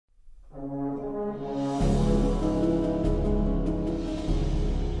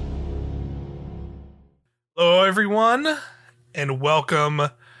everyone, and welcome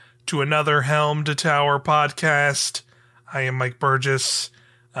to another Helm to Tower podcast. I am Mike Burgess,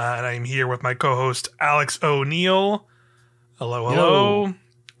 and I am here with my co-host Alex O'Neill. Hello. Yo.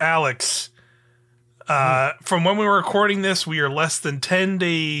 Alex, from when we were recording this, we are less than 10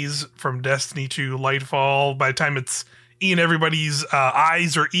 days from Destiny 2 Lightfall. By the time it's in everybody's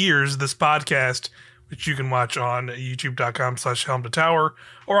eyes or ears, this podcast, which you can watch on youtube.com/Helm to Tower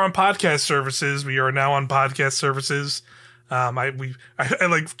or on podcast services. We are now on podcast services. I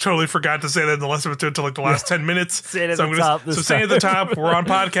like totally forgot to say that in the lesson until like the last 10 minutes. Say it at the top. Say at the top, we're on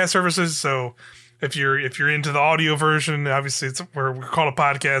podcast services. So if you're into the audio version, obviously we're called a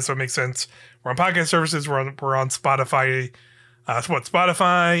podcast, so it makes sense. We're on podcast services. We're on Spotify.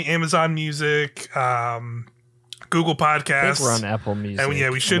 Spotify, Amazon Music, Google Podcasts. I think we're on Apple Music. And yeah,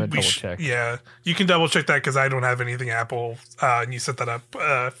 we should check. Yeah, you can double check that because I don't have anything Apple, and you set that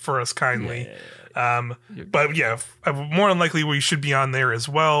up for us kindly. But yeah, more than likely we should be on there as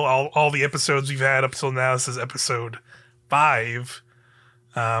well. All the episodes we've had up till now, this is episode 5.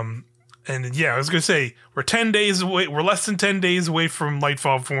 And yeah, I was gonna say we're 10 days away. We're less than 10 days away from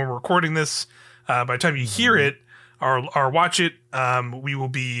Lightfall from when we're recording this. By the time you hear it or watch it, we will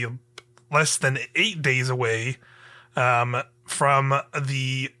be less than 8 days away from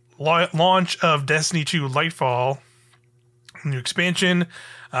the launch of Destiny 2 Lightfall, new expansion.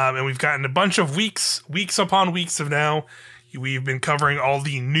 And we've gotten a bunch of weeks upon weeks of now. We've been covering all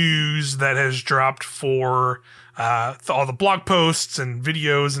the news that has dropped for all the blog posts and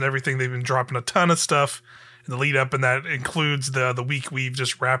videos and everything. They've been dropping a ton of stuff in the lead up, and that includes the week we've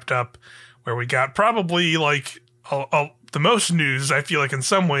just wrapped up, where we got probably like the most news, I feel like, in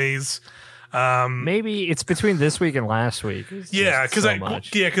some ways. Maybe it's between this week and last week. Yeah, because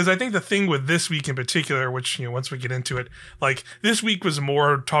I think the thing with this week in particular, which once we get into it, like this week was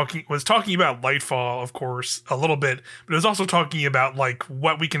talking about Lightfall, of course, a little bit, but it was also talking about like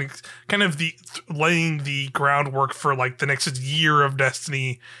what we can kind of laying the groundwork for like the next year of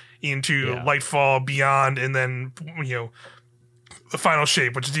Destiny into Lightfall, Beyond, and then the final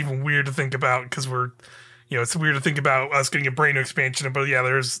shape, which is even weird to think about because we're. It's weird to think about us getting a brand new expansion, but yeah,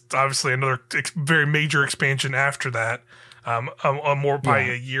 there's obviously another very major expansion after that,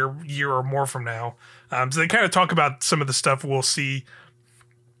 a year or more from now. So they kind of talk about some of the stuff we'll see,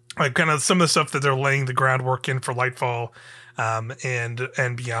 like kind of some of the stuff that they're laying the groundwork in for Lightfall,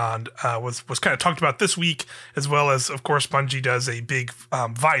 and Beyond was kind of talked about this week, as well as, of course, Bungie does a big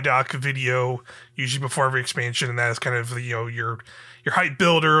Vidoc video usually before every expansion, and that is kind of your hype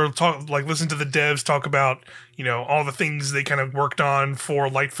builder, listen to the devs talk about, all the things they kind of worked on for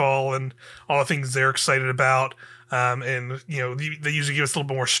Lightfall and all the things they're excited about. And they usually give us a little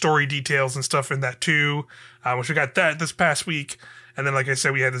bit more story details and stuff in that too, which we got that this past week. And then, like I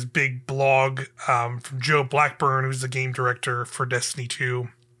said, we had this big blog from Joe Blackburn, who's the game director for Destiny 2.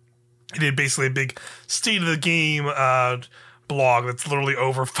 He did basically a big state of the game blog that's literally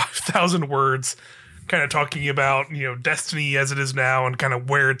over 5,000 words, kind of talking about, Destiny as it is now and kind of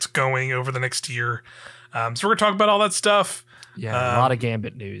where it's going over the next year. So we're going to talk about all that stuff. Yeah, a lot of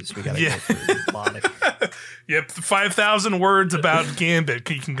Gambit news. We got to go through a lot of. Yep, 5,000 words about Gambit.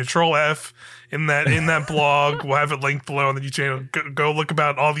 You can control F in that blog. We'll have it linked below on the YouTube channel. Go look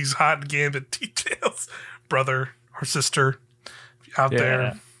about all these hot Gambit details, brother or sister out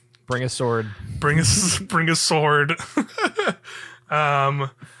there. Bring a sword. Bring a sword.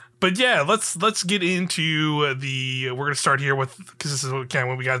 But yeah, let's get into we're going to start here with, because this is again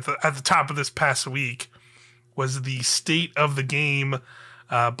what we got at the top of this past week, was the State of the Game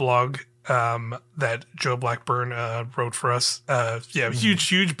blog that Joe Blackburn wrote for us.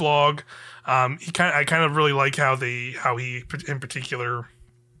 Huge blog. I kind of really like how he in particular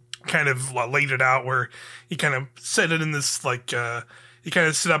kind of laid it out, where he kind of said it in this he kind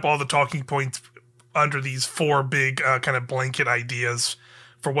of set up all the talking points under these 4 big kind of blanket ideas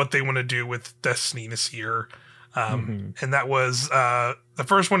for what they want to do with Destiny this year. And that was, the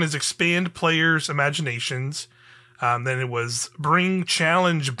first one is expand players' imaginations. Then it was bring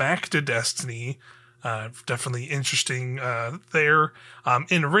challenge back to Destiny. Definitely interesting there.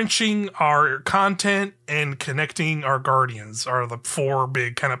 Enriching our content and connecting our guardians are the 4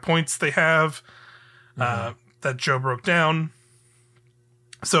 big kind of points they have that Joe broke down.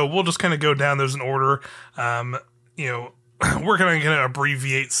 So we'll just kind of go down those in order. We're going to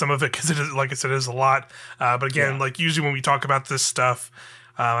abbreviate some of it because it is, like I said, it is a lot. But again, like usually when we talk about this stuff,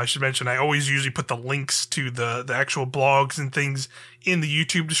 I should mention I always usually put the links to the actual blogs and things in the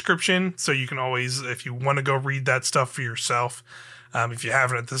YouTube description, so you can always, if you want to go read that stuff for yourself, if you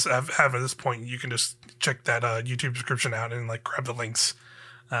haven't at this point, you can just check that YouTube description out and grab the links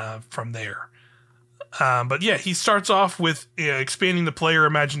from there. But yeah, he starts off with expanding the player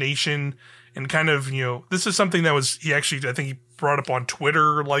imagination and kind of, this is something that I think he brought up on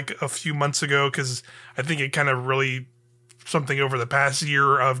Twitter like a few months ago, because I think it kind of really something over the past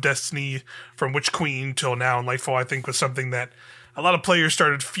year of Destiny from Witch Queen till now in Lightfall, I think was something that a lot of players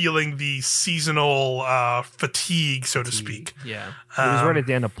started feeling the seasonal fatigue, so to speak. Yeah. It was right at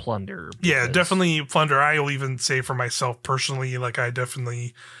the end of Plunder. Yeah, definitely Plunder. I'll even say for myself personally, like I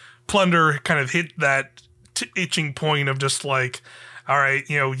definitely Plunder kind of hit that itching point of just like, all right,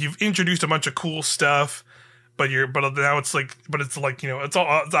 you've introduced a bunch of cool stuff, but now it's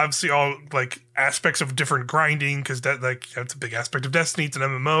obviously all like aspects of different grinding, because that's a big aspect of Destiny. It's an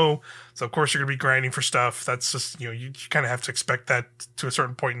MMO, so of course you're gonna be grinding for stuff. That's just you kind of have to expect that to a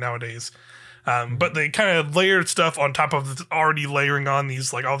certain point nowadays. But they kind of layered stuff on top of already layering on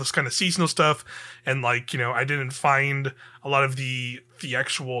these like all this kind of seasonal stuff, and like I didn't find a lot of the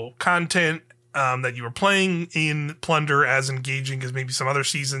actual content that you were playing in Plunder as engaging as maybe some other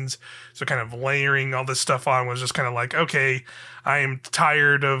seasons. So kind of layering all this stuff on was just kind of like, okay, I am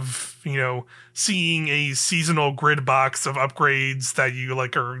tired of, seeing a seasonal grid box of upgrades that you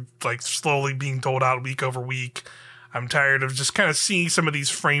like are like slowly being doled out week over week. I'm tired of just kind of seeing some of these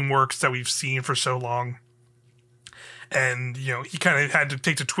frameworks that we've seen for so long. And, he kind of had to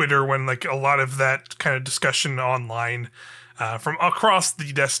take to Twitter when like a lot of that kind of discussion online from across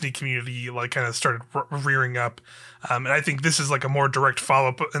the Destiny community, like kind of started rearing up. And I think this is like a more direct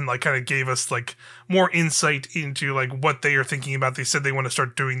follow-up and like kind of gave us like more insight into like what they are thinking about. They said they want to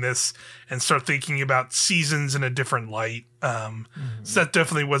start doing this and start thinking about seasons in a different light. So that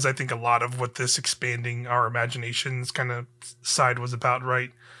definitely was, I think, a lot of what this expanding our imaginations kind of side was about,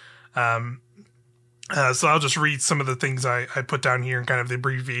 right? So I'll just read some of the things I put down here and kind of the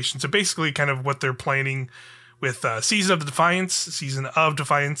abbreviation. So basically kind of what they're planning with Season of Defiance. Season of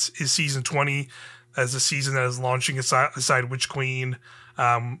Defiance is Season 20 as the season that is launching aside Witch Queen.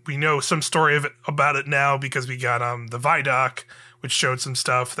 We know some story about it now because we got the Vidoc, which showed some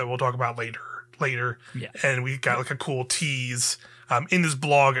stuff that we'll talk about later. Yeah. And we got like a cool tease in this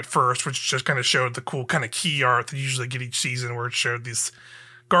blog at first, which just kind of showed the cool kind of key art that you usually get each season, where it showed these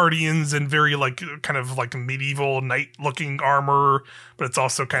guardians in very like kind of like medieval knight looking armor, but it's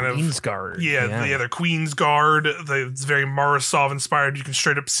also kind Queen's Guard. Yeah, they're Queen's Guard. It's very Morozov inspired. You can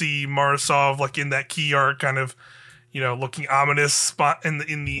straight up see Morozov like in that key art, kind of looking ominous spot in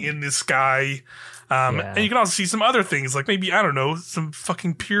the sky. And you can also see some other things, like maybe, I don't know, some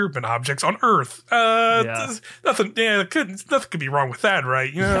fucking pyramid objects on Earth. Nothing could be wrong with that, right?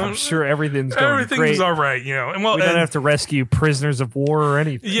 I'm sure everything's going great. All right, and we don't have to rescue prisoners of war or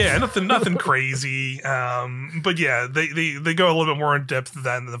anything. Yeah, nothing crazy. But yeah, they go a little bit more in depth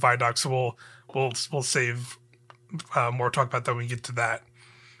than the Vidoc, so we'll save more talk about that when we get to that.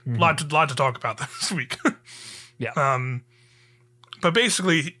 Lot to talk about this week. Yeah. But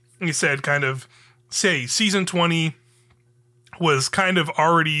basically, he said kind of, say season 20 was kind of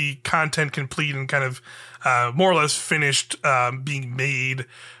already content complete and kind of more or less finished being made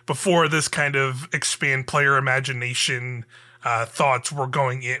before this kind of expand player imagination thoughts were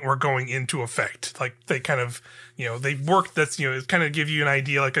going into effect. Like they kind of they worked, that's it kind of give you an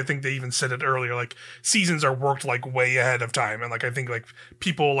idea, like I think they even said it earlier, like seasons are worked like way ahead of time, and like I think like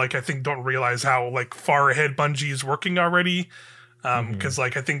people like I think don't realize how like far ahead Bungie is working already. Because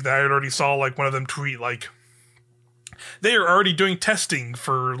like I think that I already saw like one of them tweet like they are already doing testing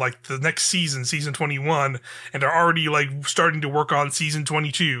for like the next season 21, and are already like starting to work on season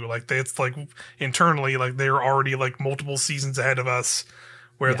 22. Like it's like internally like they're already like multiple seasons ahead of us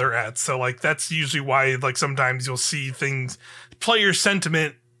where they're at. So like that's usually why like sometimes you'll see things, player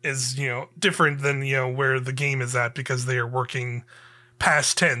sentiment is different than where the game is at, because they are working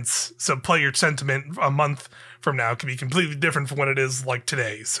past tense. So player sentiment a month from now can be completely different from what it is like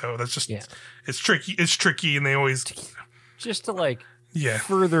today. So that's just it's tricky, and they always just to like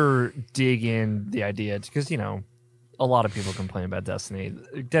further dig in the idea, because a lot of people complain about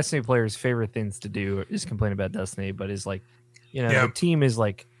Destiny players' favorite things to do is complain about Destiny, but is like the team is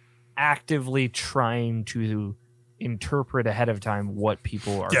like actively trying to interpret ahead of time what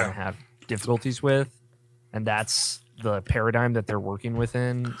people are going to have difficulties with, and that's the paradigm that they're working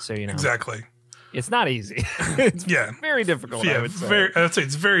within. So exactly, it's not easy. It's very difficult. Yeah, I would say. I'd say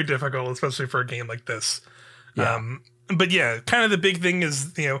it's very difficult, especially for a game like this. But yeah, kind of the big thing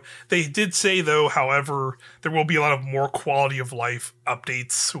is, they did say though, however, there will be a lot of more quality of life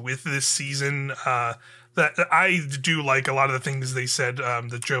updates with this season. That I do like a lot of the things they said,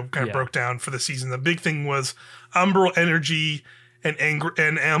 that Joe kind of broke down for the season. The big thing was Umbral energy and Amber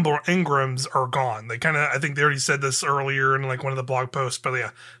Engrams are gone. They kind of, I think they already said this earlier in like one of the blog posts, but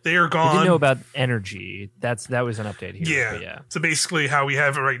yeah, they are gone. We didn't know about energy. That was an update here. Yeah. But yeah. So basically how we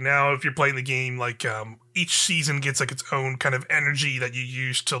have it right now, if you're playing the game, like each season gets like its own kind of energy that you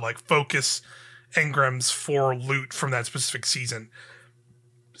use to like focus engrams for loot from that specific season.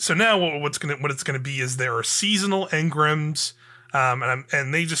 So now what it's gonna be is there are seasonal engrams,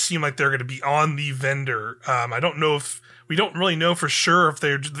 and they just seem like they're gonna be on the vendor. I don't know if we don't really know for sure if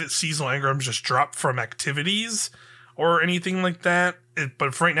the seasonal engrams just drop from activities or anything like that.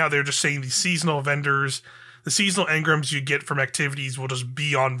 But for right now, they're just saying the seasonal vendors, the seasonal engrams you get from activities will just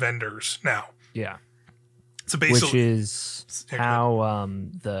be on vendors now. Yeah. So basically, which is how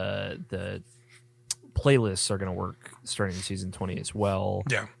the playlists are going to work starting in season 20 as well.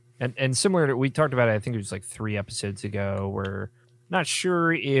 Yeah. And similar to, we talked about it, I think it was like 3 episodes ago, where not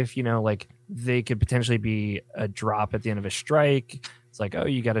sure if, like they could potentially be a drop at the end of a strike. It's like, oh,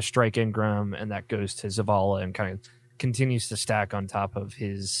 you got a strike engram, and that goes to Zavala and kind of continues to stack on top of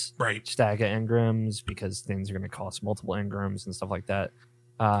his stack of engrams, because things are going to cost multiple engrams and stuff like that.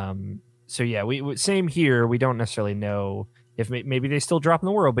 So yeah, we same here. We don't necessarily know if maybe they still drop in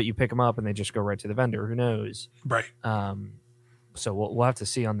the world, but you pick them up and they just go right to the vendor. Who knows? Right. So we'll have to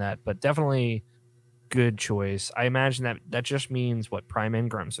see on that, but definitely good choice. I imagine that just means what prime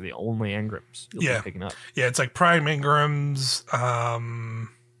engrams are the only engrams you'll be picking up. Yeah, it's like prime engrams,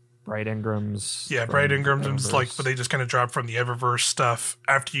 bright engrams. Yeah, bright engrams, like, but they just kind of drop from the Eververse stuff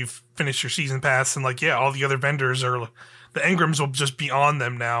after you finish your season pass, and like, yeah, all the other vendors are, the engrams will just be on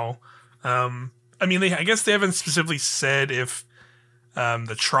them now. I mean, I guess they haven't specifically said if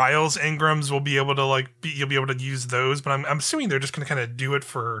the trials engrams will be able to you'll be able to use those, but I'm assuming they're just going to kind of do it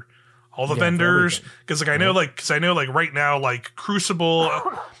for all the vendors, because I know right now, like Crucible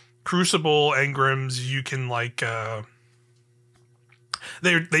engrams, you can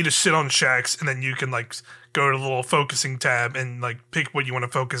they just sit on shacks, and then you can go to the little focusing tab and pick what you want to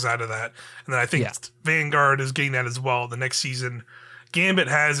focus out of that. And then I think Vanguard is getting that as well the next season. Gambit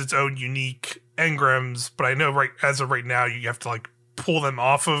has its own unique engrams, but I know as of right now you have to pull them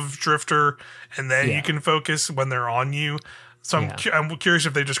off of Drifter, and then you can focus when they're on you. So I'm curious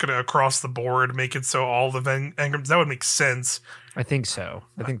if they're just going to across the board make it so all the engrams, that would make sense. I think so.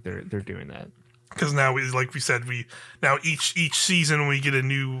 I think they're doing that. Because now, like we said, each season we get a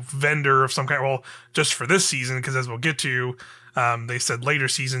new vendor of some kind. Well, just for this season, because as we'll get to, they said later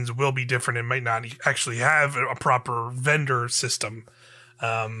seasons will be different and might not actually have a proper vendor system.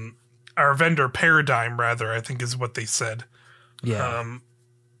 Our vendor paradigm, rather, I think is what they said. Yeah.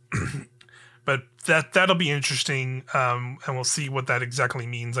 But that'll be interesting, and we'll see what that exactly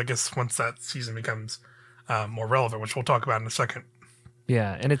means, I guess, once that season becomes more relevant, which we'll talk about in a second.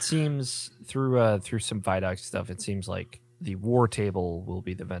 Yeah, and it seems through some Vidoc stuff, it seems like the War Table will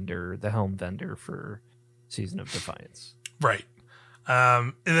be the Helm vendor for Season of Defiance. Right.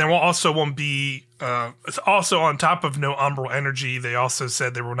 And then won't be, it's also on top of no Umbral Energy. They also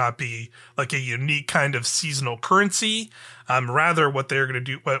said there will not be a unique kind of seasonal currency. Rather, what they're going to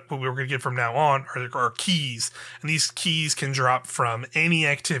do, what we're going to get from now on are keys. And these keys can drop from any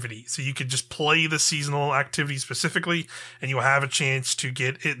activity. So you could just play the seasonal activity specifically, and you'll have a chance to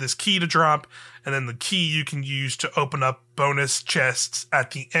get this key to drop. And then the key you can use to open up bonus chests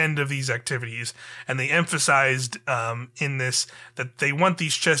at the end of these activities. And they emphasized in this that they want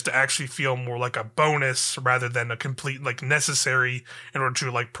these chests to actually feel more like a bonus rather than a complete necessary in order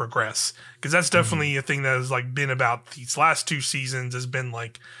to progress. Because that's definitely a thing that has been about these last 2 seasons, has been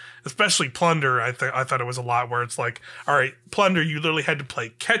especially Plunder. I thought it was a lot where it's all right, Plunder, you literally had to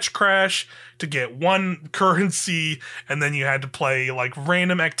play Catch Crash to get one currency, and then you had to play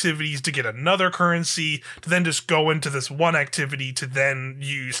random activities to get another currency, to then just go into this one activity to then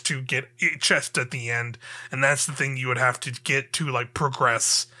use to get a chest at the end. And that's the thing you would have to get to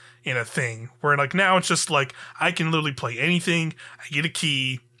progress in a thing. Where now it's just I can literally play anything, I get a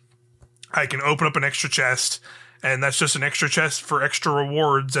key, I can open up an extra chest, and that's just an extra chest for extra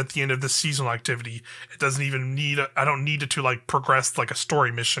rewards at the end of the seasonal activity. It doesn't even I don't need it to progress a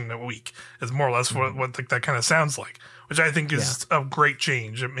story mission a week. It's more or less what that kind of sounds like, which I think is a great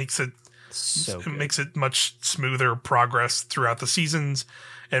change. It makes it makes it much smoother progress throughout the seasons,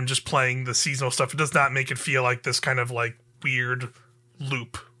 and just playing the seasonal stuff. It does not make it feel like this kind of weird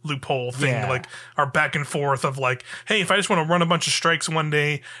loophole thing, our back and forth of hey, if I just want to run a bunch of strikes one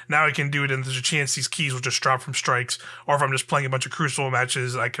day, now I can do it, and there's a chance these keys will just drop from strikes. Or if I'm just playing a bunch of Crucible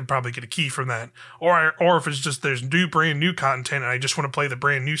matches, I could probably get a key from that. Or if it's just there's brand new content and I just want to play the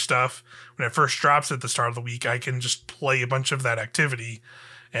brand new stuff when it first drops at the start of the week, I can just play a bunch of that activity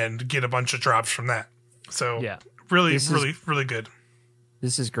and get a bunch of drops from that. So really, really good.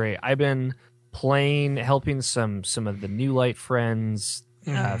 This is great. I've been helping some of the new light friends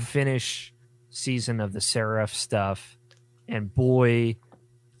finish season of the Seraph stuff, and boy,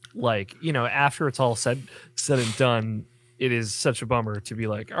 like, you know, after it's all said and done, it is such a bummer to be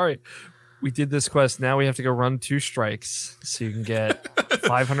like, all right, we did this quest, now we have to go run 2 strikes so you can get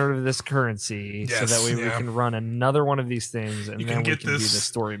 500 of this currency, so that way we can run another one of these things, and then we can do the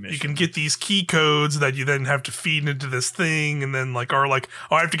story mission. You can get these key codes that you then have to feed into this thing, and then like, I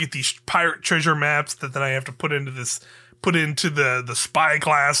have to get these pirate treasure maps that then I have to put into the spy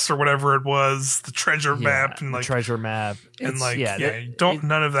class or whatever it was, the treasure map, and like treasure map, and like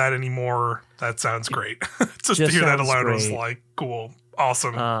none of that anymore. That sounds great. Just to hear that alone was like cool.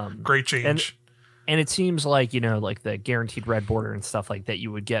 Awesome. Great change. And it seems like, you know, like the guaranteed red border and stuff like that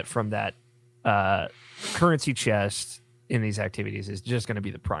you would get from that currency chest in these activities is just going to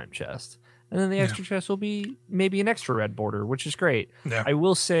be the prime chest. And then the extra chest will be maybe an extra red border, which is great. Yeah. I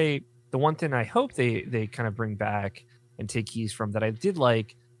will say the one thing I hope they kind of bring back and take keys from that I did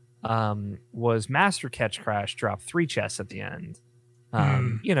like was Master Catch Crash dropped 3 chests at the end.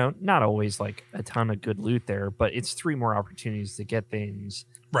 You know, not always like a ton of good loot there, but it's 3 more opportunities to get things.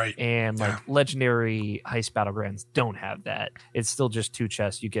 Right. And like legendary heist battlegrounds don't have that. It's still just 2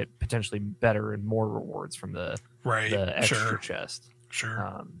 chests. You get potentially better and more rewards from the extra chest.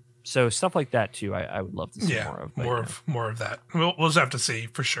 Sure. So stuff like that too, I would love to see more of. More of that. We'll just have to see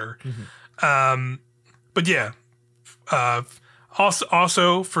for sure. But yeah.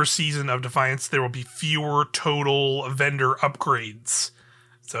 Also for Season of Defiance, there will be fewer total vendor upgrades.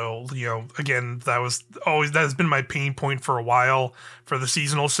 So, you know, again, that has been my pain point for a while for the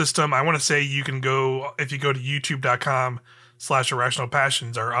seasonal system. I want to say you can go, if you go to youtube.com/irrational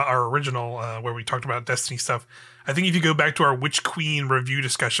passions, our original, where we talked about Destiny stuff. I think if you go back to our Witch Queen review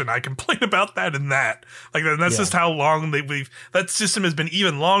discussion, I complain about that and that. Like, that's just how long that system has been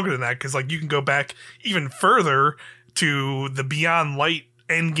even longer than that. Cause like you can go back even further to the Beyond Light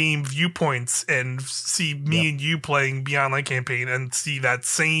endgame viewpoints and see me and you playing Beyond Light campaign and see that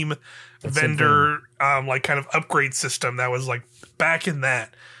same vendor like kind of upgrade system that was like back in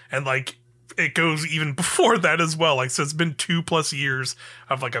that, and like it goes even before that as well. Like, so it's been 2+ years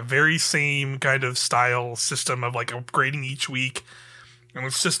of like a very same kind of style system of like upgrading each week, and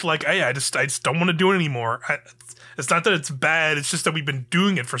it's just like, hey, I just don't want to do it anymore. It's not that it's bad. It's just that we've been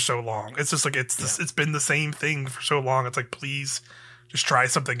doing it for so long. It's just like it's been the same thing for so long. It's like, please, just try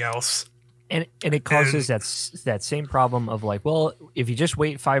something else. And it causes that same problem of like, well, if you just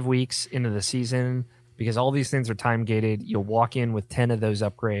wait 5 weeks into the season, because all these things are time gated, you'll walk in with 10 of those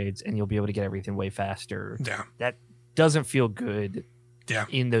upgrades and you'll be able to get everything way faster. Yeah, that doesn't feel good. Yeah,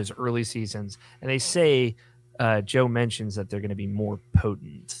 in those early seasons, and they say Joe mentions that they're going to be more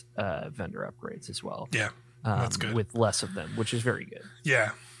potent vendor upgrades as well. Yeah. That's good. With less of them, which is very good.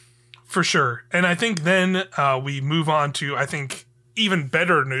 Yeah, for sure. And I think then we move on to, I think, even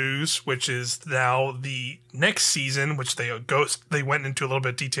better news, which is now the next season, which they went into a little bit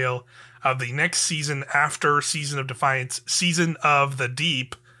of detail of the next season after Season of Defiance, Season of the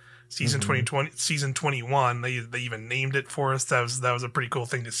Deep, Season 2020, Season 21. They even named it for us. That was a pretty cool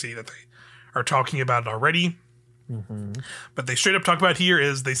thing to see that they are talking about it already. But they straight up talk about here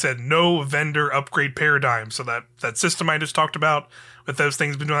is they said no vendor upgrade paradigm. So that system I just talked about with those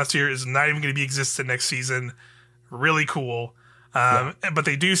things been doing last year is not even going to be existent next season. Really cool. But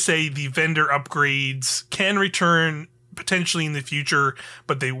they do say the vendor upgrades can return potentially in the future,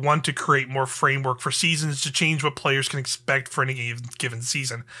 but they want to create more framework for seasons to change what players can expect for any given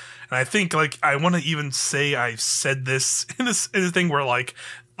season. And I think like I want to even say I've said this in this thing where like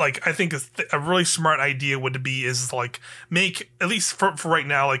I think a really smart idea would be is like make, at least for right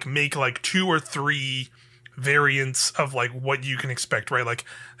now, like make like 2 or 3 variants of like what you can expect, right? Like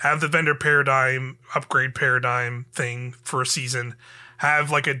have the vendor paradigm, upgrade paradigm thing for a season,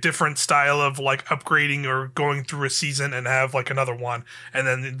 have like a different style of like upgrading or going through a season, and have like another one, and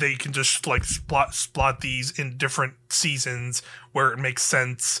then they can just like spot these in different seasons where it makes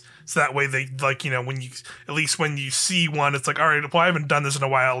sense. So that way they like, you know, when you see one, it's like, all right, well, I haven't done this in a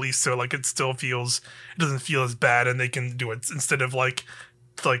while, at least, so like it doesn't feel as bad, and they can do it instead of like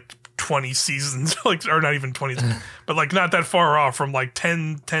 20 seasons, like, or not even 20, but like not that far off from like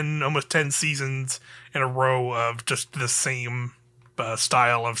 10 almost 10 seasons in a row of just the same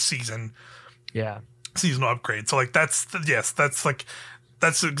style of seasonal upgrade. So like that's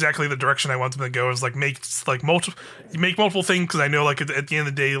exactly the direction I want them to go, is like make like multiple things, because I know like at the end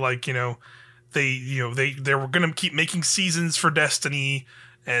of the day, like, you know, they were gonna keep making seasons for Destiny,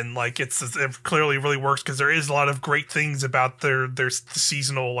 and like it clearly really works because there is a lot of great things about their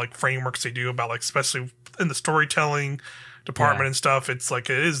seasonal like frameworks they do, about like especially in the storytelling department and stuff. It's like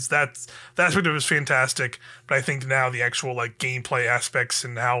it is that aspect of it is fantastic. But I think now the actual like gameplay aspects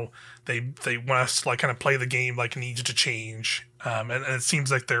and how they want us to like kind of play the game like needs to change. And it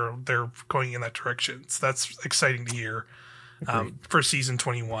seems like they're going in that direction. So that's exciting to hear. For season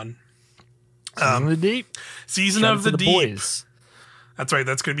 21. Season of the Deep. Season Shout of the Deep. Boys. That's right.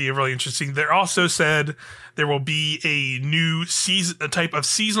 That's going to be really interesting. They also said there will be a new a type of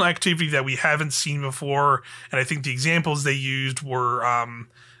seasonal activity that we haven't seen before. And I think the examples they used were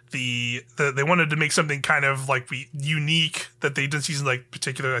they wanted to make something kind of like unique that they did season like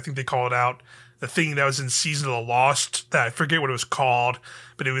particular. I think they call it out. The thing that was in Season of the Lost, that I forget what it was called,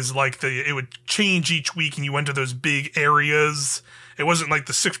 but it was like it would change each week and you went to those big areas. It wasn't like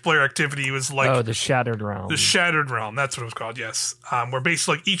the 6-player activity. It was like the Shattered Realm. The Shattered Realm. That's what it was called. Yes. Where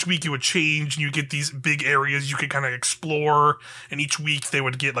basically like each week it would change and you get these big areas you could kind of explore, and each week they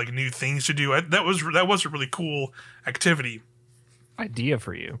would get like new things to do. That was a really cool activity. Idea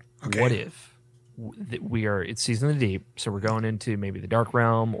for you. Okay. What if it's Season of the Deep, so we're going into maybe the Dark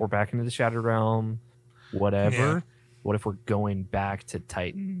Realm or back into the Shattered Realm, whatever. Yeah. What if we're going back to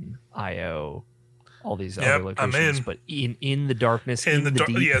Titan, Io, all these other locations, but in the darkness, in the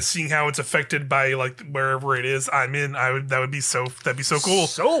deep? Yeah, seeing how it's affected by like wherever it is I'm in, that'd be so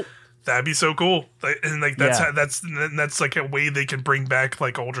cool. That'd be so cool. And like that's like a way they can bring back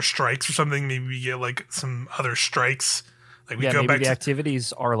like older strikes or something. Maybe we get like some other strikes. Like we go maybe back the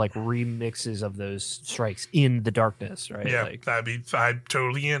activities are like remixes of those strikes in the darkness, right? Yeah, like, I'm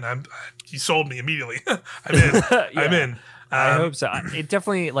totally in. You sold me immediately. I'm in. I'm in. I hope so. It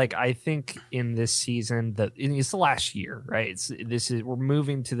definitely, like, I think in this season it's the last year, right? We're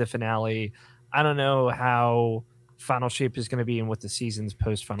moving to the finale. I don't know how Final Shape is going to be and what the seasons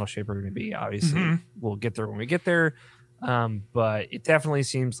post Final Shape are going to be. Obviously, we'll get there when we get there. But it definitely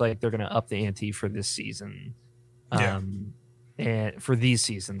seems like they're going to up the ante for this season. And for these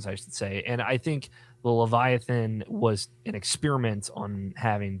seasons, I should say. And I think the Leviathan was an experiment on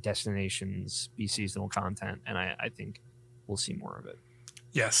having destinations be seasonal content, and I think we'll see more of it.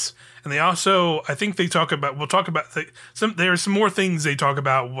 Yes, and they also, I think there's some more things they talk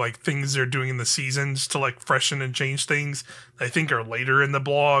about, like things they're doing in the seasons to like freshen and change things. I think are later in the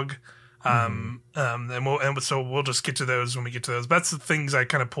blog. And so we'll just get to those when we get to those. But that's the things I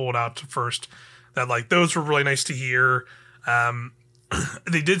kind of pulled out first. That like those were really nice to hear.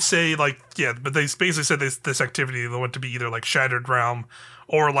 They did say like but they basically said this activity they want to be either like Shattered Realm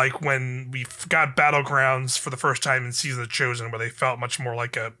or like when we got Battlegrounds for the first time in Season of the Chosen, where they felt much more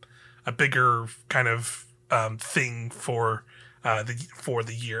like a bigger kind of thing for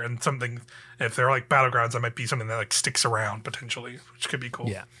the year, and something if they're like Battlegrounds, that might be something that like sticks around potentially, which could be cool.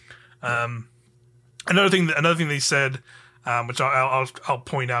 Yeah. Another thing they said. Which I'll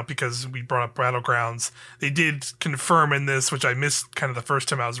point out because we brought up Battlegrounds. They did confirm in this, which I missed kind of the first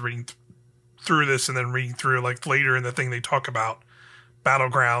time I was reading through this, and then reading through like later in the thing they talk about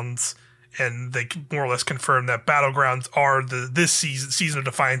Battlegrounds, and they more or less confirm that Battlegrounds are this season of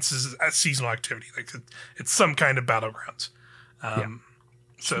Defiance's seasonal activity. Like it's some kind of Battlegrounds.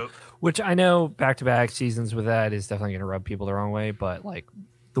 So, which I know back-to-back seasons with that is definitely going to rub people the wrong way, but like.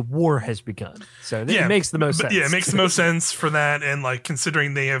 The war has begun, so it makes the most sense. Yeah, it makes the most sense for that, and like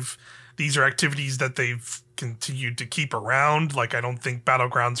considering these are activities that they've continued to keep around. Like I don't think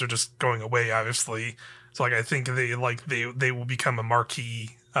Battlegrounds are just going away. Obviously, so like I think they will become a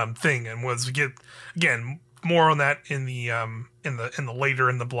marquee thing, and once we get again more on that in the later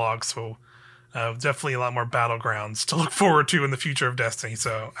in the blog. So definitely a lot more Battlegrounds to look forward to in the future of Destiny.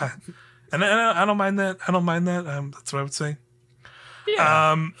 So and I don't mind that. That's what I would say.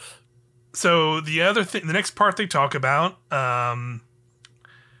 Yeah. So the other thing, the next part they talk about,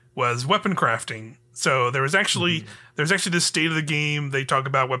 was weapon crafting. So there's actually this state of the game. They talk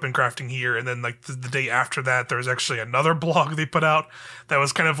about weapon crafting here, and then like the day after that, there's actually another blog they put out that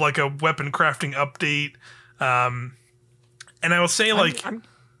was kind of like a weapon crafting update. And I will say like,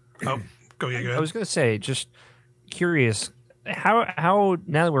 go ahead. I was going to say, just curious, how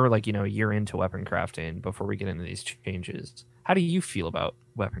now that we're like a year into weapon crafting, before we get into these changes. How do you feel about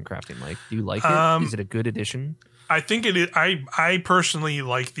weapon crafting? Like, do you like it? Is it a good addition? I think it is. I personally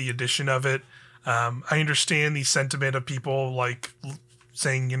like the addition of it. I understand the sentiment of people like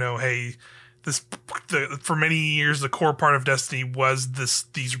saying, hey, for many years the core part of Destiny was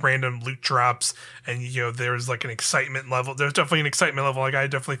these random loot drops, and there's like an excitement level. There's definitely an excitement level. Like I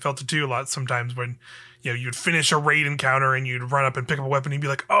definitely felt it too a lot sometimes when you'd finish a raid encounter and you'd run up and pick up a weapon and you'd be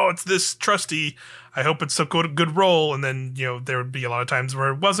like, oh, it's this trusty. I hope it's a good roll. And then there would be a lot of times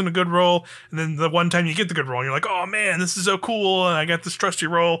where it wasn't a good roll, and then the one time you get the good roll, and you're like, oh man, this is so cool, and I got this trusty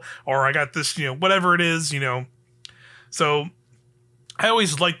roll, or I got this whatever it is. So I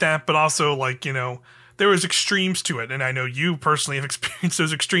always liked that, but also there was extremes to it, and I know you personally have experienced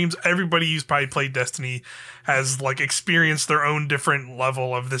those extremes. Everybody who's probably played Destiny has experienced their own different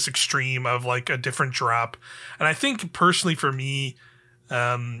level of this extreme of a different drop. And I think personally for me,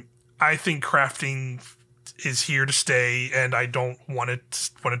 I think crafting is here to stay, and I don't want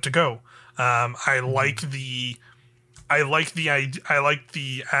it to go. I like the I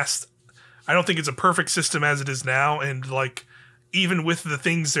don't think it's a perfect system as it is now, and even with the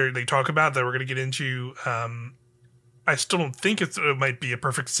things they talk about that we're going to get into, I still don't think it might be a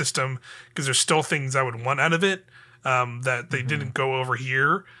perfect system, because there's still things I would want out of it that they didn't go over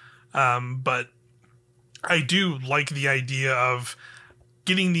here. But I do like the idea of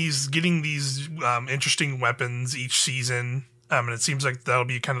getting these interesting weapons each season. And it seems like that'll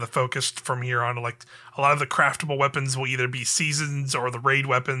be kind of the focus from here on. A lot of the craftable weapons will either be seasons or the raid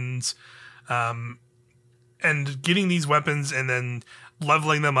weapons. And getting these weapons and then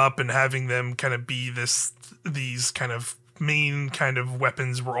leveling them up and having them kind of be these kind of main kind of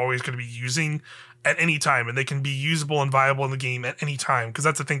weapons we're always going to be using at any time, and they can be usable and viable in the game at any time. Because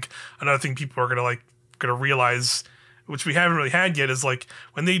that's another thing people are going to realize, which we haven't really had yet, is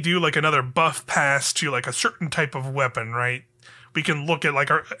when they do another buff pass to a certain type of weapon, right? We can look at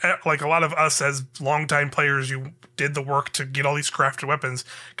a lot of us as longtime players who did the work to get all these crafted weapons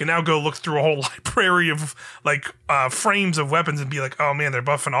can now go look through a whole library of frames of weapons and be like, oh man, they're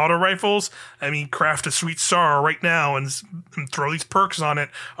buffing auto rifles. I mean, craft a sweet SAR right now and throw these perks on it.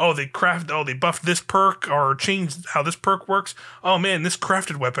 Oh, they buffed this perk or changed how this perk works. Oh man, this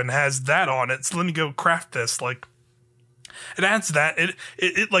crafted weapon has that on it, so let me go craft this. It adds that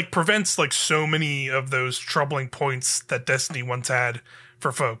it prevents so many of those troubling points that Destiny once had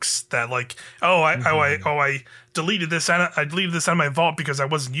for folks that I deleted this out of my vault because I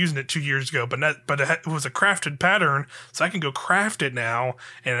wasn't using it 2 years ago, but it was a crafted pattern, so I can go craft it now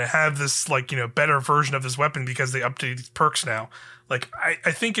and have this better version of this weapon because they updated these perks now.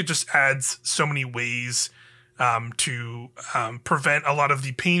 I think it just adds so many ways to prevent a lot of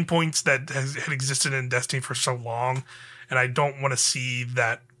the pain points that had existed in Destiny for so long. And I don't want to see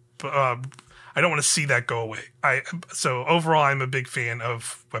that. I don't want to see that go away. So overall, I'm a big fan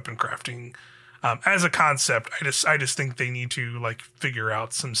of weapon crafting as a concept. I just think they need to figure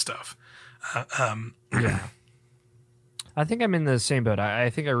out some stuff. Yeah, I think I'm in the same boat. I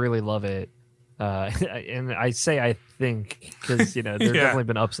think I really love it, and I say I think because there's definitely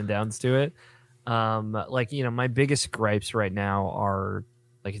been ups and downs to it. My biggest gripes right now are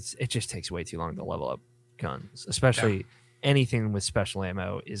it just takes way too long to level up guns, especially anything with special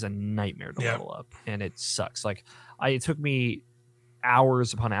ammo is a nightmare to level up, and it sucks. It took me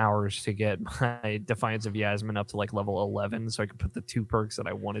hours upon hours to get my Defiance of Yasmin up to level 11 so I could put the 2 perks that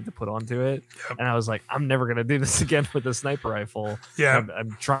I wanted to put onto it. And I was like, I'm never going to do this again with a sniper rifle.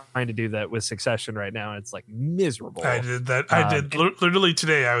 I'm trying to do that with Succession right now, and it's miserable. I did that. Literally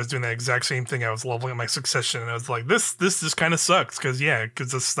today I was doing that exact same thing. I was leveling up my Succession, and I was like, this just kind of sucks because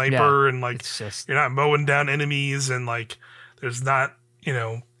the sniper and you're not mowing down enemies, and there's not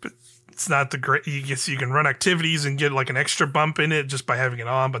it's not the great. You guess you can run activities and get an extra bump in it just by having it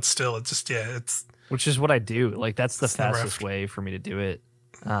on, but still, it's just it's. Which is what I do. That's the fastest way for me to do it,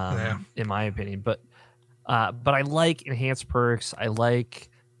 in my opinion. But I like enhanced perks. I like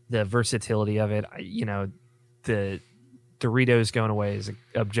the versatility of it. The Doritos going away is an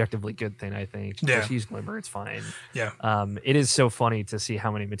objectively good thing, I think. Just use Glimmer, it's fine. It is so funny to see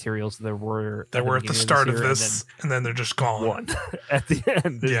how many materials there were at the start of this, and then they're just gone. One at the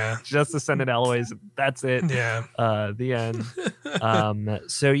end. Just Ascendant Alloys. That's it. The end.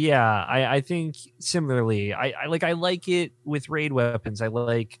 So I think similarly, I like it with raid weapons. I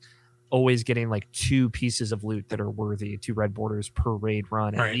like always getting 2 pieces of loot that are worthy, 2 red borders per raid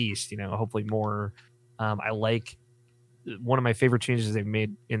run at least, hopefully more. I like one of my favorite changes they've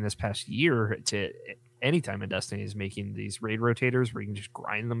made in this past year to any time in Destiny is making these raid rotators where you can just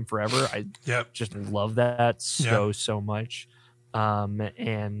grind them forever. I just love that so much.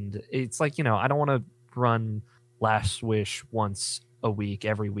 And it's I don't want to run Last Wish once a week,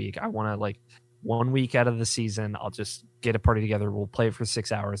 every week. I want to 1 week out of the season, I'll just get a party together. We'll play it for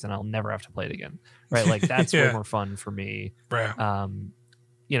 6 hours and I'll never have to play it again. Right. That's way more fun for me.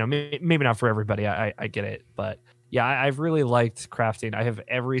 maybe not for everybody. I get it, but yeah, I've really liked crafting. I have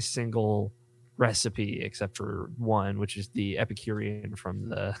every single recipe except for one, which is the Epicurean from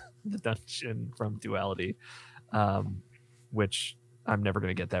the dungeon from Duality, which I'm never going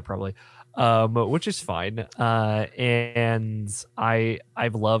to get that probably, which is fine. And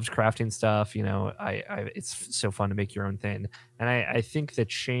I've loved crafting stuff. It's so fun to make your own thing, and I think the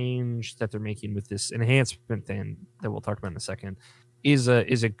change that they're making with this enhancement thing that we'll talk about in a second is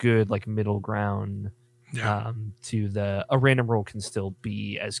a good like middle ground. Yeah. To a random roll can still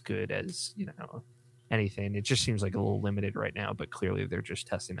be as good as anything. It just seems like a little limited right now, but clearly they're just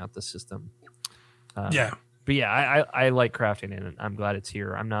testing out the system. Yeah. But yeah, I like crafting, and I'm glad it's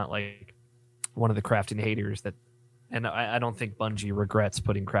here. I'm not like one of the crafting haters and I don't think Bungie regrets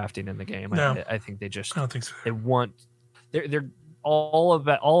putting crafting in the game. No. I think they just, I don't think so. They want, they're all of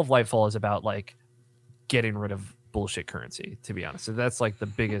Lightfall is about like getting rid of bullshit currency, to be honest. So that's like the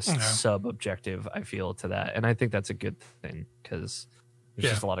biggest sub objective I feel to that, and I think that's a good thing because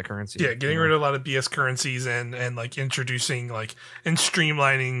there's just a lot of currency. Yeah, getting rid of a lot of BS currencies and like introducing like and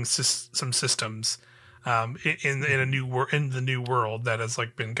streamlining some systems in the new world that has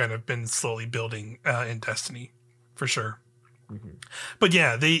like been slowly building in Destiny, for sure. Mm-hmm. But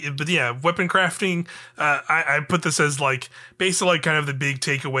weapon crafting. I put this as like basically like kind of the big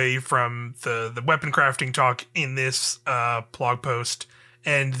takeaway from the weapon crafting talk in this blog post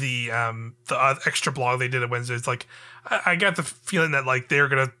and the extra blog they did at Wednesday. It's like I got the feeling that like they're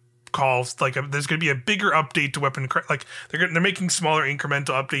gonna call like there's gonna be a bigger update to weapon like they're making smaller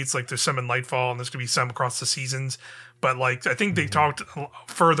incremental updates. Like there's some in Lightfall and there's gonna be some across the seasons. But like I think they talked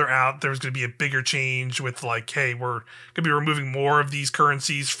further out, there's going to be a bigger change with like, hey, we're going to be removing more of these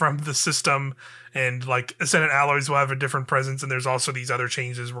currencies from the system, and like Ascendant alloys will have a different presence, and there's also these other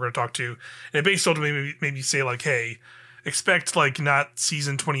changes we're going to talk to. And it basically made me say like, hey, expect like not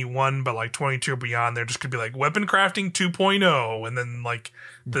season 21, but like 22 or beyond. They're just going to be like weapon crafting 2.0, and then like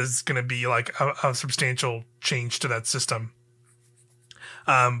there's going to be like a substantial change to that system.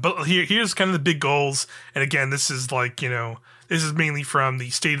 But here's kind of the big goals. And again, this is like, this is mainly from the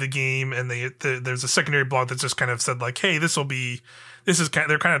state of the game. And there's a secondary blog that just kind of said like, hey, they're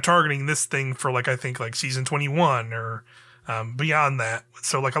kind of targeting this thing for like, I think like season 21 or, beyond that.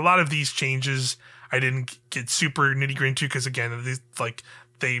 So like a lot of these changes I didn't get super nitty gritty into, because again,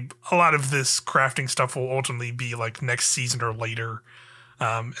 a lot of this crafting stuff will ultimately be like next season or later.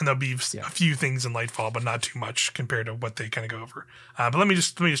 And there'll be a few things in Lightfall, but not too much compared to what they kind of go over. But let me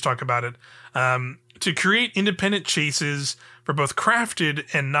just talk about it. To create independent chases for both crafted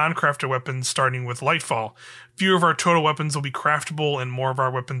and non-crafted weapons, starting with Lightfall, fewer of our total weapons will be craftable, and more of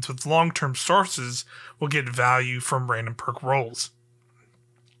our weapons with long-term sources will get value from random perk rolls.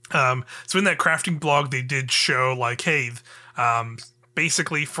 So in that crafting blog, they did show like, hey,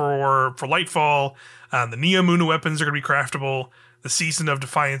 basically for Lightfall, the Neo Moon weapons are going to be craftable. The Season of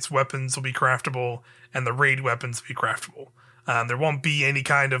Defiance weapons will be craftable, and the raid weapons will be craftable. There won't be any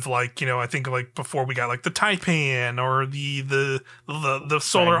kind of like, I think like before we got like the Taipan or the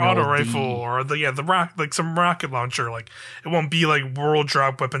solar auto rifle or the rock, like some rocket launcher. Like it won't be like world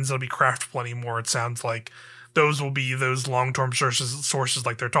drop weapons that'll be craftable anymore. It sounds like those will be those long-term sources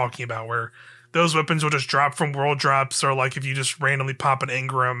like they're talking about, where those weapons will just drop from world drops, or like if you just randomly pop an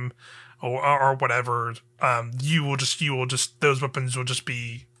engram or whatever, those weapons will just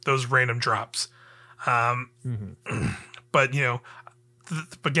be those random drops. But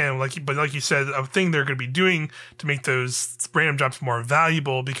again, like you said, a thing they're going to be doing to make those random drops more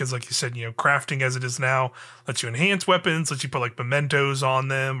valuable, because like you said, crafting as it is now lets you enhance weapons, lets you put like mementos on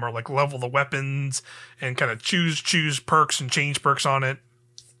them, or like level the weapons and kind of choose perks and change perks on it.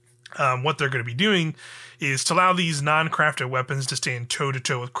 What they're going to be doing is to allow these non-crafted weapons to stand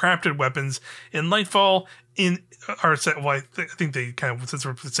toe-to-toe with crafted weapons in Lightfall. I think they kind of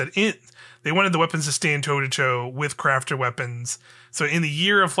said they wanted the weapons to stand toe-to-toe with crafted weapons. So in the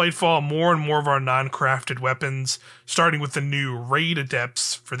year of Lightfall, more and more of our non-crafted weapons, starting with the new raid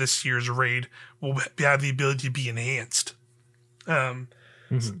adepts for this year's raid, will have the ability to be enhanced. So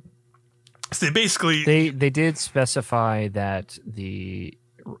they basically... They did specify that the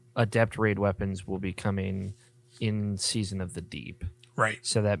adept raid weapons will be coming in Season of the Deep, right?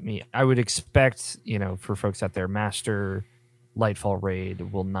 So that I would expect, for folks out there, Master Lightfall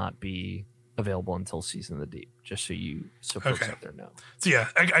raid will not be available until Season of the Deep, just so folks out there know. So yeah,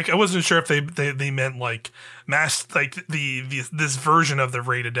 I wasn't sure if they meant like this version of the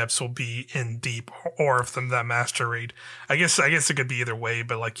raid adepts will be in Deep, or if that Master raid. I guess it could be either way,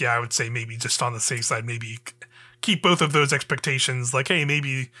 but like I would say maybe just on the safe side, maybe keep both of those expectations. Like, hey,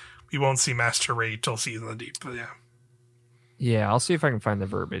 maybe we won't see Master Raid till Season of the Deep. But Yeah, I'll see if I can find the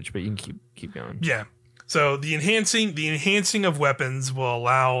verbiage, but you can keep going. Yeah. So the enhancing of weapons will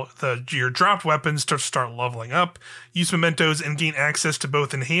allow your dropped weapons to start leveling up, use mementos, and gain access to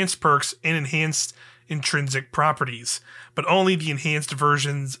both enhanced perks and enhanced intrinsic properties, but only the enhanced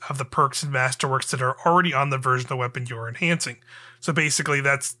versions of the perks and masterworks that are already on the version of the weapon you're enhancing. So basically,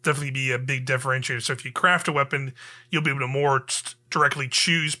 that's definitely be a big differentiator. So if you craft a weapon, you'll be able to more directly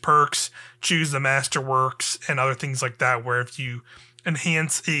choose perks, choose the masterworks, and other things like that, where if you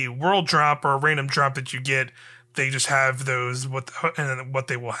enhance a world drop or a random drop that you get, they just have those and what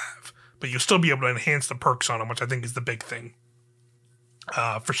they will have, but you'll still be able to enhance the perks on them, which I think is the big thing,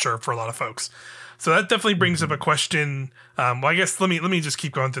 for sure, for a lot of folks. So that definitely brings up a question. Well, I guess let me just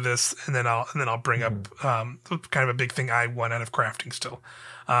keep going through this, and then I'll bring up kind of a big thing I want out of crafting still.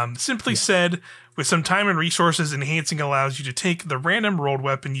 Simply said, with some time and resources, enhancing allows you to take the random rolled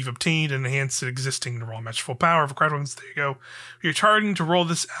weapon you've obtained and enhance it existing to roll match full power of craft weapons. There you go. You're targeting to roll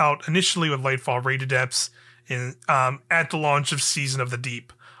this out initially with Lightfall rated depths at the launch of Season of the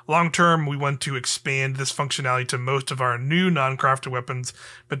Deep. Long term, we want to expand this functionality to most of our new non-crafted weapons,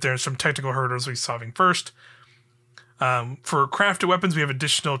 but there are some technical hurdles we're solving first. For crafted weapons, we have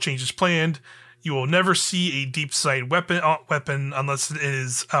additional changes planned. You will never see a deep sight weapon unless it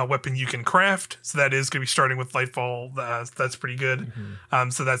is a weapon you can craft. So that is going to be starting with Lightfall. That's pretty good.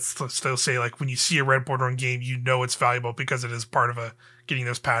 So that's still say, like, when you see a red border in game, you know it's valuable because it is part of getting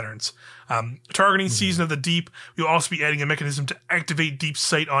those patterns. Targeting Season of the Deep, you'll also be adding a mechanism to activate deep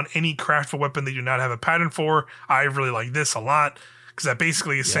sight on any craftable weapon they do not have a pattern for. I really like this a lot because that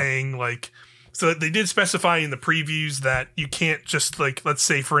basically is saying, like, so they did specify in the previews that you can't just, like, let's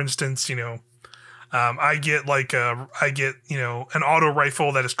say for instance, I get an auto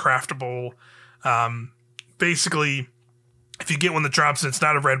rifle that is craftable. Basically, if you get one that drops and it's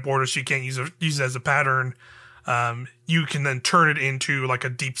not a red border, so you can't use it as a pattern, you can then turn it into like a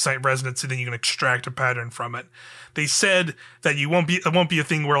deep sight resonance, and then you can extract a pattern from it. They said that it won't be a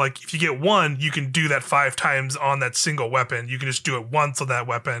thing where, like, if you get one, you can do that 5 times on that single weapon. You can just do it once on that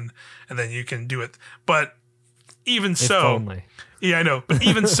weapon, and then you can do it. But even so, only. Yeah, I know. But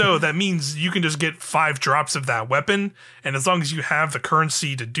even so, that means you can just get 5 drops of that weapon, and as long as you have the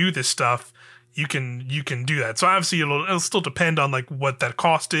currency to do this stuff, you can do that. So obviously it'll still depend on, like, what that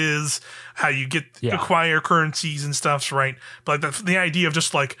cost is, how you acquire currencies and stuff, right? But like the idea of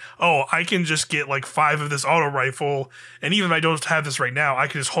just like, oh, I can just get like 5 of this auto rifle, and even if I don't have this right now, I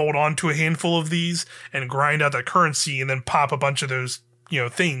can just hold on to a handful of these and grind out that currency and then pop a bunch of those,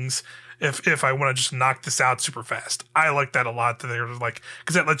 things if I want to just knock this out super fast. I like that a lot, that they're like,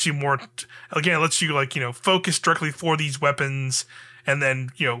 because that lets you focus directly for these weapons, and then,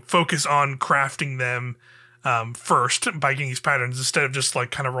 focus on crafting them first by getting these patterns, instead of just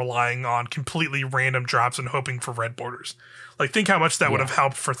like kind of relying on completely random drops and hoping for red borders. Like, think how much that would have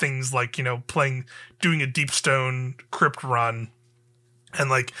helped for things like, doing a Deep Stone crypt run, and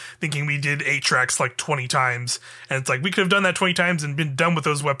like thinking we did 8 tracks like 20 times, and it's like we could have done that 20 times and been done with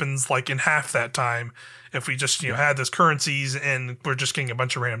those weapons like in half that time if we just had those currencies and we're just getting a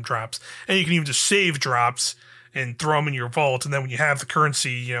bunch of random drops. And you can even just save drops and throw them in your vault, and then when you have the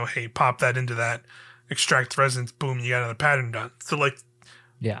currency, hey, pop that into that, extract the resonance, boom, you got another pattern done. So like,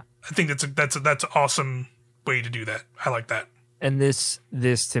 I think that's an awesome way to do that. I like that. And this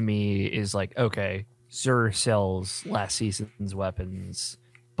to me is like, okay, Xur sells last season's weapons,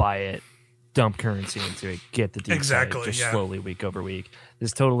 buy it, dump currency into it, get the deep sight, slowly week over week.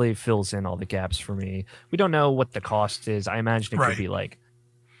 This totally fills in all the gaps for me. We don't know what the cost is. I imagine it could be like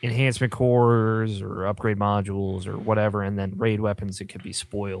enhancement cores or upgrade modules or whatever, and then raid weapons. It could be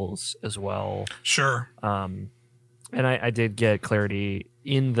spoils as well. Sure. And I did get clarity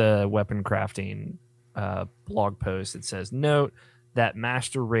in the weapon crafting blog post. It says, note that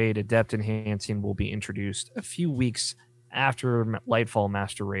Master Raid Adept Enhancing will be introduced a few weeks after Lightfall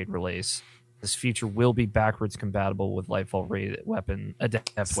Master Raid release. This feature will be backwards compatible with Lightfall Raid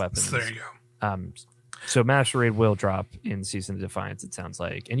Adept weapons. So there you go. So Master Raid will drop in Season of Defiance, it sounds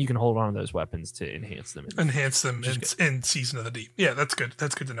like, and you can hold on to those weapons to enhance them. In Season of the Deep. Yeah, that's good.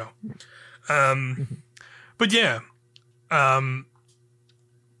 That's good to know. But yeah,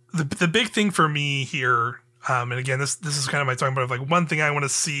 the big thing for me here, and again, this is kind of my talking about, like, one thing I want to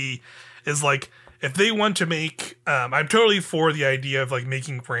see is, like, if they want to make, I'm totally for the idea of like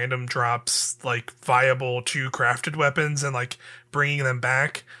making random drops like viable to crafted weapons and like bringing them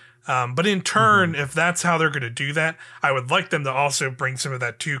back. But in turn, if that's how they're going to do that, I would like them to also bring some of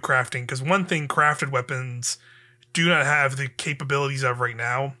that to crafting. Because one thing crafted weapons do not have the capabilities of right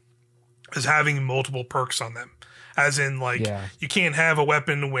now is having multiple perks on them. As in, like, you can't have a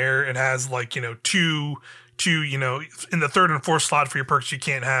weapon where it has, like, two two, in the third and fourth slot for your perks, you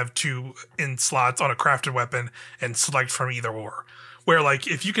can't have two in slots on a crafted weapon and select from either or. Where, like,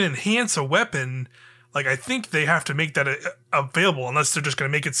 if you can enhance a weapon, like, I think they have to make that available, unless they're just going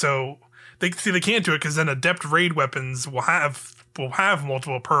to make it so they can't do it, because then adept raid weapons will have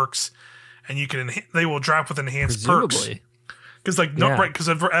multiple perks, and they will drop with enhanced perks. Because because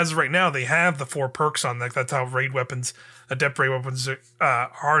as of right now, they have the 4 perks on. Like, that's how adept raid weapons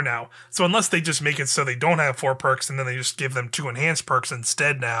are now. So unless they just make it so they don't have 4 perks, and then they just give them 2 enhanced perks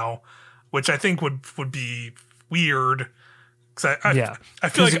instead now, which I think would be weird. I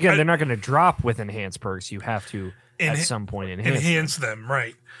feel like they're not going to drop with enhanced perks. You have to at some point enhance them,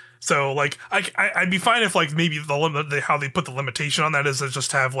 right? So, like, I'd be fine if, like, maybe how they put the limitation on that is to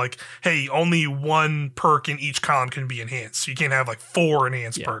just have, like, hey, only 1 perk in each column can be enhanced. So you can't have, like, 4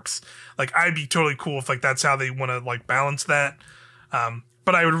 enhanced perks. Like, I'd be totally cool if, like, that's how they want to, like, balance that.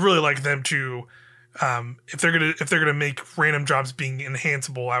 But I would really like them to, if they're gonna make random jobs being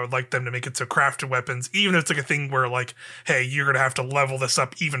enhanceable, I would like them to make it so crafted weapons, even if it's like a thing where, like, hey, you're gonna have to level this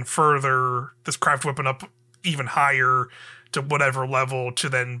up even further, this craft weapon up even higher to whatever level, to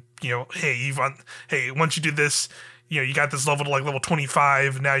then, hey, once you do this, you got this level to, like, level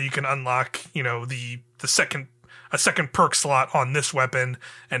 25. Now you can unlock, a second perk slot on this weapon,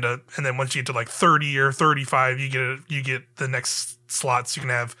 and then once you get to, like, 30 or 35, you get the next slots. You can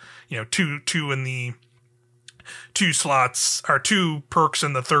have, two in the 2 slots, or 2 perks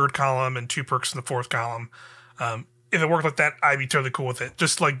in the third column and 2 perks in the fourth column. If it worked like that, I'd be totally cool with it.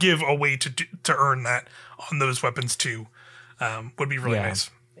 Just, like, give a way to earn that on those weapons too. Would be really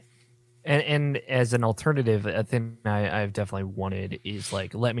nice. And as an alternative, a thing I've definitely wanted is,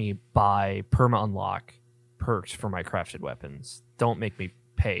 like, let me buy perma unlock perks for my crafted weapons. Don't make me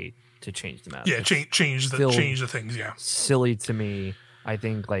pay to change them out. Yeah, change the things. Yeah, silly to me. I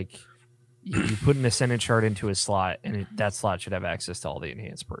think, like, you put an ascendant shard into a slot, and that slot should have access to all the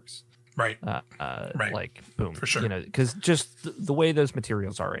enhanced perks. Right. Right. Like, boom. For sure. Because just the way those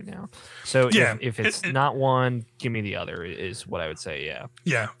materials are right now. So if it's not one, give me the other is what I would say. Yeah.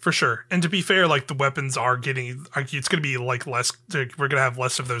 Yeah, for sure. And to be fair, like, the weapons are getting, like, it's going to be, like, less. We're going to have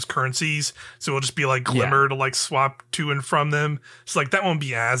less of those currencies, so it'll just be, like, glimmer to, like, swap to and from them. So, like, that won't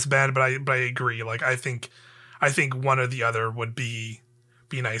be as bad. But I agree. Like, I think one or the other would be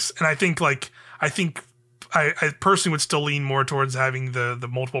nice. And I think I personally would still lean more towards having the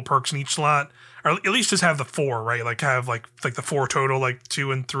multiple perks in each slot, or at least just have the 4, right? Like, have like the 4 total, like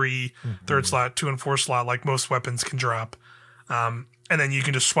 2 and 3, third slot, 2 and 4 slot, like most weapons can drop. And then you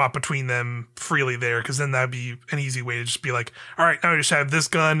can just swap between them freely there, because then that'd be an easy way to just be like, all right, now I just have this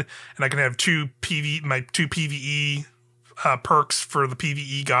gun, and I can have 2 PvE perks for the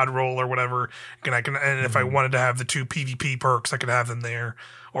PvE god roll or whatever, and if I wanted to have the 2 PvP perks, I could have them there,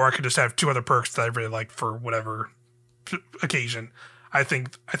 or I could just have 2 other perks that I really like for whatever occasion. I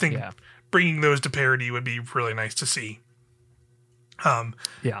think bringing those to parity would be really nice to see.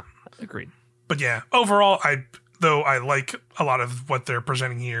 Yeah, agreed. But yeah, overall, I like a lot of what they're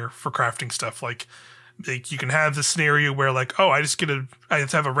presenting here for crafting stuff. Like, you can have the scenario where, like, oh, I just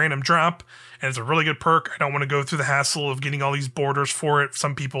have a random drop, and it's a really good perk. I don't want to go through the hassle of getting all these borders for it.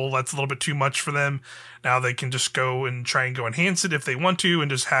 Some people, that's a little bit too much for them. Now they can just go and try and go enhance it if they want to, and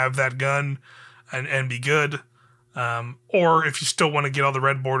just have that gun and be good. Or if you still want to get all the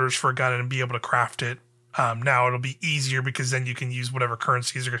red borders for a gun and be able to craft it, now it'll be easier, because then you can use whatever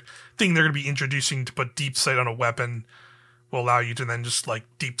currencies or thing they're going to be introducing to put deep sight on a weapon. Will allow you to then just, like,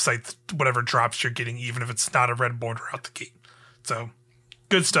 deep sight whatever drops you're getting, even if it's not a red border out the gate. So,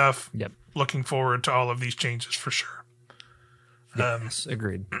 good stuff. Yep. Looking forward to all of these changes for sure. Yes,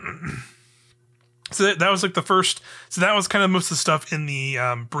 agreed. So that was, like, the first. So that was kind of most of the stuff in the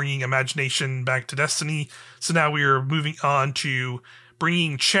bringing imagination back to Destiny. So now we are moving on to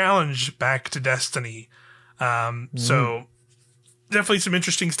bringing challenge back to Destiny. So definitely some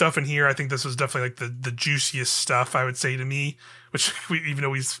interesting stuff in here. I think this was definitely, like, the juiciest stuff, I would say, to me, which even though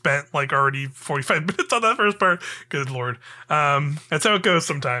we spent, like, already 45 minutes on that first part, good Lord. That's how it goes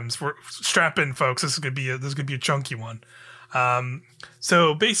sometimes. Strap in, folks. This is going to be a chunky one.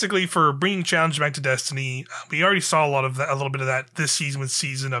 So basically, for bringing challenge back to Destiny, we already saw a little bit of that this season with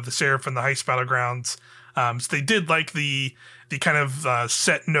Season of the Seraph and the Heist Battlegrounds. So they did, like, the kind of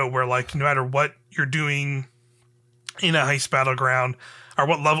set note where, like, no matter what you're doing in a heist battleground, or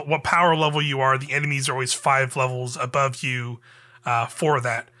what power level you are, the enemies are always 5 levels above you for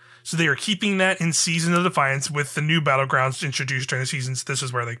that. So they are keeping that in Season of Defiance with the new battlegrounds introduced during the season. So this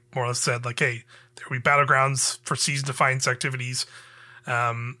is where they more or less said, like, hey, there will be battlegrounds for Season Defiance activities.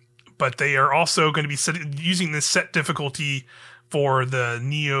 But they are also going to be using this set difficulty for the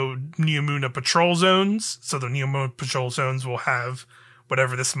Neomuna patrol zones. So the Neomuna patrol zones will have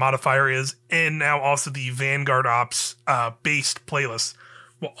whatever this modifier is, and now also the Vanguard Ops based playlist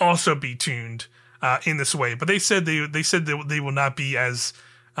will also be tuned in this way. But they said they will not be as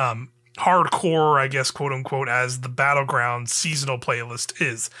hardcore, I guess, quote unquote, as the Battleground seasonal playlist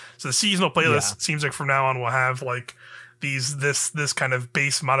is. So the seasonal playlist seems like from now on will have like this kind of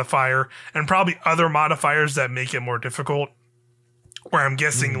base modifier and probably other modifiers that make it more difficult. Where I'm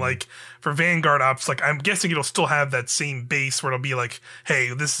guessing, like, for Vanguard Ops, like, I'm guessing it'll still have that same base where it'll be like,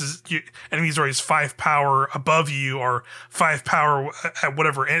 hey, this is, enemies are always 5 power above you or 5 power at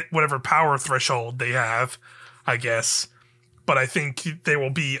whatever power threshold they have, I guess. But I think there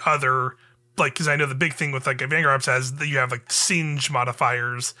will be other, like, because I know the big thing with, like, Vanguard Ops has that you have, like, singe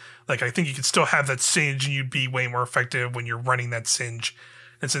modifiers. Like, I think you could still have that singe and you'd be way more effective when you're running that singe.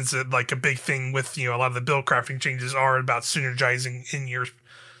 And since like a big thing with, a lot of the build crafting changes are about synergizing in your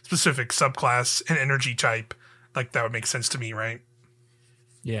specific subclass and energy type, like that would make sense to me, right?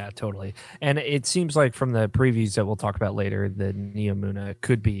 Yeah, totally. And it seems like from the previews that we'll talk about later, the Neomuna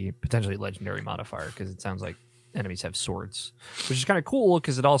could be potentially legendary modifier because it sounds like enemies have swords, which is kind of cool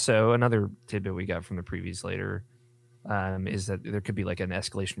because it also, another tidbit we got from the previews later, is that there could be like an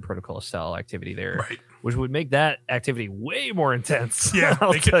escalation protocol style activity there, right, which would make that activity way more intense. Yeah,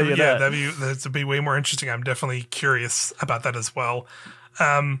 that'd be way more interesting. I'm definitely curious about that as well.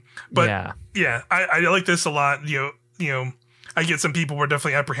 But I like this a lot. I get some people were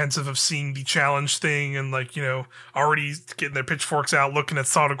definitely apprehensive of seeing the challenge thing and like, already getting their pitchforks out, looking at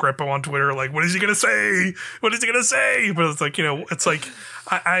Solid Greppo on Twitter, like, what is he going to say? What is he going to say? But it's like, it's like,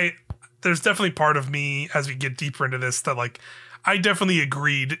 there's definitely part of me as we get deeper into this that like, I definitely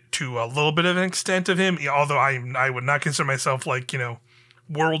agreed to a little bit of an extent of him, although I would not consider myself like,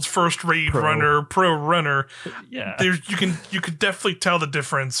 world's first raid runner, pro runner. Yeah. You could definitely tell the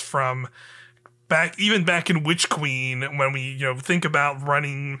difference from back in Witch Queen when we, think about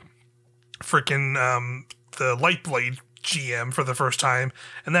running freaking the Lightblade GM for the first time,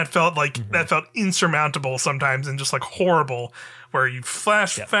 and that felt insurmountable sometimes and just like horrible, where you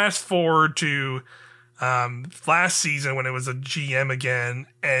fast forward to last season when it was a GM again,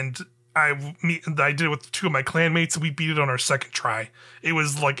 and I did it with 2 of my clanmates, and we beat it on our second try. It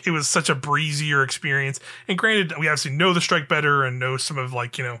was such a breezier experience. And granted, we obviously know the strike better and know some of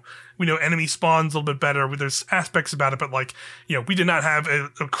we know enemy spawns a little bit better. There's aspects about it, but we did not have a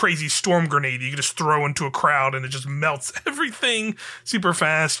crazy storm grenade you could just throw into a crowd and it just melts everything super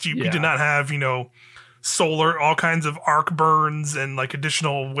fast. We did not have, solar, all kinds of arc burns and like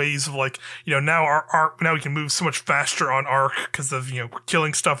additional ways of now our arc, now we can move so much faster on arc because of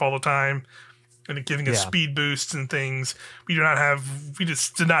killing stuff all the time and it giving us speed boosts and things. We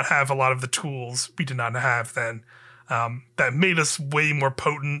just did not have a lot of the tools we did not have then, that made us way more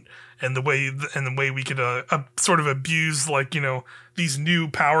potent, and the way we could sort of abuse these new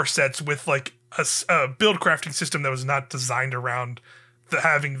power sets with like a build crafting system that was not designed around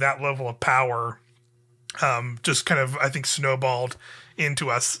having that level of power. Just kind of, I think, snowballed into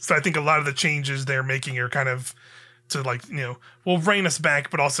us. So I think a lot of the changes they're making are kind of to will rein us back,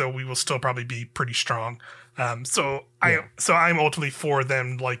 but also we will still probably be pretty strong. So I'm ultimately for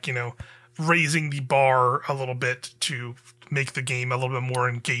them, raising the bar a little bit to make the game a little bit more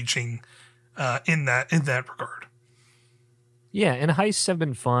engaging, in that regard. Yeah, and heists have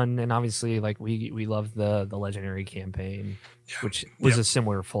been fun, and obviously, we love the legendary campaign, which was a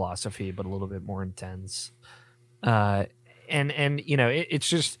similar philosophy, but a little bit more intense. And it's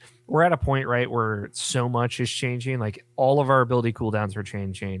just we're at a point, right, where so much is changing. Like all of our ability cooldowns are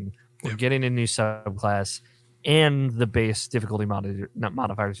changing. We're getting a new subclass, and the base difficulty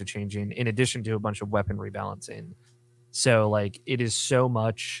modifiers are changing. In addition to a bunch of weapon rebalancing, so it is so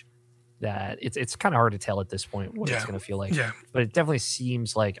much that it's kind of hard to tell at this point what it's going to feel like. Yeah. But it definitely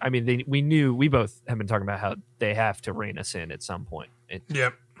seems like, we both have been talking about how they have to rein us in at some point.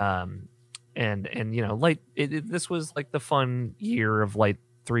 Yep. This was like the fun year of Light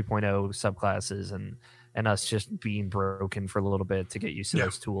 3.0 subclasses and us just being broken for a little bit to get used to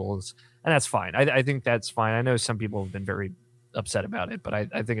those tools. And that's fine. I think that's fine. I know some people have been very upset about it, but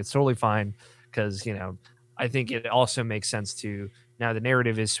I think it's totally fine because, I think it also makes sense to, now the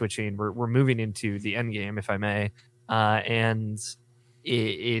narrative is switching. We're moving into the end game, if I may, and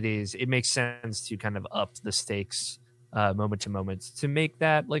it makes sense to kind of up the stakes moment to moment to make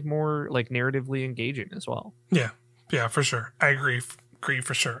that more narratively engaging as well. Yeah, for sure. I agree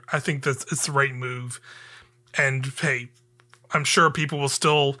for sure. I think that it's the right move. And hey, I'm sure people will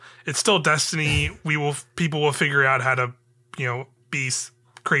still. It's still Destiny. People will figure out how to be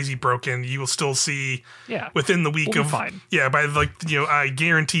crazy broken. You will still see Yeah, within the week we'll of fine. Yeah, by I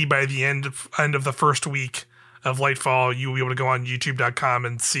guarantee by the end of the first week of Lightfall, you will be able to go on youtube.com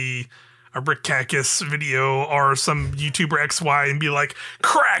and see a Rick Kakis video or some YouTuber XY and be like,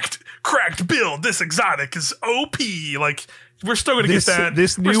 cracked build, this exotic is OP. Like, we're still gonna get that.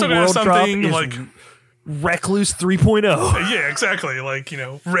 This we're new still world have drop something is like Recluse 3.0. Yeah, exactly. Like,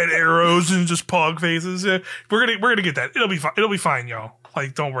 red arrows and just pog faces. Yeah, we're gonna get that. It'll be fine. It'll be fine, y'all.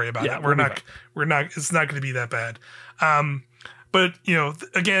 Like, don't worry about it. We're not. It's not gonna be that bad. But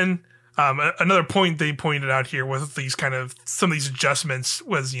again, another point they pointed out here with these some of these adjustments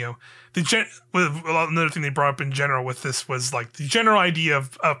was another thing they brought up in general with this was like the general idea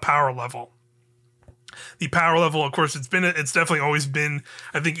of power level. The power level, of course, it's definitely always been,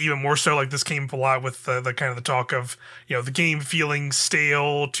 I think, even more so. Like, this came up a lot with the kind of the talk of the game feeling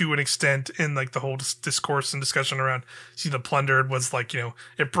stale to an extent in like the whole discourse and discussion around See the Plundered was like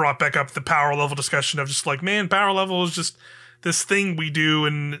it brought back up the power level discussion of just like, man, power level is just this thing we do,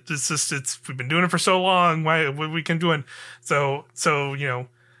 and we've been doing it for so long. What we can do it.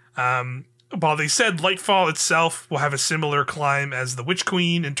 While they said Lightfall itself will have a similar climb as the Witch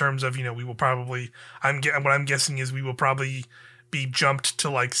Queen in terms of, we will probably, what I'm guessing is we will probably be jumped to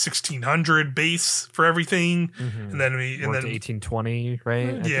like 1600 base for everything, and then 1820,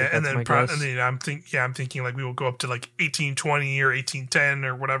 right? Yeah, and then I'm thinking like we will go up to like 1820 or 1810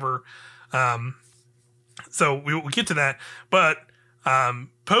 or whatever. So we will get to that, but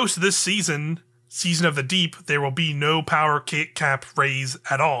post this season of the Deep, there will be no power cap raise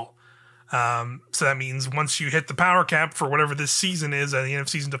at all. So that means once you hit the power cap for whatever this season is at the end of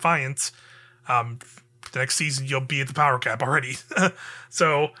Season Defiance, the next season you'll be at the power cap already.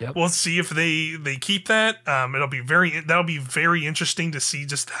 So We'll see if they keep that. That'll be very interesting to see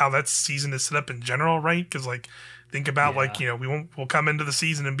just how that season is set up in general, right? Because like think about we'll come into the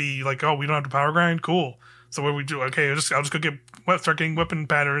season and be like, oh, we don't have to power grind, cool. So what do we do? Okay, I'll just go start getting weapon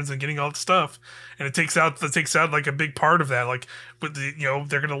patterns and getting all the stuff, and it takes out like a big part of that. Like, with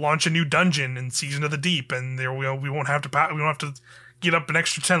they're going to launch a new dungeon in Season of the Deep, and we won't have to get up an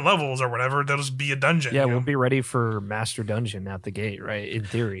extra 10 levels or whatever. That'll just be a dungeon. Yeah, we'll be ready for Master Dungeon at the gate, right? In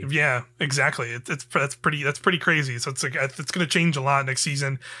theory. Yeah, exactly. That's pretty crazy. So it's like it's going to change a lot next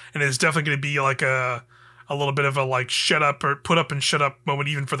season, and it's definitely going to be like a little bit of a like shut up or put up and shut up moment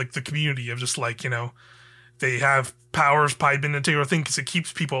even for like the community of just like they have powers pipe in into a thing because it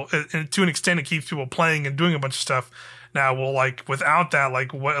keeps people, and to an extent, it keeps people playing and doing a bunch of stuff. Now, well, like without that,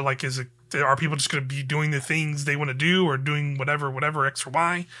 like what, like is it? Are people just going to be doing the things they want to do or doing whatever X or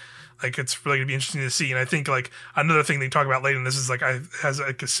Y? Like, it's really going to be interesting to see. And I think like another thing they talk about later in this is like has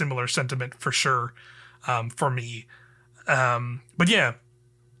like a similar sentiment for sure, for me. But yeah,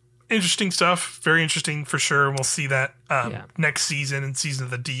 interesting stuff. Very interesting for sure. And we'll see that next season in Season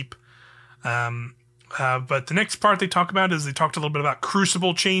of the Deep. But the next part they talk about is they talked a little bit about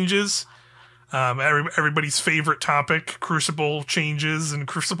Crucible changes. Everybody's favorite topic, Crucible changes and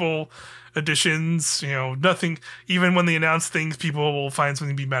Crucible additions. Nothing, even when they announce things, people will find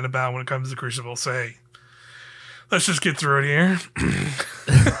something to be mad about when it comes to Crucible. So, hey, let's just get through it here.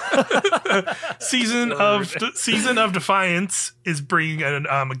 Season of Defiance is bringing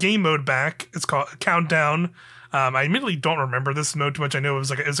a game mode back. It's called Countdown. I admittedly don't remember this mode too much. I know it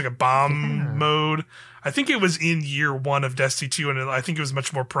was like a bomb mode. I think it was in year 1 of Destiny 2, and I think it was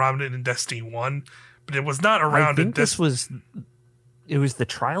much more prominent in Destiny 1, but it was not around. I think it was the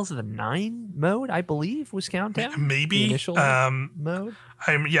Trials of the Nine mode, I believe, was Countdown. Maybe the initial mode.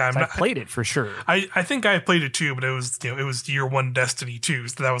 I played it for sure. I think I played it too, but it was it was year 1 Destiny 2,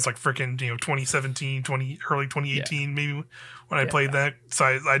 so that was like freaking 2017, early 2018 maybe when I played that. So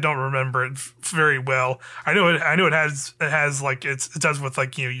I don't remember it very well. I know it has like it does with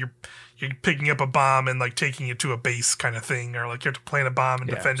like you're picking up a bomb and like taking it to a base kind of thing, or like you have to plant a bomb and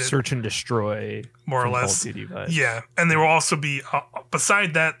defend it. Search and destroy, more or less. Yeah, and there will also be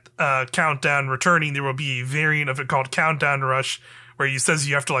beside that Countdown returning, there will be a variant of it called Countdown Rush, where it says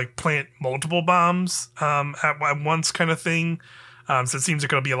you have to like plant multiple bombs at once, kind of thing. So it seems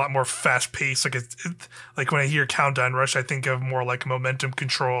like it'll be a lot more fast paced. Like like when I hear Countdown Rush, I think of more like momentum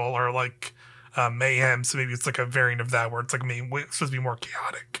control or like mayhem. So maybe it's like a variant of that, where it's like it's supposed to be more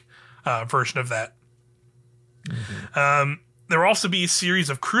chaotic version of that. There will also be a series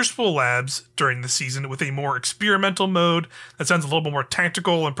of Crucible labs during the season with a more experimental mode that sounds a little bit more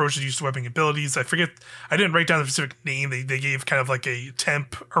tactical and approaches use to weapon abilities. I didn't write down the specific name. They gave kind of like a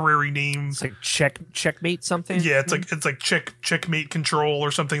temporary name. It's like checkmate something. Yeah, it's like checkmate control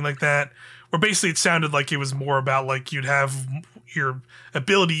or something like that, where basically it sounded like it was more about like you'd have your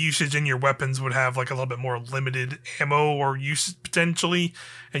ability usage and your weapons would have like a little bit more limited ammo or use potentially,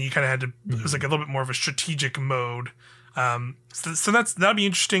 and you kind of had to. It was like a little bit more of a strategic mode. So that'd be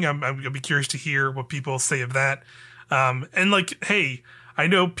interesting. I'll be curious to hear what people say of that. And like, hey, I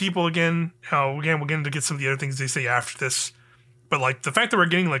know people again, we're going to get some of the other things they say after this, but like the fact that we're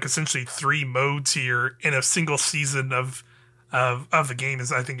getting like essentially 3 modes here in a single season of the game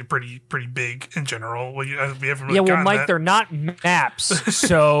is, I think, pretty big in general. Well, we haven't really gotten Mike, that. they're not maps,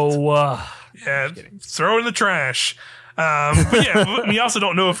 so yeah, throw it in the trash. But yeah, we also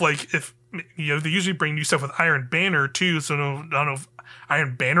don't know if they usually bring new stuff with Iron Banner too, so I don't know if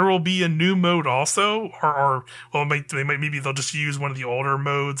Iron Banner will be a new mode also, or maybe they'll just use one of the older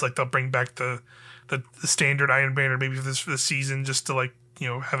modes, like they'll bring back the standard Iron Banner maybe for this season just to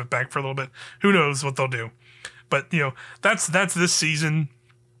have it back for a little bit. Who knows what they'll do? But that's this season.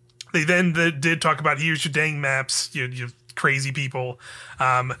 They did talk about here's your dang maps, you crazy people.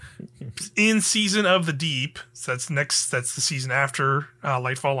 In Season of the Deep, so that's the season after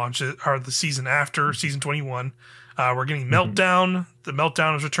Lightfall launches, or the season after Season 21. We're getting Meltdown. The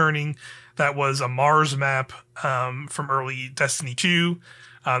Meltdown is returning. That was a Mars map from early Destiny 2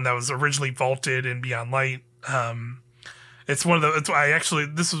 that was originally vaulted in Beyond Light. It's one of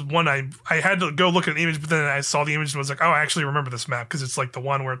the. This is one I had to go look at an image, but then I saw the image and was like, oh, I actually remember this map because it's like the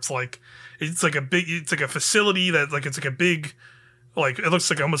one where it's like a facility that like it's like a big, like it looks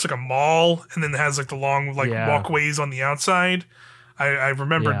like almost like a mall, and then it has like the long walkways on the outside. I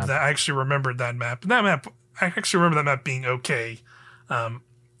remembered that. I actually remembered that map. And that map, I actually remember that map being okay.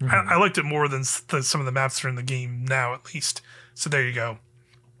 I liked it more than some of the maps that are in the game now, at least. So there you go.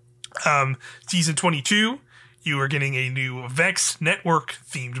 Season 22. You are getting a new Vex network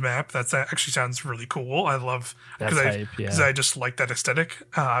themed map. That actually sounds really cool. I love because I just like that aesthetic,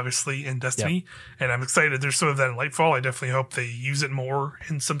 obviously in Destiny, and I'm excited. There's some of that in Lightfall. I definitely hope they use it more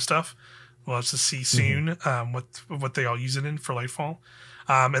in some stuff. We'll have to see soon what they all use it in for Lightfall.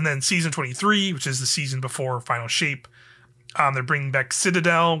 And then Season 23, which is the season before Final Shape, they're bringing back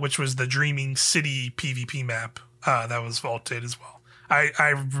Citadel, which was the Dreaming City PvP map that was vaulted as well. I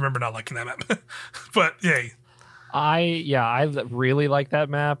remember not liking that map, but yay. I really like that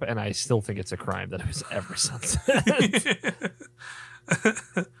map, and I still think it's a crime that it was ever sunset.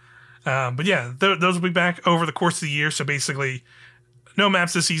 But yeah, those will be back over the course of the year. So basically, no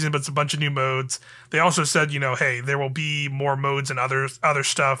maps this season, but it's a bunch of new modes. They also said, hey, there will be more modes and other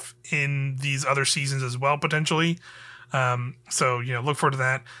stuff in these other seasons as well, potentially. So look forward to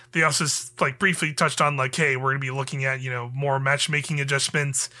that. They also briefly touched on hey, we're gonna be looking at more matchmaking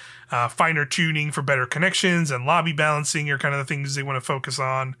adjustments, finer tuning for better connections, and lobby balancing are kind of the things they want to focus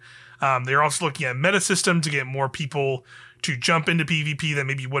on. They're also looking at meta system to get more people to jump into PvP that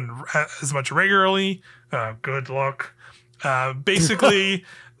maybe wouldn't as much regularly. Good luck. Basically.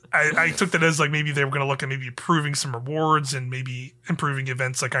 I took that as maybe they were going to look at maybe improving some rewards and maybe improving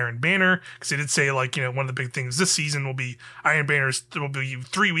events like Iron Banner, because they did say one of the big things this season will be Iron Banners will be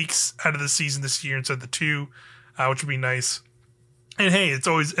 3 weeks out of the season this year instead of the 2, which would be nice. And hey, it's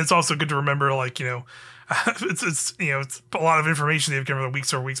also good to remember it's a lot of information they've given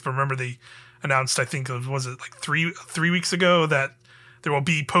weeks over weeks, but remember they announced, I think was it 3 weeks ago, that there will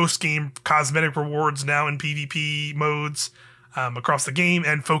be post game cosmetic rewards now in PvP modes. Across the game,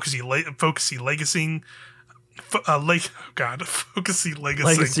 and Focusy Legacy.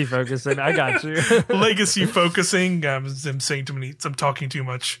 Legacy focusing. I got you. Legacy focusing. I'm saying too many. I'm talking too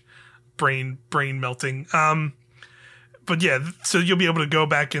much. Brain melting. But yeah, so you'll be able to go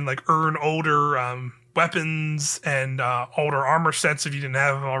back and earn older weapons and older armor sets if you didn't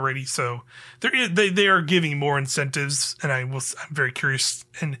have them already. So they are giving more incentives, and I'm very curious.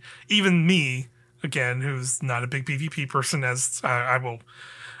 And even me, again, who's not a big PvP person, as I will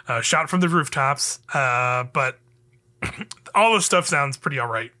shout from the rooftops, but all this stuff sounds pretty all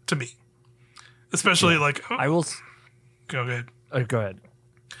right to me. Especially I will go ahead. Go ahead.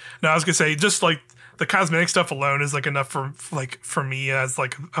 No, I was gonna say just the cosmetic stuff alone is enough for me as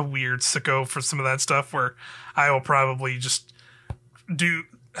a weird sicko for some of that stuff, where I will probably just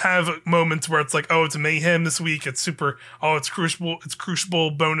have moments where it's it's mayhem this week, it's super, it's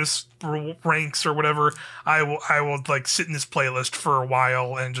crucible bonus ranks or whatever. I will sit in this playlist for a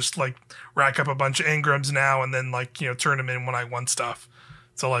while and just rack up a bunch of engrams now and then turn them in when I want stuff.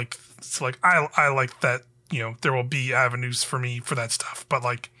 So I like that, there will be avenues for me for that stuff, but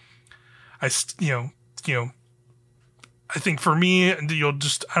I think for me, I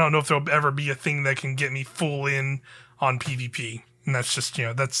don't know if there'll ever be a thing that can get me full in on PvP. And that's just,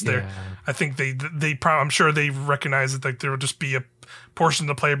 that's their, I think they probably, I'm sure they recognize that there will just be a portion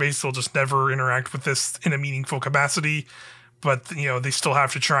of the player base will just never interact with this in a meaningful capacity. But they still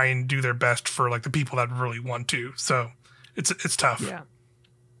have to try and do their best for like the people that really want to. So it's tough. Yeah.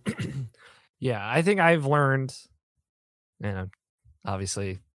 Yeah, I think I've learned, and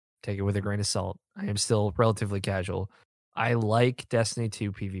obviously take it with a grain of salt. I am still relatively casual. I like Destiny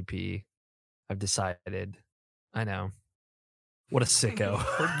 2 PvP. I've decided. I know. What a sicko.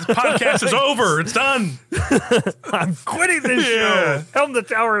 The podcast is over. It's done. I'm quitting this show. Helm the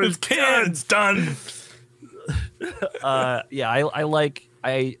Tower is done. It's done. I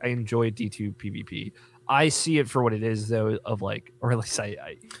enjoy D2 PvP. I see it for what it is, though, of like, or at least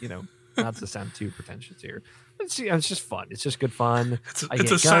I not to sound too pretentious here. It's just fun. It's just good fun. It's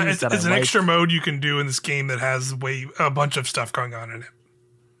an extra mode you can do in this game that has a bunch of stuff going on in it.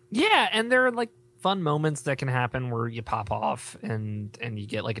 Yeah, and there are like fun moments that can happen where you pop off and you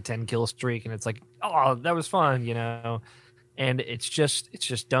get like a 10 kill streak, and it's like, oh, that was fun, And it's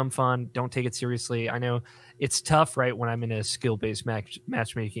just dumb fun. Don't take it seriously. I know it's tough, right? When I'm in a skill-based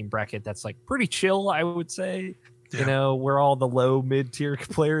matchmaking bracket that's like pretty chill, I would say. Yeah. Where all the low mid-tier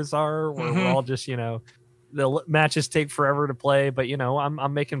players are, where we're all just, the matches take forever to play, but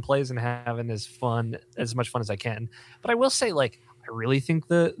I'm making plays and having as much fun as I can. But I will say, like, I really think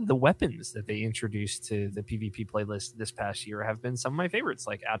the weapons that they introduced to the PvP playlist this past year have been some of my favorites,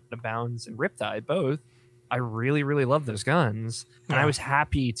 like Out of Bounds and Riptide, both. I really, really love those guns, and I was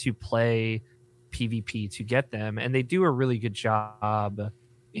happy to play PvP to get them, and they do a really good job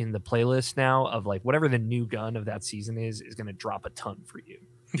in the playlist now of like whatever the new gun of that season is going to drop a ton for you.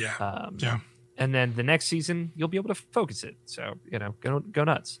 Yeah. And then the next season you'll be able to focus it. So, go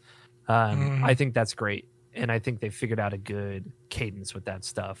nuts. I think that's great. And I think they figured out a good cadence with that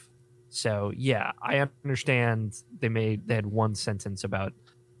stuff. So yeah, I understand they had one sentence about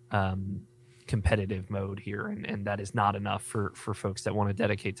competitive mode here, and that is not enough for folks that want to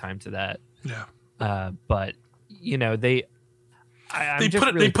dedicate time to that. Yeah. But I'm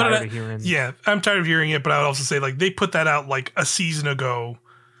tired of hearing. Yeah, I'm tired of hearing it, but I would also say like they put that out like a season ago.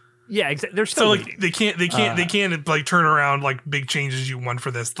 Yeah, exactly. They're still so like they can't like turn around like big changes you want for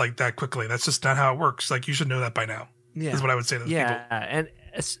this like that quickly. That's just not how it works. Like you should know that by now. Yeah, is what I would say to those people. Yeah, and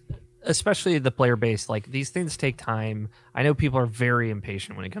especially the player base, like these things take time. I know people are very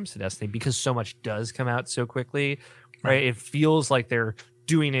impatient when it comes to Destiny because so much does come out so quickly. Right? It feels like they're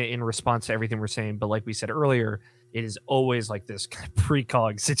doing it in response to everything we're saying, but like we said earlier, it is always like this kind of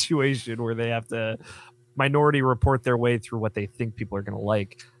precog situation where they have to minority report their way through what they think people are going to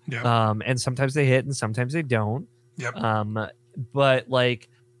like. Yep. And sometimes they hit and sometimes they don't. Yep. But like,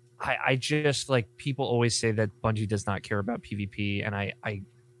 I just like people always say that Bungie does not care about PvP. And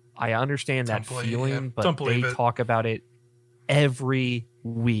I understand that feeling, but they talk about it every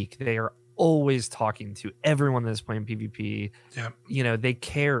week. They are always talking to everyone that's playing PvP. Yeah. They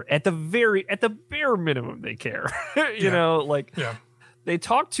care at the bare minimum. They care, they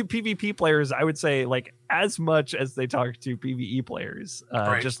talk to PvP players, I would say, like as much as they talk to PvE players,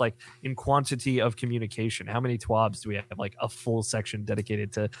 just like in quantity of communication. How many TWABs do we have? Like a full section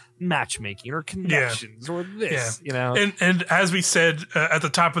dedicated to matchmaking or connections or this, And as we said at the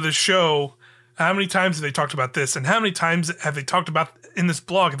top of the show, how many times have they talked about this? And how many times have they talked about in this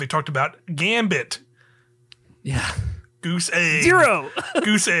blog? Have they talked about Gambit? Yeah. Goose egg. 0.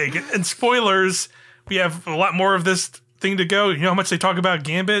 Goose egg. And spoilers, we have a lot more of this thing to go. You know how much they talk about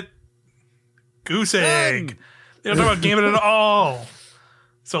Gambit? Goose egg. They don't talk about Gambit at all.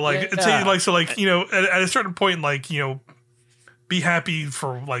 So like, at a certain point, like, be happy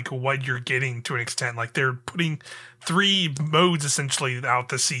for like what you're getting to an extent. Like they're putting 3 modes essentially out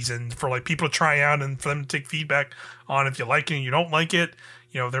this season for like people to try out and for them to take feedback on if you like it and you don't like it.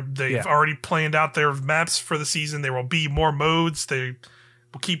 They've already planned out their maps for the season. There will be more modes. They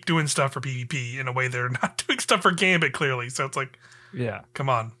will keep doing stuff for PvP in a way they're not doing stuff for Gambit clearly. So it's like, come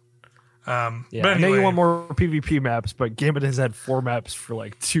on. But anyway, I know you want more PvP maps, but Gambit has had 4 maps for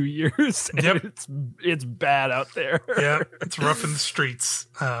like 2 years. And it's bad out there. Yeah, it's rough in the streets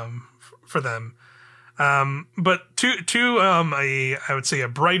for them. But to I would say a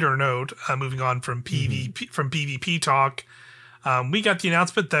brighter note, moving on from PvP talk, we got the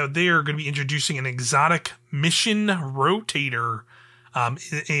announcement that they are going to be introducing an exotic mission rotator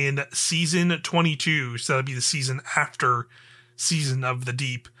in season 22. So that'll be the season after Season of the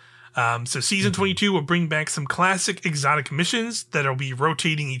Deep. So season 22 will bring back some classic exotic missions that will be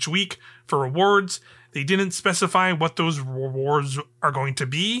rotating each week for rewards. They didn't specify what those rewards are going to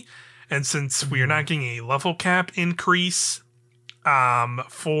be. And since we are not getting a level cap increase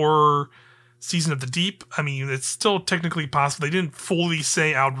for Season of the Deep, I mean, it's still technically possible. They didn't fully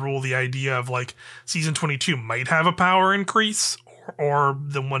say outrule the idea of like Season 22 might have a power increase or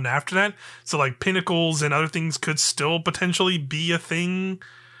the one after that. So like pinnacles and other things could still potentially be a thing.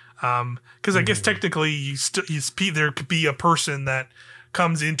 Because I guess technically there could be a person that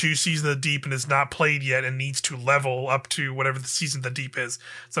comes into Season of the Deep and is not played yet and needs to level up to whatever the Season of the Deep is.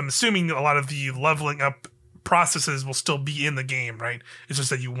 So I'm assuming a lot of the leveling up processes will still be in the game, right? It's just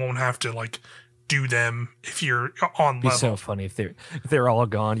that you won't have to like do them if you're on level. It'd be so funny if they're all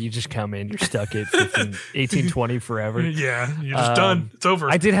gone. You just come in, you're stuck at 15, 18, 20 forever. Yeah, you're just done. It's over.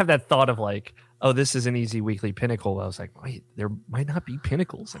 I did have that thought of like, oh, this is an easy weekly pinnacle. I was like, wait, there might not be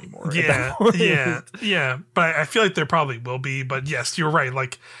pinnacles anymore. Yeah. But I feel like there probably will be. But yes, you're right.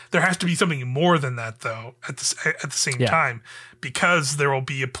 Like there has to be something more than that, though. At the same time, because there will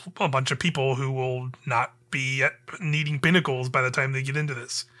be a bunch of people who will not be needing pinnacles by the time they get into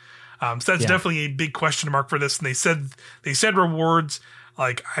this. So that's definitely a big question mark for this. And they said rewards.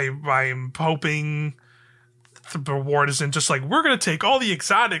 Like I'm hoping the reward isn't just like, we're going to take all the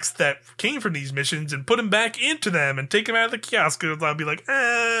exotics that came from these missions and put them back into them and take them out of the kiosk. I'll be like,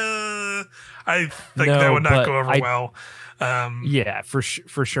 I think that would not go over well. Yeah, for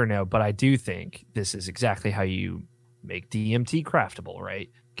sure. No, but I do think this is exactly how you make DMT craftable, right?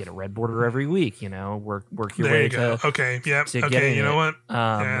 Get a red border every week, work your there way you go. to. Okay. Yep. Okay. You know what?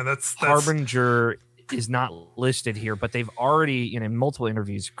 That's Harbinger is not listed here, but they've already, in multiple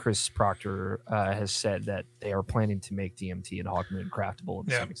interviews, Chris Proctor has said that they are planning to make DMT and Hawkmoon craftable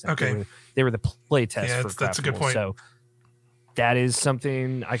to some extent. Okay. They were the play test for craftable. That's a good point. So that is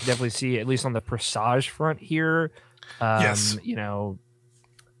something I can definitely see, at least on the Presage front here. Yes. I'm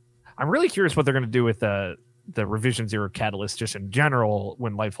really curious what they're going to do with the Revision Zero catalyst just in general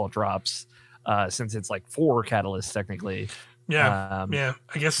when Lightfall drops, since it's like 4 catalysts technically. Yeah,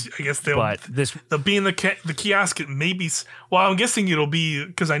 I guess they'll be in the kiosk. Maybe. Well, I'm guessing it'll be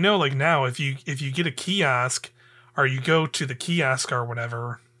because I know like now if you get a kiosk or you go to the kiosk or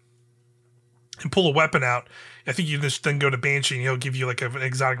whatever and pull a weapon out, I think you just then go to Banshee and he'll give you like an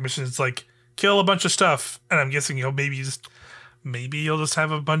exotic mission. It's like kill a bunch of stuff, and I'm guessing maybe you'll just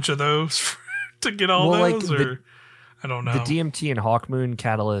have a bunch of those to get all those, or I don't know. The DMT and Hawkmoon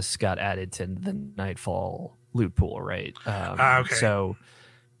catalysts got added to the Nightfall loot pool, right? Okay. So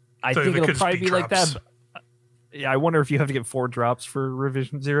I think it'll probably be like that. I wonder if you have to get 4 drops for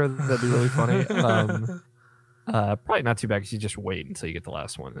Revision Zero. That'd be really funny. Probably not too bad because you just wait until you get the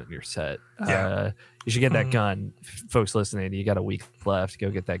last one and you're set. You should get that gun, folks listening. You got a week left. Go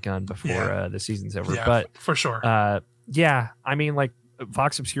get that gun before the season's over. Yeah, but for sure. I mean, like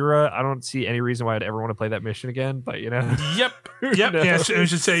Vox Obscura, I don't see any reason why I'd ever want to play that mission again, but Yep. Yeah, I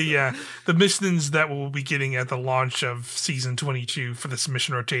should say, the missions that we'll be getting at the launch of season 22 for this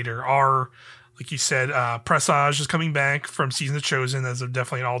mission rotator are, like you said, Presage is coming back from Season of Chosen as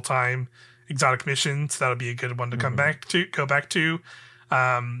definitely an all-time exotic mission, so that'll be a good one to go back to.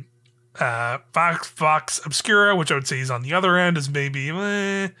 Vox Obscura, which I would say is on the other end, is maybe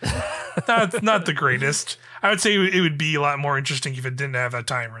not the greatest. I would say it would be a lot more interesting if it didn't have that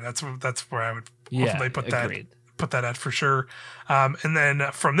timer. That's where I would ultimately put that at for sure. And then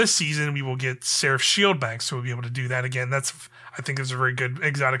from this season, we will get Seraph's Shield back, so we'll be able to do that again. I think is a very good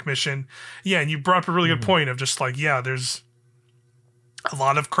exotic mission. Yeah, and you brought up a really good point of just like, there's a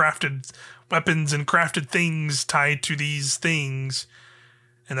lot of crafted weapons and crafted things tied to these things.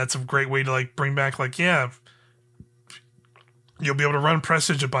 And that's a great way to like bring back you'll be able to run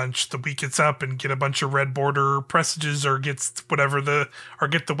Presage a bunch the week it's up and get a bunch of red border Presages or get the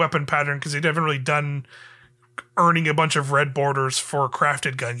weapon pattern, because they haven't really done earning a bunch of red borders for a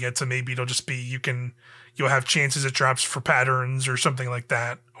crafted gun yet. So maybe it'll just be you'll have chances it drops for patterns or something like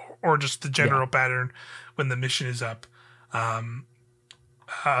that, or just the general pattern when the mission is up.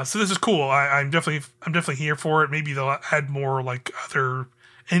 So this is cool. I'm definitely here for it. Maybe they'll add more like other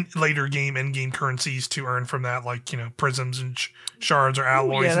later game end game currencies to earn from that, like prisms and shards or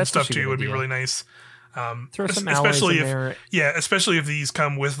alloys and stuff too. Would be really nice. Throw some especially if there. Especially if these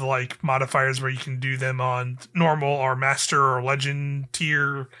come with like modifiers where you can do them on normal or master or legend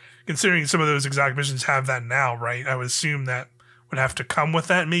tier. Considering some of those exotic missions have that now, right? I would assume that would have to come with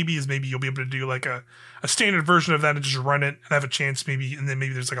that. Maybe you'll be able to do like a standard version of that and just run it and have a chance and then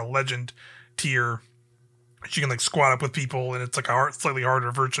maybe there's like a legend tier that you can like squad up with people, and it's like a slightly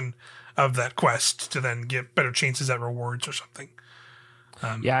harder version of that quest to then get better chances at rewards or something.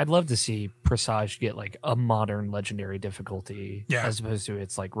 I'd love to see Presage get like a modern legendary difficulty as opposed to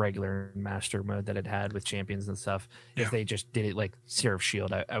its like regular master mode that it had with champions and stuff. If they just did it like Seraph's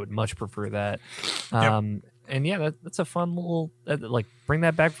Shield, I would much prefer that. And that's a fun little like bring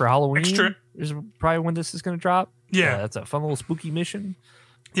that back for Halloween. Extra. Is probably when this is going to drop. Yeah, that's a fun little spooky mission.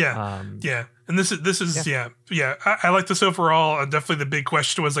 Yeah. And this is I like this overall. Definitely the big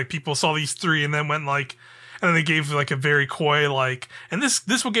question was like people saw these 3 and then went like, and then they gave like a very coy like, and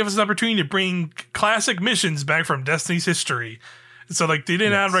this will give us an opportunity to bring classic missions back from Destiny's history. So like they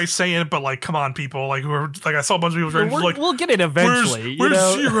didn't outright say it, but like, come on, people, like who are like, I saw a bunch of people like, we'll get it eventually.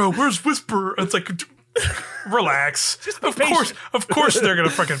 Where's Zero? Where's Whisper? It's like, relax. Of course they're gonna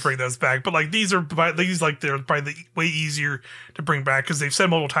fucking bring those back. But like they're probably way easier to bring back because they've said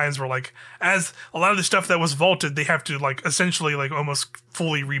multiple times where like as a lot of the stuff that was vaulted, they have to like essentially like almost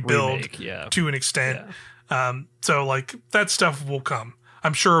fully rebuild to an extent. So like that stuff will come.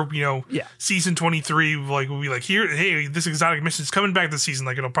 I'm sure, season 23, like, will be like, hey, this exotic mission is coming back this season.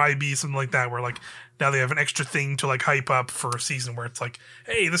 Like, it'll probably be something like that, where, like, now they have an extra thing to, like, hype up for a season where it's like,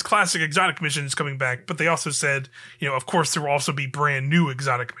 hey, this classic exotic mission is coming back. But they also said, of course, there will also be brand new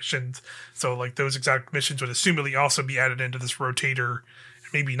exotic missions. So, like, those exotic missions would assumedly also be added into this rotator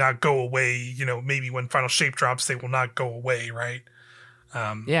and maybe not go away. Maybe when Final Shape drops, they will not go away, right?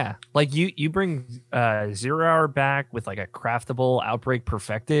 Like you bring 0 hour back with like a craftable Outbreak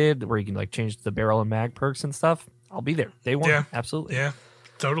Perfected where you can like change the barrel and mag perks and stuff. I'll be there day 1. Absolutely. Yeah,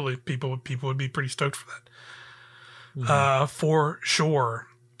 totally. People would be pretty stoked for that. For sure.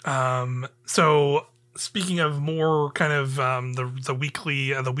 So speaking of more kind of the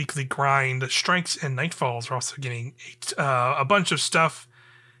weekly grind, Strikes and Nightfalls are also getting a bunch of stuff.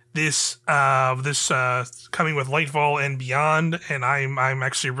 This coming with Lightfall and beyond, and I'm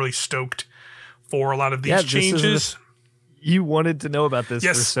actually really stoked for a lot of these changes. You wanted to know about this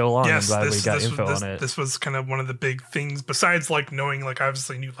for so long. I'm glad we got info on it. This was kind of one of the big things. Besides, like knowing, like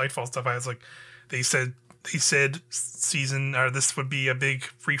obviously new Lightfall stuff, I was like, they said season or this would be a big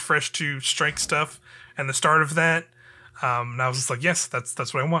refresh to Strike stuff and the start of that. And I was just like, yes,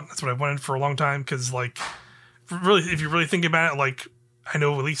 that's what I want. That's what I wanted for a long time. Because like, really, if you really think about it, like. I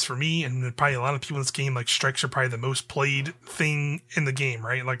know, at least for me, and probably a lot of people in this game, like strikes are probably the most played thing in the game,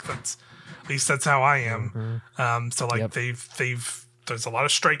 right? Like at least that's how I am. So like there's a lot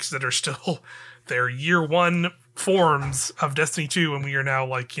of strikes that are still their year 1 forms of Destiny 2, and we are now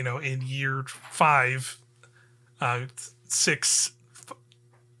like in year 5, 6,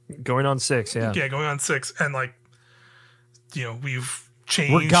 going on 6, going on 6, and like we've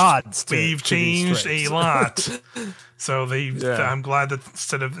changed. We're gods. We've changed a lot. So I'm glad that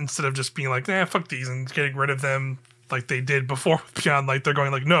instead of just being like, fuck these and getting rid of them like they did before with Beyond, like they're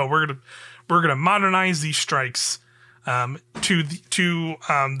going like, no, we're gonna modernize these strikes to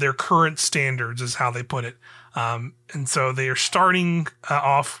their current standards is how they put it. And so they are starting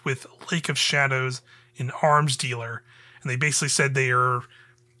off with Lake of Shadows in Arms Dealer, and they basically said they are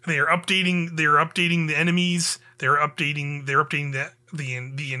updating the enemies. They're updating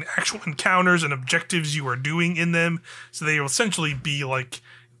the actual encounters and objectives you are doing in them. So they will essentially be like,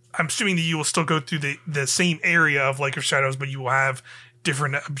 I'm assuming that you will still go through the same area of Lake of Shadows, but you will have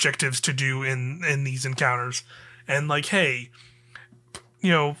different objectives to do in these encounters. And like, hey,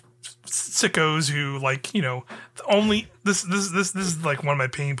 sickos who like, only this is like one of my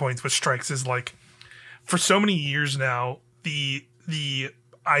pain points with Strikes is like, for so many years now, the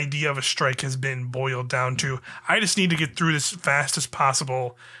idea of a strike has been boiled down to, I just need to get through this as fast as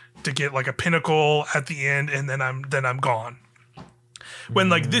possible to get like a pinnacle at the end, and then I'm gone. When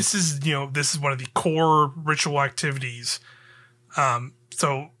like this is one of the core ritual activities.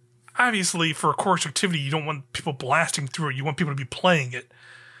 So obviously for a course activity, you don't want people blasting through it. You want people to be playing it.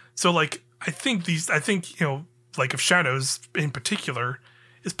 So like I think Lake of Shadows in particular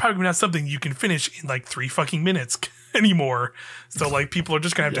is probably not something you can finish in like 3 fucking minutes anymore. So like people are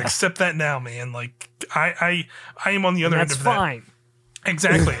just gonna have to accept that now, man. Like I am on the other end of that. That's fine.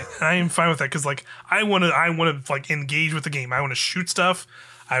 Exactly. And I am fine with that because like I want to like engage with the game. I want to shoot stuff.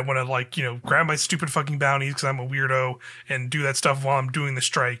 I want to like grab my stupid fucking bounties because I'm a weirdo and do that stuff while I'm doing the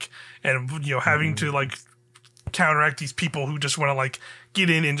strike. And having to like counteract these people who just want to like get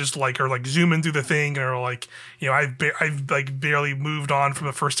in and just like, or like zoom in through the thing, or like I've like barely moved on from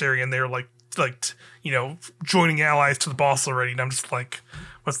the first area and they're like joining allies to the boss already, and I'm just like,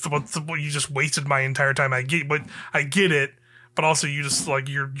 what's the you just wasted my entire time. I get it, but also you just like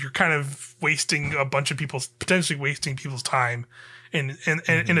you're kind of wasting potentially wasting people's time in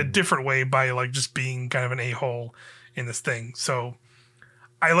a different way by like just being kind of an a-hole in this thing. So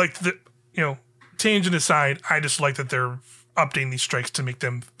I like that, tangent aside, I just like that they're updating these strikes to make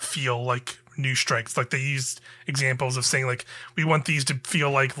them feel like new strikes. Like they used examples of saying like, we want these to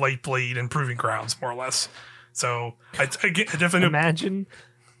feel like Light Blade and Proving Grounds, more or less. So I definitely imagine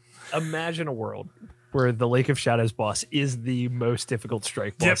a world where the Lake of Shadows boss is the most difficult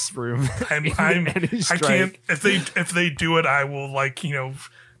strike boss room. I can't if they do it, I will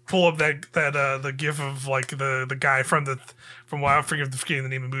pull up that the gif of the guy from I forgetting the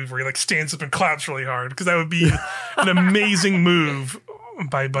name of the movie where he stands up and claps really hard, because that would be an amazing move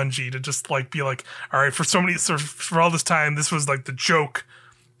by Bungie to just be all right, for all this time this was the joke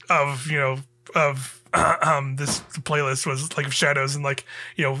of the playlist was Lake of Shadows, and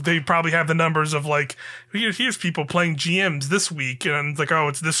they probably have the numbers of here's people playing GMs this week, and it's oh,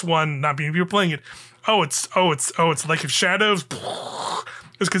 it's this one, not being people playing it, it's Lake of Shadows.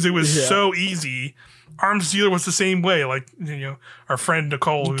 It's because it was so easy. Arms Dealer was the same way. Our friend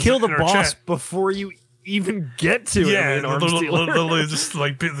Nicole, you kill the boss before you even get to it. Literally just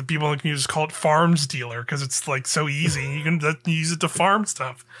the people in the community just call it Farms Dealer because it's so easy. You can use it to farm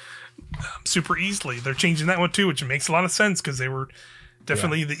stuff super easily. They're changing that one too, which makes a lot of sense because they were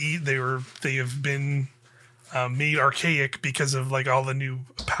definitely they have been made archaic because of all the new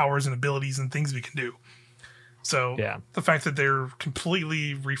powers and abilities and things we can do. So the fact that they're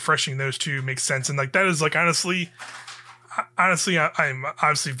completely refreshing those two makes sense, and that is honestly, I'm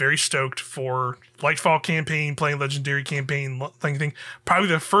obviously very stoked for Lightfall campaign, playing Legendary campaign thing. Probably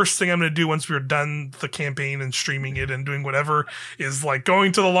the first thing I'm going to do once we're done the campaign and streaming it and doing whatever is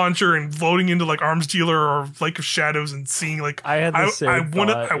going to the launcher and loading into Arms Dealer or Lake of Shadows and seeing I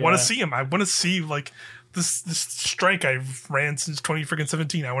want to see him. I want to see this strike I've ran since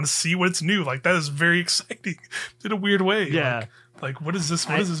 2017. I want to see what's new. That is very exciting in a weird way. Yeah. What is this?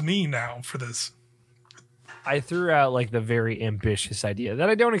 What does this mean now for this? I threw out the very ambitious idea that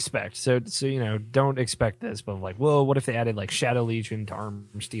I don't expect. So don't expect this, but well, what if they added Shadow Legion to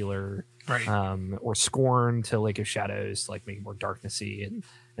Arms Dealer, right? Or Scorn to Lake of Shadows, make it more darknessy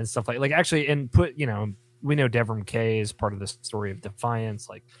and stuff actually, and put we know Devrim K is part of the story of Defiance.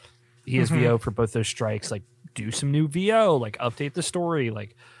 He is VO for both those strikes. Do some new VO, update the story,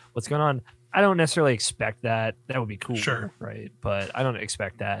 what's going on. I don't necessarily expect that. That would be cool, sure, right? But I don't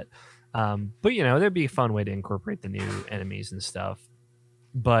expect that. But there'd be a fun way to incorporate the new enemies and stuff.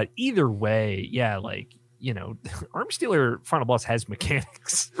 But either way, Arms Dealer Final Boss has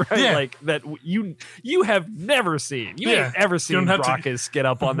mechanics, right? Yeah. That you have never seen. You ain't ever seen Brockus get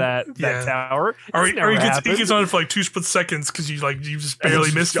up on that tower. Or he gets on it for 2 split seconds because you just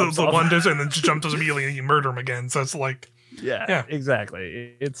barely missed the one and then just jumps immediately and you murder him again. So it's yeah,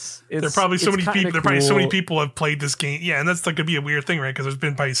 exactly. It's there are probably so many people. Cool. There are probably so many people have played this game. Yeah, and that's gonna be a weird thing, right? Because there's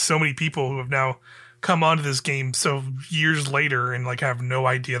been probably so many people who have now come onto this game so years later and have no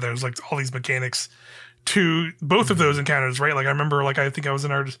idea there's all these mechanics to both of those encounters, right? I remember I think I was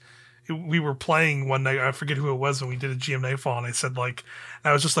in we were playing one night, I forget who it was, when we did a GM Nightfall, and I said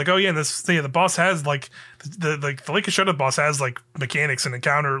I was just oh yeah, and the boss has the Lake of Shadow boss has mechanics and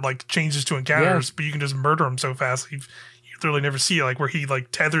encounter changes to encounters, but you can just murder him so fast. You literally never see where he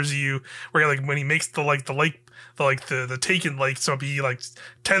tethers you, where when he makes the lake the taken lake, so he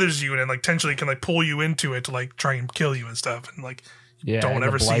tethers you and then potentially can pull you into it to try and kill you and stuff, and don't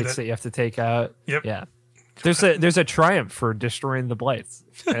ever see that you have to take out. Yep. Yeah. There's a triumph for destroying the blights,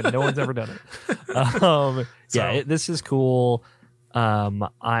 and no one's ever done it. This is cool. And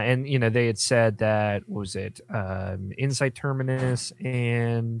they had said that, what was it, Insight Terminus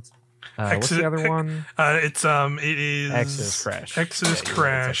and what's the other one? It is Exodus Crash. Exodus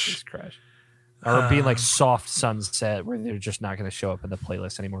Crash. Or being soft sunset, where they're just not going to show up in the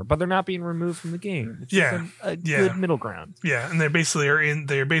playlist anymore, but they're not being removed from the game. It's good middle ground. Yeah, and they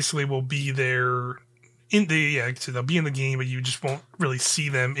basically will be there so they'll be in the game, but you just won't really see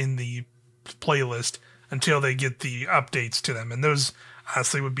them in the playlist until they get the updates to them, and those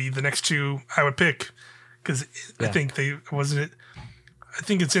honestly would be the next two I would pick, because I think I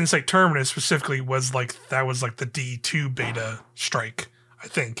think it's Insight Terminus specifically was that was the D2 beta strike, I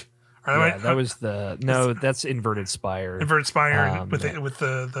think. That was that's Inverted Spire. Inverted Spire with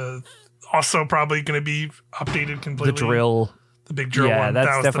the also probably going to be updated completely. The drill, the big drill one. That's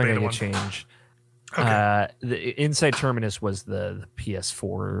that was definitely going to change. Okay. The Insight Terminus was the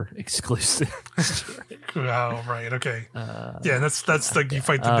PS4 exclusive. Oh right, okay. That's you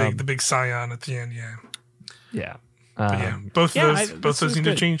fight the big Scion at the end. Yeah. Both those need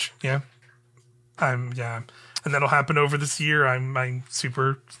to change. Yeah. And that'll happen over this year. I'm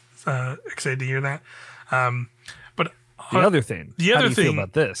super excited to hear that. But the other thing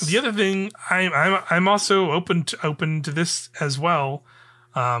about this, the other thing, I'm also open to this as well,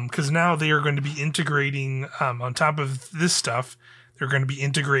 because now they are going to be integrating on top of this stuff. They're going to be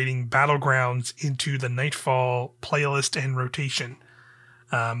integrating Battlegrounds into the Nightfall playlist and rotation.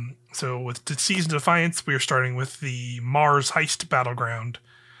 So with the Season of Defiance, we are starting with the Mars Heist Battleground,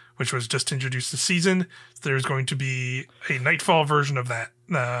 which was just introduced this season. There's going to be a Nightfall version of that.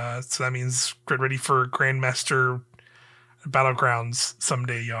 So that means get ready for Grandmaster Battlegrounds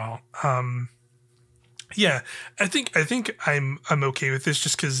someday, y'all. Yeah, I think I'm okay with this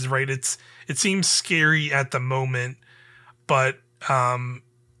just because, right, it seems scary at the moment, but the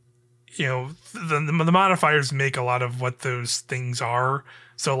modifiers make a lot of what those things are.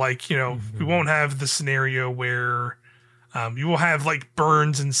 So like, we won't have the scenario where you will have like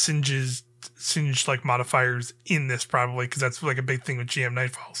burns and singed like modifiers in this probably, because that's like a big thing with GM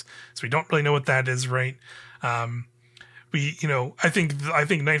Nightfalls. So we don't really know what that is, right? I think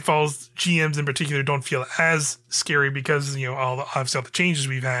Nightfall's GMs in particular don't feel as scary because obviously all the changes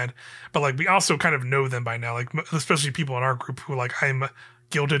we've had, but like we also kind of know them by now, like especially people in our group who like, I'm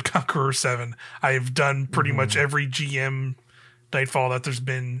Gilded Conqueror 7. I've done pretty much every GM Nightfall that there's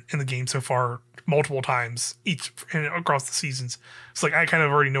been in the game so far multiple times each across the seasons. So like I kind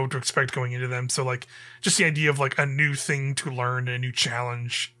of already know what to expect going into them. So like just the idea of like a new thing to learn, a new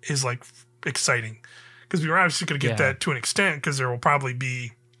challenge is like exciting, because we were obviously going to get that to an extent, because there will probably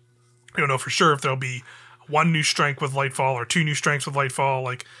be, I don't know for sure if there'll be one new strength with Lightfall or two new strengths with Lightfall.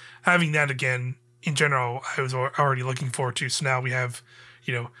 Like having that again in general, I was already looking forward to. So now we have,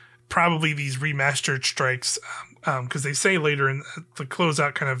 probably these remastered strikes, because they say later in the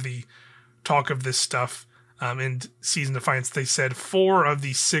closeout kind of the talk of this stuff in Season Defiance, they said 4 of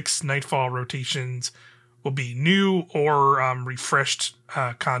the 6 Nightfall rotations will be new or refreshed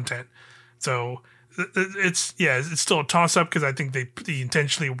content. So it's still a toss up, because I think they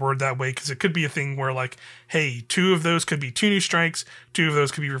intentionally word that way, because it could be a thing where like, hey, 2 of those could be 2 new strikes, 2 of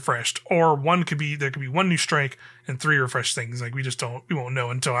those could be refreshed, or there could be 1 new strike and 3 refreshed things. Like we won't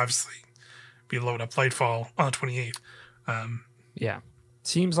know until obviously we load up Lightfall on the 28th.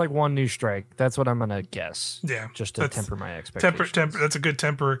 Seems like 1 new strike. That's what I'm gonna guess. Yeah, just to temper my expectations. That's a good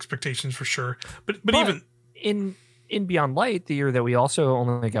temper expectations for sure. But even in Beyond Light, the year that we also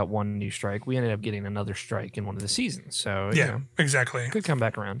only got 1 new strike, we ended up getting another strike in one of the seasons. So exactly, could come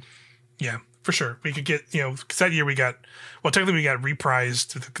back around. Yeah, for sure. We could get, because that year technically we got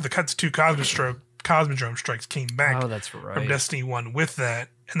reprised. The cut to 2 Cosmodrome strikes came back. Oh, that's right. From Destiny 1 with that.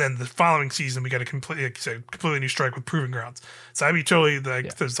 And then the following season, we got a completely new strike with Proving Grounds. So I'd be totally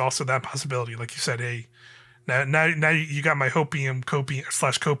there's also that possibility. Like you said, hey, now you got my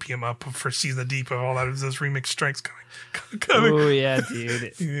copium up for Season of Deep of all those remix strikes coming. Oh yeah,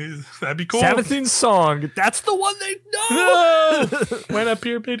 dude. That'd be cool. Savathun's song. That's the one they know. Went up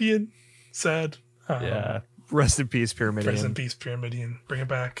Pyramidion. Sad. Yeah. Rest in peace, Pyramidion. Rest in peace, Pyramidion. Bring it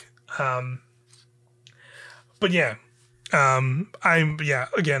back. But yeah.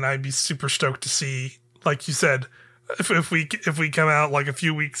 I'd be super stoked to see, like you said, if we come out like a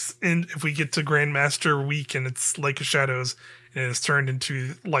few weeks in, if we get to Grandmaster week and it's Lake of Shadows and it's turned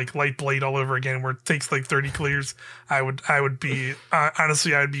into like Light Blade all over again, where it takes like 30 clears, I would be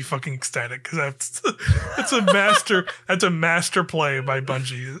honestly, I'd be fucking ecstatic, because that's a master play by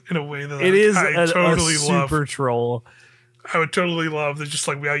Bungie in a way that I totally love. Super troll. I would totally love. They're just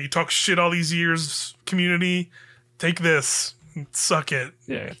like, well, you talk shit all these years, community. Take this, suck it.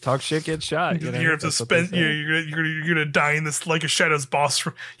 Yeah, talk shit, get shot. You're gonna have to spend. You're gonna die in this Like a Shadows boss.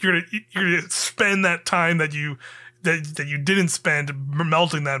 You're gonna spend that time that you didn't spend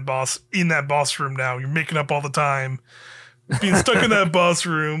melting that boss in that boss room. Now you're making up all the time, being stuck in that boss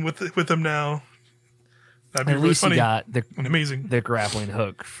room with him now. That'd be At really least funny. You got amazing the grappling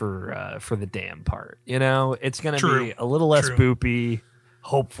hook for the damn part. It's gonna be a little less True. boopy,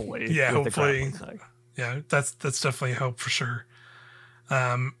 hopefully. Yeah, hopefully. Yeah, that's definitely a hope for sure.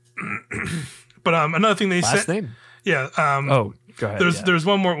 But another thing they Last said. Name. Yeah. Go ahead. There's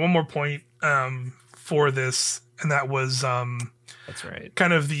one more point for this, and that was that's right.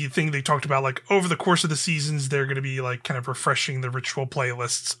 Kind of the thing they talked about, like over the course of the seasons, they're going to be like kind of refreshing the ritual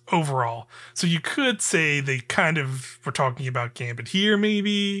playlists overall. So you could say they kind of were talking about Gambit here,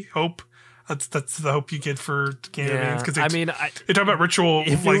 maybe. Hope. That's the hope you get for Gambit, because they talk about ritual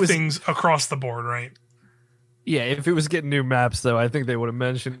things across the board, right? Yeah, if it was getting new maps, though, I think they would have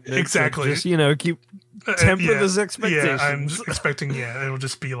mentioned it. Exactly. So just keep temper those expectations. Yeah, I'm expecting. Yeah, it'll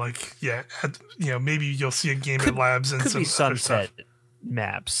just be like, maybe you'll see a Gambit Labs and could some be sunset stuff.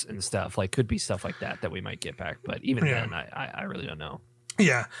 Maps and stuff. Like, could be stuff like that we might get back. But even then, I really don't know.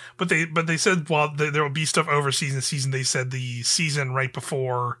 Yeah, but they said there will be stuff over season. They said the season right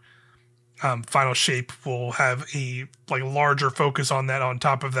before Final Shape will have a larger focus on that on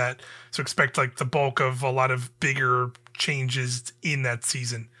top of that. So expect the bulk of a lot of bigger changes in that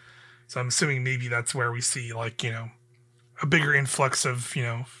season. So I'm assuming maybe that's where we see a bigger influx of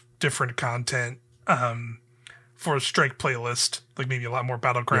different content for a strike playlist, like maybe a lot more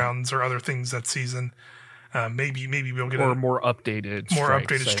battlegrounds or other things that season. Maybe we'll get more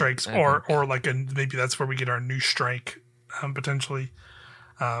updated strikes, or like maybe that's where we get our new strike, potentially.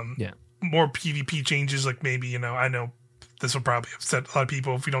 More PvP changes, like maybe, I know this will probably upset a lot of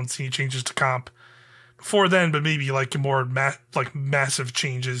people if we don't see changes to comp before then, but maybe like more massive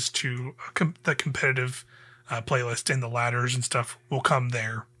changes to the competitive playlist and the ladders and stuff will come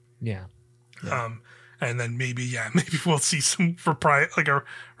there. Yeah. And then maybe we'll see some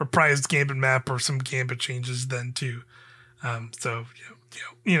reprised Gambit map or some Gambit changes then too. So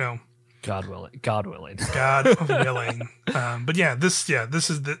God willing. God willing. But this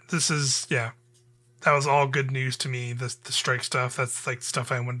is that was all good news to me. The strike stuff, that's like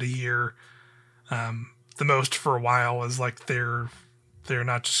stuff I wanted to hear the most for a while, is like they're updating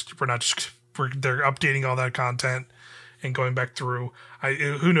all that content and going back through.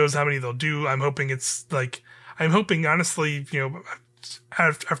 Who knows how many they'll do. I'm hoping honestly,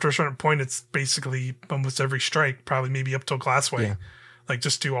 after a certain point, it's basically almost every strike, probably maybe up till Glassway. Yeah. Like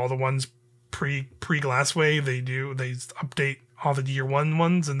just do all the ones pre Glassway. They update all the year one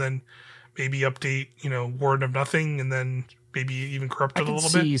ones, and then maybe update, Word of Nothing, and then maybe even corrupt it a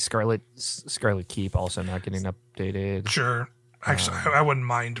little bit. Scarlet Keep also not getting updated. Sure. Actually, I wouldn't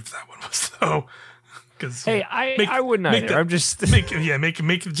mind if that one was though. Hey, I wouldn't either. I'm just make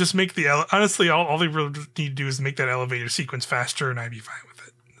the honestly, all they really need to do is make that elevator sequence faster, and I'd be fine with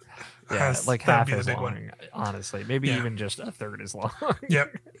it. Yeah, like half as long, honestly. Maybe even just a third as long.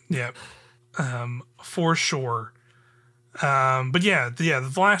 Yep. For sure. But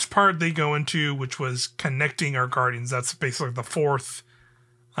the last part they go into, which was connecting our guardians. That's basically the fourth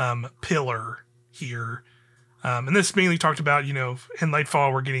pillar here. And this mainly talked about, in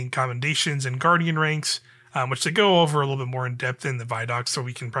Lightfall, we're getting commendations and guardian ranks, which they go over a little bit more in depth in the Vidoc, so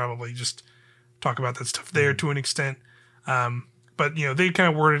we can probably just talk about that stuff there to an extent. But, they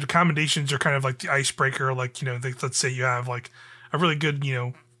kind of worded commendations are kind of like the icebreaker. Like, let's say you have like a really good,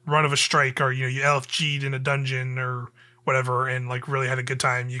 run of a strike, or, you LFG'd in a dungeon or whatever, and like really had a good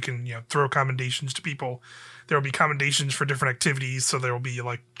time. You can, throw commendations to people. There will be commendations for different activities. So there will be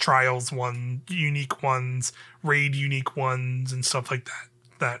like trials unique ones, raid unique ones, and stuff like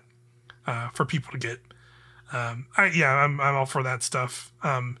that for people to get. I'm all for that stuff.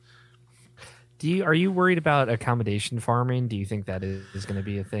 Are you worried about accommodation farming? Do you think that is going to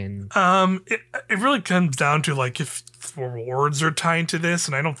be a thing? It really comes down to like if rewards are tied to this,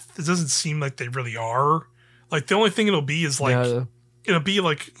 and it doesn't seem like they really are. Like the only thing it'll be is like. Yeah. It'll be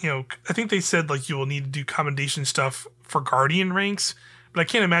like, I think they said like you will need to do commendation stuff for Guardian ranks, but I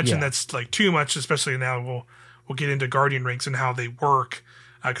can't imagine that's like too much, especially now we'll get into Guardian ranks and how they work,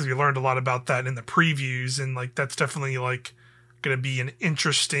 because we learned a lot about that in the previews, and like that's definitely like going to be an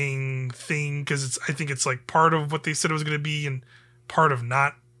interesting thing, because I think it's like part of what they said it was going to be and part of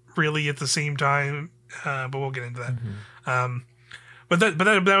not really at the same time, but we'll get into that. Mm-hmm. But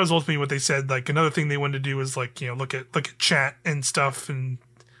that was ultimately what they said. Like another thing they wanted to do is like, look at chat and stuff and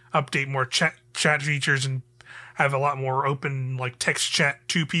update more chat features and have a lot more open like text chat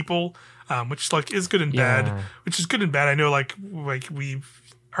to people, which like is good and bad. Which is good and bad. I know like we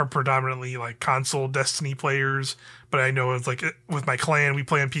are predominantly like console Destiny players, but I know it's like with my clan we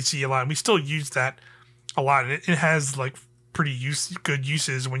play on PC a lot, and we still use that a lot. And it has like pretty good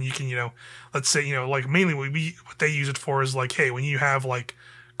uses when you can, let's say, like mainly what they use it for is like, hey, when you have like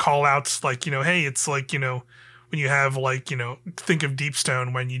call outs, like, hey, it's like, when you have like, think of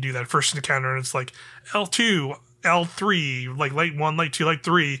Deepstone when you do that first encounter and it's like L2, L3, like light 1, light 2, light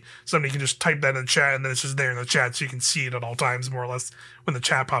 3. Somebody can just type that in the chat, and then it's just there in the chat, so you can see it at all times, more or less, when the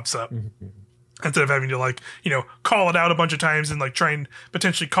chat pops up. Mm-hmm. Instead of having to like, call it out a bunch of times and like try and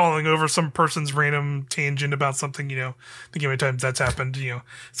potentially calling over some person's random tangent about something, think how many times that's happened,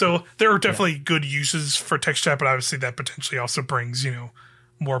 So there are definitely good uses for text chat, but obviously that potentially also brings,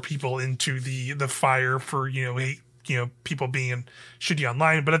 more people into the fire for, people being shitty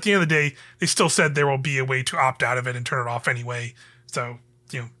online. But at the end of the day, they still said there will be a way to opt out of it and turn it off anyway. So,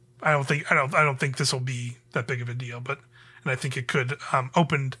 I don't think this will be that big of a deal, and I think it could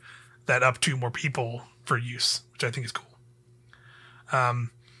open that up to more people for use, which I think is cool.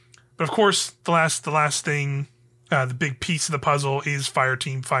 But of course, the last thing, the big piece of the puzzle is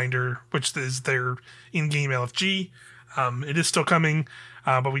Fireteam Finder, which is their in-game LFG. It is still coming,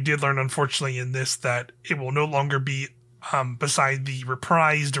 but we did learn, unfortunately, in this that it will no longer be beside the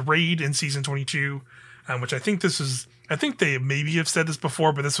reprised raid in Season 22, which I think they maybe have said this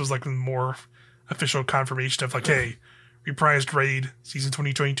before, but this was like more official confirmation of like, hey, reprised raid, Season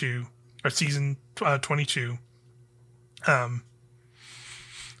 2022, or Season 22. I'll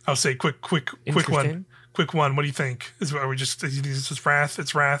say quick quick one. What do you think? Are we just is this Wrath?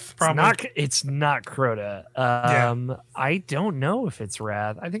 It's Wrath, probably. It's not Crota. I don't know if it's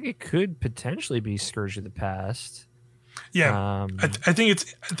Wrath. I think it could potentially be Scourge of the Past. Yeah, I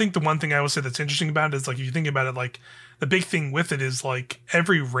think the one thing I will say that's interesting about it is like if you think about it, like the big thing with it is like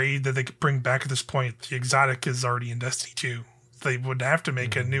every raid that they could bring back at this point, the exotic is already in Destiny 2. They would have to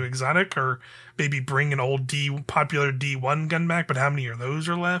make a new exotic or maybe bring an old popular D1 gun back, but how many of those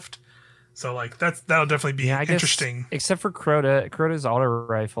are left? So like that'll definitely be interesting. Except for Crota. Crota's auto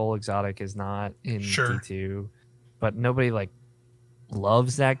rifle exotic is not in D2, but nobody like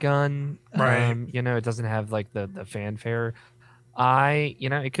loves that gun. Right. It doesn't have like the fanfare.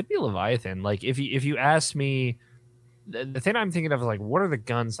 It could be Leviathan. Like if you ask me, the thing I'm thinking of is like, what are the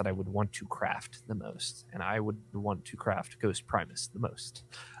guns that I would want to craft the most? And I would want to craft Ghost Primus the most.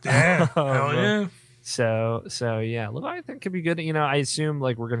 Yeah, hell yeah. So yeah, Leviathan could be good. I assume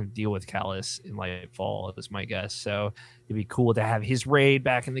like we're gonna deal with Callus in Lightfall is my guess. So it'd be cool to have his raid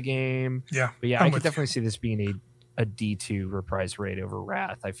back in the game. Yeah, but yeah, I could definitely see this being a D2 reprise raid over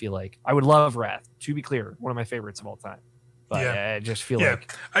Wrath. I feel like I would love Wrath. To be clear, one of my favorites of all time. But I just feel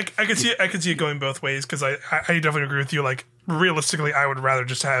like I could see it going both ways because I definitely agree with you. Like realistically, I would rather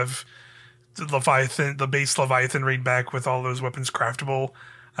just have the base Leviathan raid back with all those weapons craftable,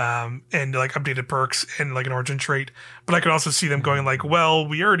 and like updated perks and like an origin trait. But I could also see them going like, well,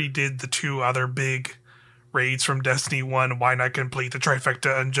 we already did the 2 other big raids from Destiny 1. Why not complete the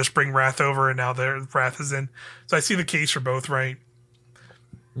trifecta and just bring Wrath over? And now their Wrath is in. So I see the case for both, right?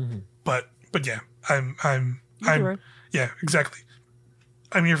 Mm-hmm. But yeah, I'm right. Yeah, exactly.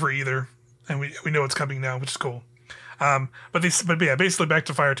 I'm here for either, and we know it's coming now, which is cool. But yeah, basically back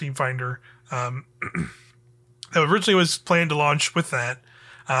to Fireteam Finder. That originally was planned to launch with that,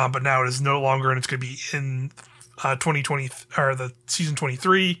 but now it is no longer, and it's going to be in 2020 or the season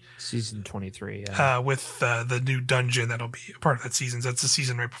 23. Season 23, with the new dungeon that'll be a part of that season. So that's the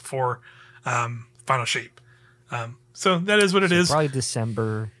season right before Final Shape. So that is what it is. Probably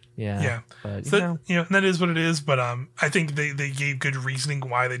December. Yeah. But, that is what it is. But I think they gave good reasoning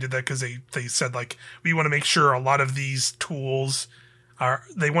why they did that because they said like we want to make sure a lot of these tools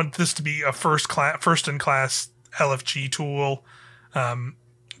they want this to be a first in class LFG tool,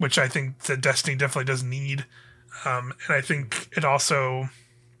 which I think that Destiny definitely does need. And I think it also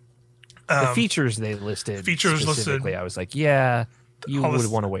the features they listed specifically, I was like, yeah, you would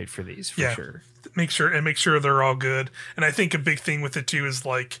want to wait for these for sure. Make sure they're all good. And I think a big thing with it too is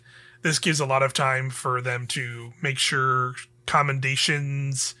like this gives a lot of time for them to make sure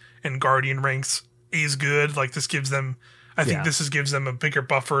commendations and guardian ranks is good. Like this gives them, I think this gives them a bigger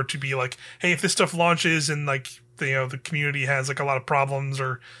buffer to be like, hey, if this stuff launches and like the community has like a lot of problems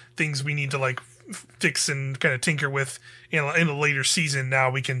or things we need to like fix and kind of tinker with in a later season, now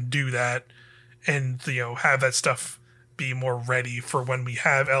we can do that and have that stuff be more ready for when we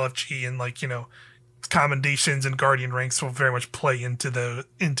have LFG and like commendations and guardian ranks will very much play into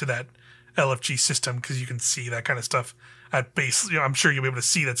that LFG system because you can see that kind of stuff at base. I'm sure you'll be able to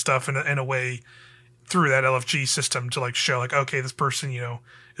see that stuff in a way through that LFG system to like show like, okay, this person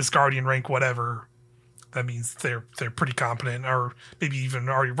is guardian rank whatever. That means they're pretty competent, or maybe even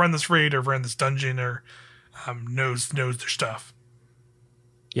already run this raid or run this dungeon, or knows their stuff.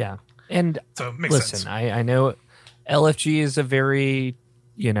 Yeah, and so it makes sense. I know LFG is a very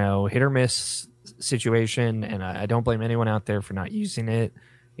hit or miss situation, and I don't blame anyone out there for not using it.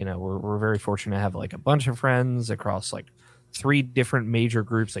 We're very fortunate to have like a bunch of friends across like 3 different major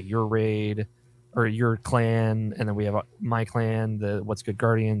groups, like your raid or your clan, and then we have my clan, the What's Good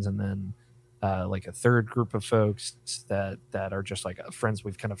Guardians, and then like a third group of folks that are just like friends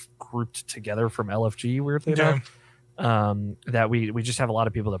we've kind of grouped together from LFG, weirdly enough. That we just have a lot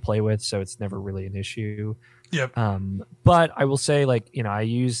of people to play with, so it's never really an issue. Yep. But I will say, like, I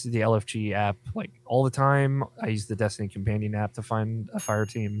use the LFG app like all the time. I use the Destiny Companion app to find a fire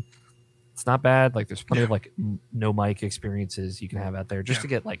team. It's not bad. Like, there's plenty of like no mic experiences you can have out there just to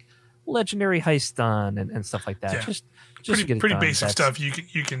get like legendary heist done and stuff like that. Just to get it pretty done. Basic stuff you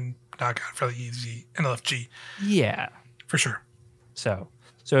can knock out fairly easy in LFG. Yeah, for sure. So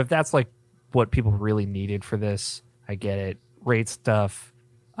if that's like what people really needed for this, I get it. Raid stuff.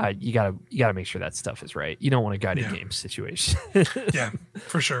 You gotta make sure that stuff is right. You don't want a guided game situation. Yeah,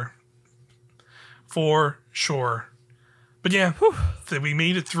 for sure. But yeah, we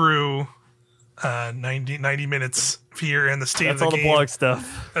made it through 90 minutes here in the state of the game. That's all the blog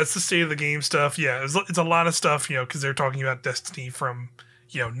stuff. That's the state of the game stuff. Yeah, it's a lot of stuff, because they're talking about Destiny from,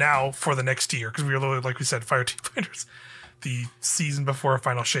 now for the next year. Because we were literally, like we said, Fireteam Fighters, the season before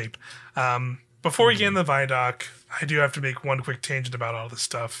Final Shape. Before we get in the Vidoc, I do have to make one quick tangent about all this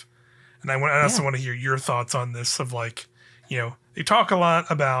stuff. And I also want to hear your thoughts on this of like, they talk a lot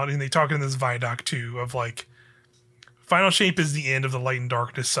about, and they talk in this Vidoc too, of like, Final Shape is the end of the Light and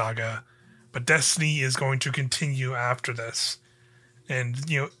Darkness saga, but Destiny is going to continue after this. And,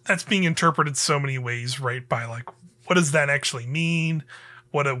 that's being interpreted so many ways, right? By like, what does that actually mean?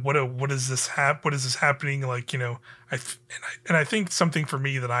 What is this happening? Like, I think something for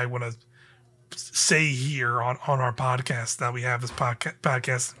me that I want to say here on our podcast, now we have this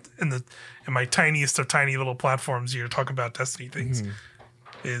podcast in my tiniest of tiny little platforms here to talk about Destiny things,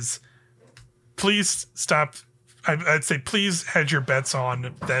 is please stop. I'd say please hedge your bets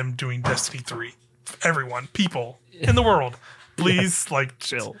on them doing Destiny 3. Everyone, people in the world, please, like,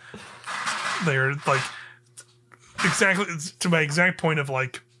 chill. They're like, exactly to my exact point of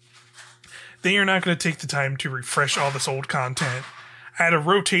like, they are not going to take the time to refresh all this old content, add a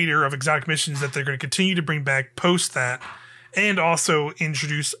rotator of exotic missions that they're going to continue to bring back post that, and also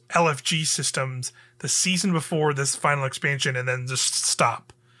introduce LFG systems the season before this final expansion and then just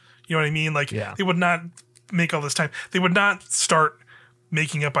stop. You know what I mean? Like, They would not make all this time. They would not start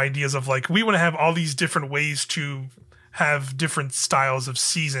making up ideas of like, we want to have all these different ways to have different styles of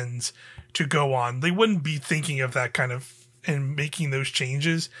seasons to go on. They wouldn't be thinking of that kind of and making those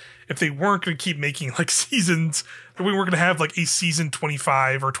changes if they weren't going to keep making like seasons, that we weren't going to have like a season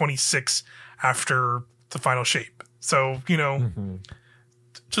 25 or 26 after the Final Shape. So,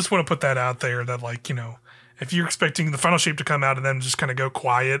 just want to put that out there that like, if you're expecting the Final Shape to come out and then just kind of go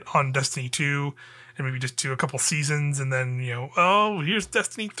quiet on Destiny 2 and maybe just do a couple seasons and then, here's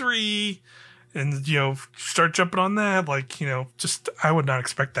Destiny 3 and, start jumping on that. Like, just, I would not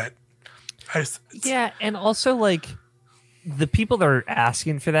expect that. And also like the people that are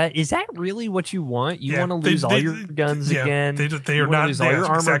asking for that, is that really what you want? You want to lose all your guns again? They are not. Lose all your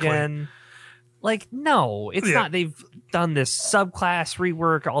armor again? Like, no, it's not. They've done this subclass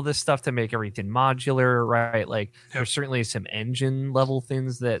rework, all this stuff to make everything modular, right? Like, there's certainly some engine level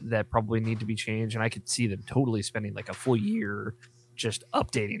things that probably need to be changed, and I could see them totally spending like a full year just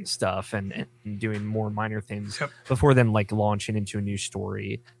updating stuff and doing more minor things before then like launching into a new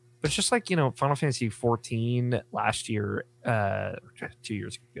story. But it's just like, Final Fantasy 14 last year, 2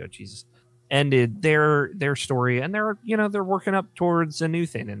 years ago, Jesus, ended their story, and they're working up towards a new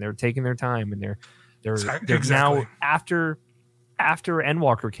thing, and they're taking their time, and they're now after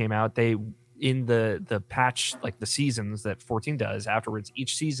Endwalker came out, they in the patch, like the seasons that 14 does afterwards,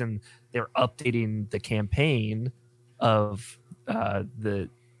 each season they're updating the campaign of the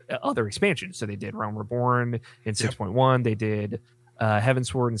other expansions. So they did Realm Reborn in 6.1, they did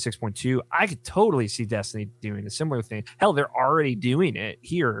Heavensward in 6.2. I could totally see Destiny doing a similar thing. Hell, they're already doing it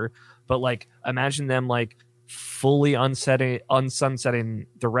here, but like imagine them like fully unsunsetting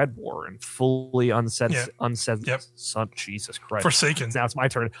the Red War and fully unset. Jesus Christ, Forsaken. Now it's my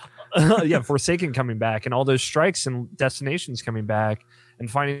turn. Forsaken coming back, and all those strikes and destinations coming back, and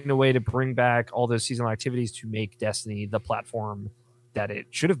finding a way to bring back all those seasonal activities to make Destiny the platform that it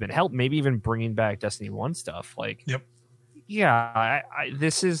should have been. Help, maybe even bringing back Destiny 1 stuff. Like,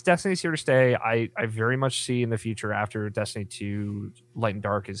 this is Destiny's here to stay. I very much see in the future after Destiny 2 Light and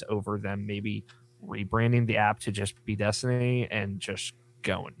Dark is over, them maybe rebranding the app to just be Destiny and just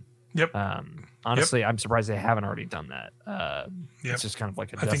going. Honestly, I'm surprised they haven't already done that. It's just kind of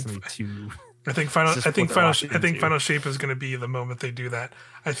like a Destiny 2. I think Final Shape is going to be the moment they do that.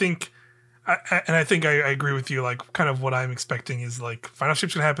 I agree with you. Like, kind of what I'm expecting is like Final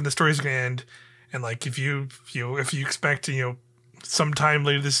Shape's going to happen. The story's going to end. And like, if you expect, sometime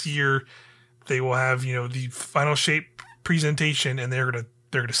later this year, they will have, the Final Shape presentation, and they're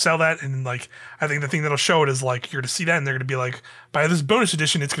gonna sell that. And like, I think the thing that'll show it is like, you're gonna see that, and they're gonna be like, by this bonus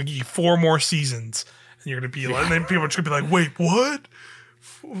edition, it's gonna give you 4 more seasons, and you're gonna be like, and then people are just gonna be like, wait, what?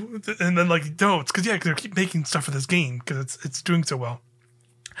 And then like, no, it's because they keep making stuff for this game because it's doing so well.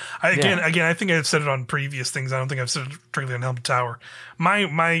 I think I've said it on previous things. I don't think I've said it directly on Helm Tower.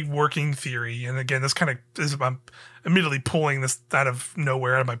 My working theory, and again, this kind of is, I'm immediately pulling this out of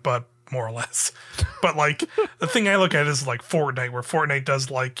nowhere, out of my butt, more or less. But like, the thing I look at is like Fortnite, where Fortnite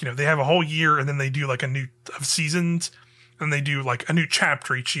does like, they have a whole year and then they do like a new of seasons, and they do like a new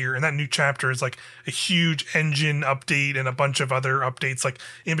chapter each year, and that new chapter is like a huge engine update and a bunch of other updates. Like,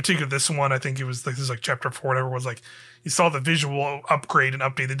 in particular, this one, I think it was like, this is like chapter 4, whatever, was like, you saw the visual upgrade and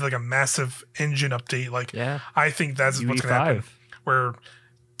update. They did like a massive engine update. Like, I think that's what's going to happen. Where,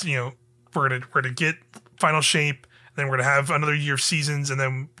 we're gonna get Final Shape, then we're gonna have another year of seasons, and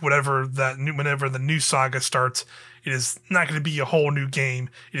then whenever the new saga starts, it is not going to be a whole new game.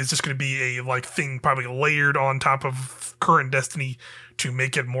 It is just going to be a like thing probably layered on top of current Destiny to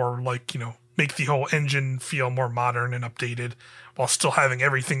make it more like, make the whole engine feel more modern and updated while still having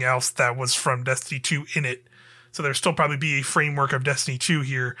everything else that was from Destiny 2 in it. So there'll still probably be a framework of Destiny 2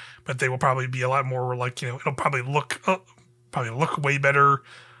 here, but they will probably be a lot more like, it'll probably look way better,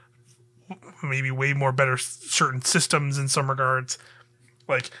 maybe way more better certain systems in some regards.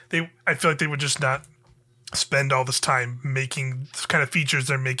 Like I feel like they would just not spend all this time making the kind of features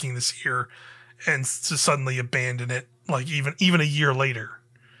they're making this year and to suddenly abandon it, like even a year later.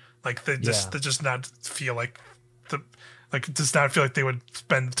 Like they just not feel like it does not feel like they would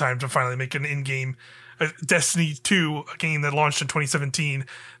spend the time to finally make an in-game Destiny 2, a game that launched in 2017.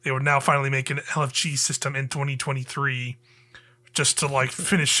 They would now finally make an LFG system in 2023 just to like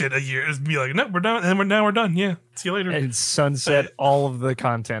finish it a year. It'd be like, no, we're done, and we're done. Yeah, see you later. And sunset all of the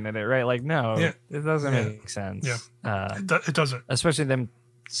content in it, right? Like, no, it doesn't make sense. Yeah, it doesn't. Especially them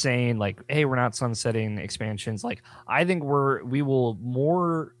saying like, hey, we're not sunsetting expansions. Like, I think we will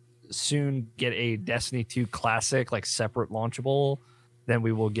more soon get a Destiny 2 classic, like separate launchable, than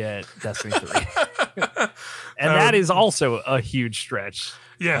we will get Destiny 3. And that is also a huge stretch.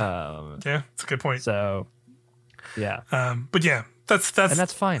 Yeah. It's a good point. So, yeah. But yeah, that's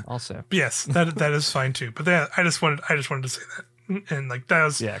fine also. Yes, that is fine too. But I just wanted to say that. And like that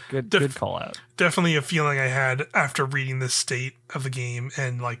was good call out. Definitely a feeling I had after reading this state of the game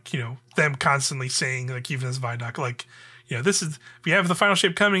and like, them constantly saying, like, even as Vidoc, like, this is, we have the final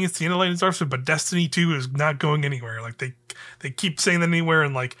shape coming, it's the end of Lightning's Arsenal, but Destiny 2 is not going anywhere. Like they keep saying that anywhere,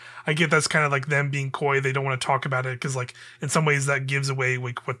 and like I get that's kind of like them being coy. They don't want to talk about it because like in some ways that gives away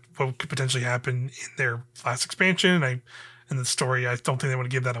like what could potentially happen in their last expansion. In the story, I don't think they want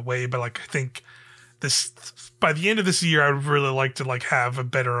to give that away, but like I think this, by the end of this year, I would really like to like have a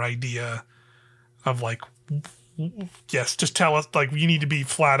better idea of like, yes, just tell us, like, you need to be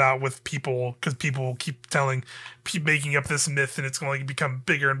flat out with people, because people keep making up this myth, and it's going to become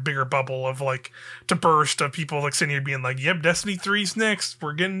bigger and bigger bubble of like to burst of people like sitting here being like, yep, Destiny 3's next,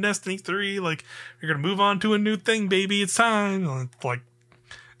 we're getting Destiny 3, like you're gonna move on to a new thing, baby, it's time. Like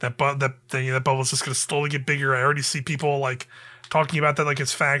that bubble's just gonna slowly get bigger. I already see people like talking about that like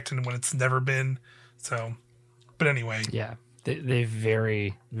it's fact, and when it's never been. So, but anyway, yeah. They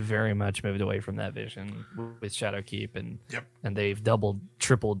very, very much moved away from that vision with Shadowkeep, and they've doubled,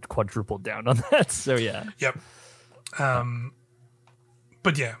 tripled, quadrupled down on that. So yeah. Yep.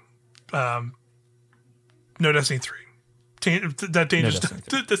 But yeah, no Destiny 3. That danger's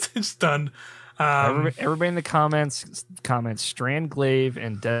done. Everybody in the comments Strandglaive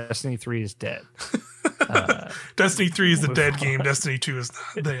and Destiny 3 is dead. Destiny 3 is the dead game. Destiny 2 is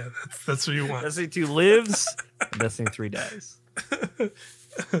not. Yeah, that's what you want. Destiny 2 lives. Destiny 3 dies.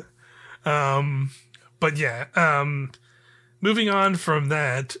 But yeah, moving on from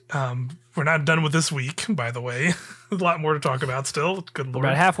that, we're not done with this week, by the way. A lot more to talk about still. Good Lord.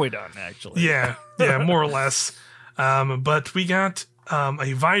 We're about halfway done, actually. Yeah, more or less. But we got a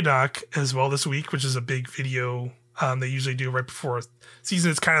Vidoc as well this week, which is a big video they usually do right before a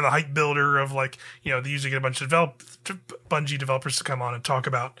season. It's kind of the hype builder of like, they usually get a bunch of Bungie developers to come on and talk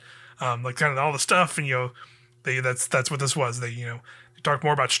about like kind of all the stuff, and that's what this was. They talked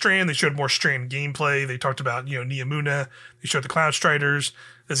more about Strand. They showed more Strand gameplay. They talked about Neomuna. They showed the Cloud Striders.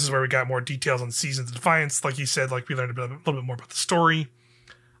 This is where we got more details on Seasons of Defiance. Like you said, like we learned a little bit more about the story.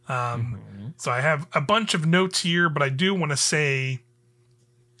 So I have a bunch of notes here, but I do want to say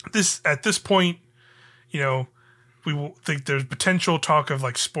this at this point, we will think there's potential talk of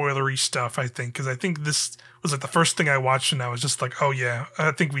like spoilery stuff, I think, because I think this was like the first thing I watched, and I was just like, oh yeah, I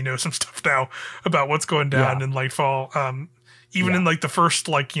think we know some stuff now about what's going down in Lightfall. Even in like the first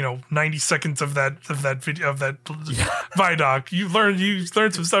 90 seconds of that video of that Vidoc, you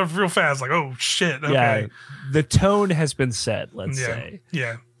learned some stuff real fast. Like, oh shit, okay. Yeah, the tone has been set. Let's say,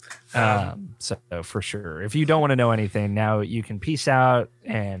 yeah. So for sure, if you don't want to know anything now, you can peace out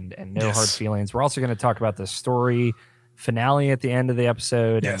and no hard feelings. We're also going to talk about the story finale at the end of the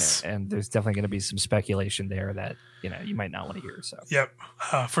episode, and there's definitely going to be some speculation there that you might not want to hear. So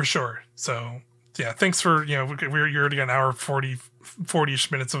for sure. So yeah, thanks for you're already an hour 40-ish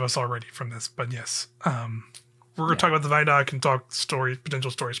minutes of us already from this, but yes, we're going to talk about the Vidoc and talk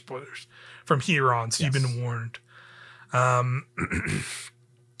potential story spoilers from here on. So you've been warned.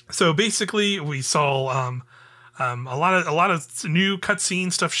 So basically, we saw a lot of new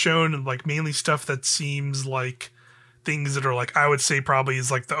cutscene stuff shown, and like mainly stuff that seems like things that are like, I would say probably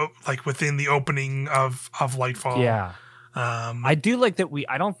is like within the opening of Lightfall. Yeah. I do like that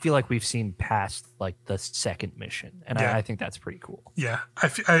I don't feel like we've seen past like the second mission, and I think that's pretty cool. Yeah,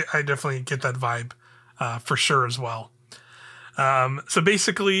 I definitely get that vibe for sure as well. So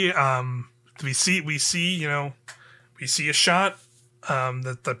basically, we see a shot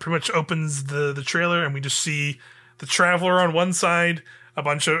that pretty much opens the trailer, and we just see the Traveler on one side, a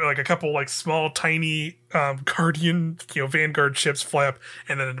bunch of like a couple like small tiny Guardian Vanguard ships fly up,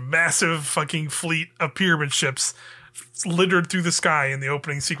 and then a massive fucking fleet of pyramid ships littered through the sky in the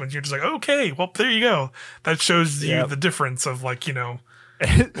opening sequence. You're just like, okay, well there you go. That shows you the difference of like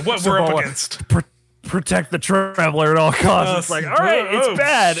what we're up against. Protect the Traveler at all costs. It's like, all right, it's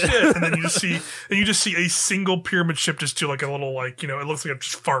bad. Shit. And then you just see a single pyramid ship just do like a little like it looks like it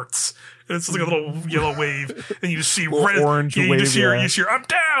just farts. And it's like a little yellow wave, and you just see red orange wave. You just hear I'm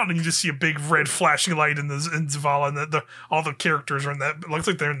down, and you just see a big red flashing light in Zavala, and all the characters are in that. It looks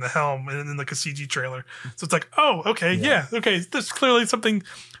like they're in the Helm and in like a CG trailer. So it's like, oh, okay, yeah okay. There's clearly some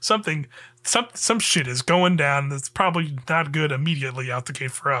shit is going down that's probably not good immediately out the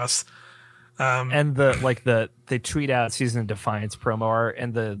gate for us. And they tweet out Season of Defiance promo art,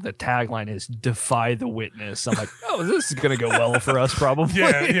 and the tagline is "Defy the Witness." I'm like, oh, this is gonna go well for us, probably.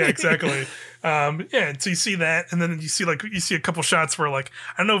 yeah, exactly. And so you see that, and then you see a couple shots where like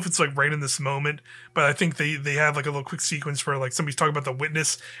I don't know if it's like right in this moment, but I think they have like a little quick sequence where like somebody's talking about the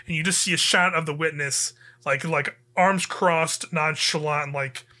Witness, and you just see a shot of the Witness like arms crossed, nonchalant,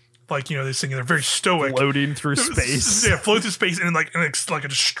 like they're saying they're very stoic, floating through space. Yeah, float through space, and it's like a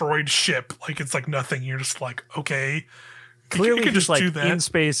destroyed ship. Like it's like nothing. You're just like, okay, clearly you can just like do that in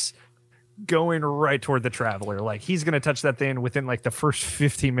space, going right toward the Traveler. Like he's gonna touch that thing within like the first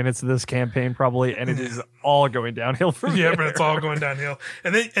 15 minutes of this campaign, probably, and it is all going downhill from there. But it's all going downhill.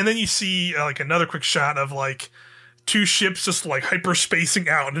 And then you see like another quick shot of like two ships just like hyperspacing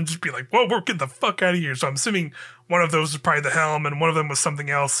out and just be like, whoa, we're getting the fuck out of here. So I'm assuming one of those was probably the Helm and one of them was something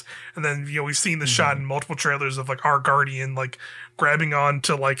else. And then, we've seen the shot in multiple trailers of like our Guardian, like grabbing on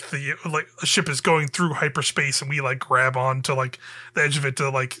to like a ship is going through hyperspace, and we like grab on to like the edge of it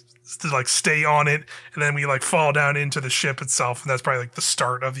to stay on it. And then we like fall down into the ship itself. And that's probably like the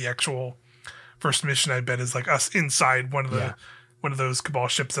start of the actual first mission. I bet is like us inside one of those Cabal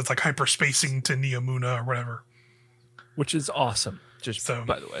ships that's like hyperspacing to Neomuna or whatever. Which is awesome.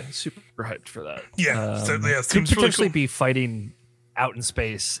 By the way, super hyped for that. Yeah, could potentially really cool. Be fighting out in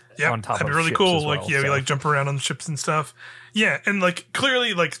space on top of ships. That'd be really cool. Well, we like jump around on the ships and stuff. Yeah, and like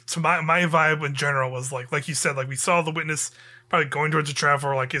clearly, like to my vibe in general was like you said, like we saw the Witness probably going towards the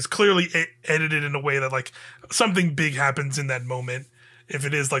Traveler, like is clearly edited in a way that like something big happens in that moment. If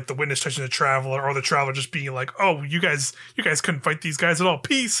it is like the Witness touching the Traveler, or the Traveler just being like, "Oh, you guys couldn't fight these guys at all,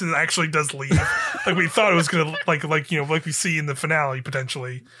 peace," and it actually does leave, like we thought it was gonna, like we see in the finale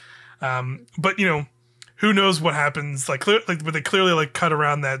potentially. But who knows what happens? But they clearly like cut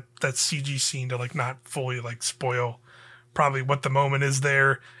around that CG scene to like not fully like spoil probably what the moment is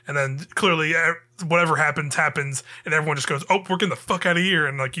there, and then clearly whatever happens, and everyone just goes, "Oh, we're getting the fuck out of here!"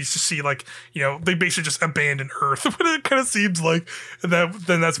 And like you just see like they basically just abandon Earth. What it kind of seems like, and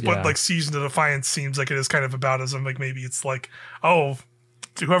that's what like Season of Defiance seems like it is kind of about. Is like maybe it's like, oh,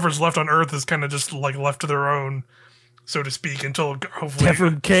 whoever's left on Earth is kind of just like left to their own, so to speak, until hopefully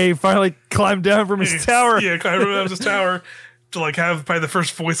Devram K finally climbed down from his tower. Yeah, climbed down from his tower to like have probably the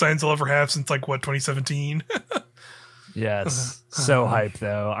first voice lines he'll ever have since like 2017. Yes, so hyped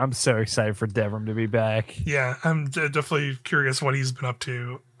though. I'm so excited for Devram to be back. Yeah, I'm definitely curious what he's been up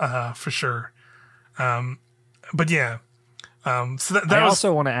to, for sure. But yeah, so that I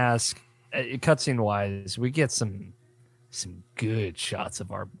also want to ask, cutscene wise, we get some good shots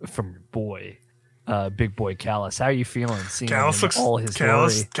from your boy, big boy Callus. How are you feeling seeing Callus all his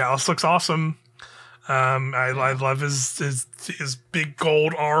glory? Callus looks awesome. I love his big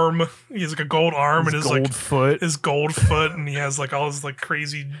gold arm. He has like a gold arm and his gold foot. His gold foot, and he has like all his like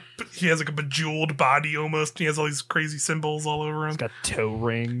crazy. He has like a bejeweled body almost. He has all these crazy symbols all over him. He's got toe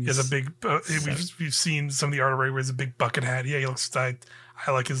rings. He has a big. We've seen some of the art already where he has a big bucket hat. Yeah, he looks. I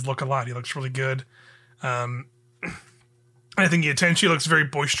like his look a lot. He looks really good. I think Itenchi looks very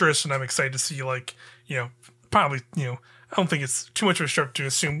boisterous, and I'm excited to see probably I don't think it's too much of a stretch to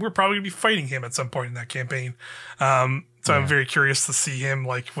assume we're probably going to be fighting him at some point in that campaign. I'm very curious to see him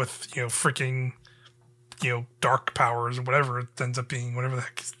like with, freaking, dark powers or whatever it ends up being, whatever the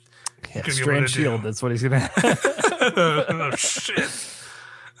heck. Yeah, strange shield. That's what he's going to have. Oh, shit.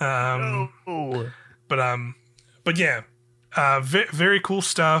 But yeah, very cool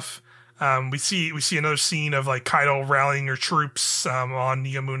stuff. We see another scene of like Kaido rallying her troops, on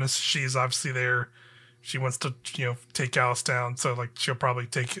Neomuna. She's obviously there. She wants to, take Callus down, so like she'll probably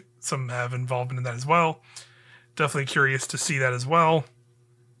have involvement in that as well. Definitely curious to see that as well.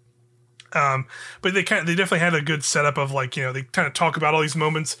 But they definitely had a good setup of like, they kind of talk about all these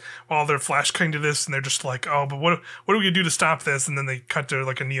moments while they're flash cutting to this, and they're just like, oh, but what are we gonna do to stop this? And then they cut to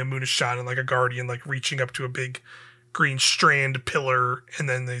like a Neomuna shot and like a Guardian like reaching up to a big green strand pillar, and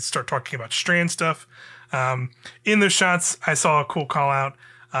then they start talking about strand stuff. In those shots, I saw a cool call out.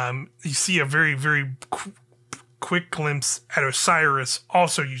 You see a very, very quick glimpse at Osiris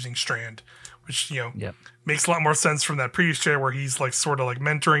also using strand, which, makes a lot more sense from that previous chair where he's like sort of like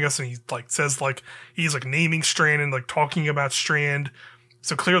mentoring us, and he like says like he's like naming strand and like talking about strand.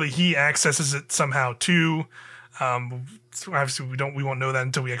 So clearly he accesses it somehow too. So obviously we won't know that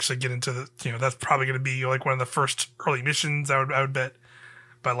until we actually get into the, that's probably going to be like one of the first early missions, I would bet.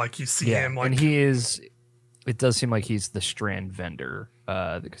 But like you see him like, and it does seem like he's the strand vendor,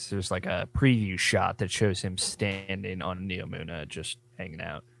 because there's like a preview shot that shows him standing on Neomuna just hanging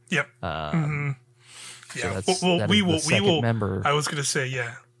out. Yep. Yeah. So we will. Member. I was going to say,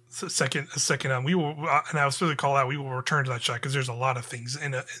 so second. We will, and I was supposed to call out. We will return to that shot because there's a lot of things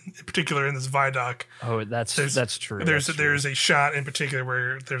in particular in this Vidoc. Oh, that's true. There's a shot in particular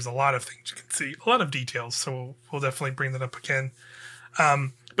where there's a lot of things you can see, a lot of details. So we'll definitely bring that up again.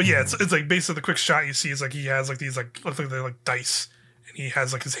 But yeah, it's like basically the quick shot you see is like he has like these like look like they're like dice, and he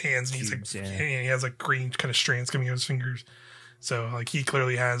has like his hands, and he's like he has like green kind of strands coming out of his fingers. So like he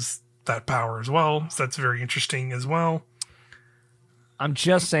clearly has that power as well. So that's very interesting as well. I'm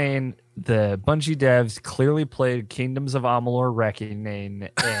just saying the Bungie devs clearly played Kingdoms of Amalur Reckoning,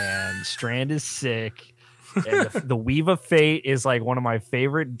 and Strand is sick. And the Weave of Fate is like one of my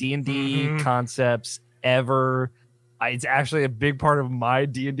favorite D&D concepts ever. It's actually a big part of my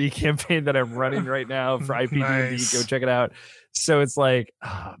D&D campaign that I'm running right now for IP D&D. Go check it out. So it's like,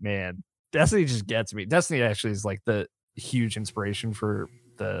 oh man, Destiny just gets me. Destiny actually is like the huge inspiration for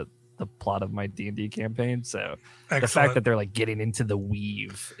the plot of my D&D campaign. So the fact that they're like getting into the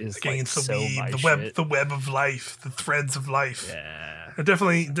weave is like so my shit. The web of life, the threads of life. Yeah, they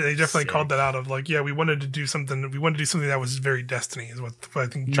definitely called that out of like, we wanted to do something that was very Destiny is what I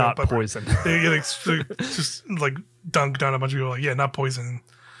think. Not poison. They just like dunked on a bunch of people like, not poison.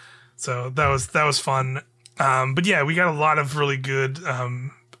 So that was fun. But yeah, we got a lot of really good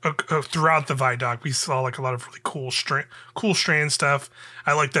throughout the Vidoc. We saw like a lot of really cool strand stuff.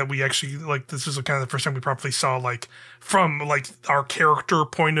 I like that we actually like this was kind of the first time we properly saw like from like our character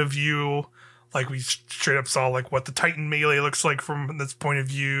point of view. Like we straight up saw like what the Titan melee looks like from this point of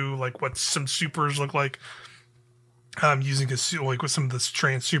view, like what some supers look like. Using like what some of the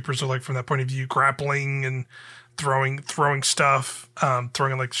strand supers are like from that point of view, grappling and throwing stuff,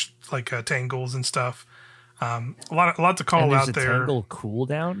 throwing like tangles and stuff. A lot to call out there. Tangle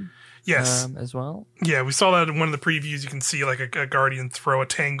cooldown, yes, as well. Yeah, we saw that in one of the previews. You can see like a guardian throw a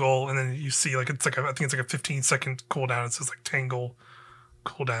tangle, and then you see like I think it's like a 15-second cooldown. It says like tangle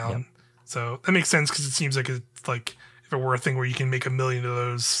cooldown. Yep. So that makes sense because it seems like it's like if it were a thing where you can make 1 million of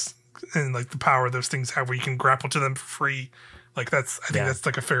those, and like the power of those things have where you can grapple to them for free. Like I think that's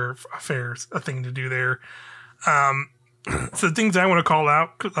like a fair thing to do there. So the things I want to call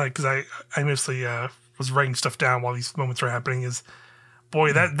out, like because I mostly was writing stuff down while these moments were happening, is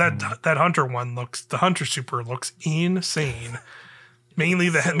boy that the hunter super looks insane. Mainly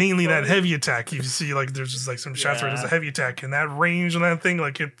that heavy attack. You see like there's just like some shots where there's a heavy attack, and that range on that thing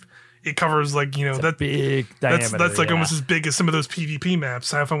like it covers like that big diameter. That's like almost as big as some of those PvP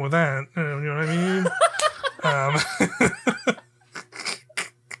maps. Have fun with that. You know what I mean?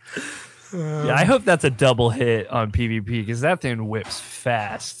 I hope that's a double hit on PvP because that thing whips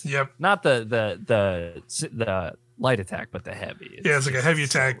fast. Yep. Not the light attack, but the heavy. It's like a heavy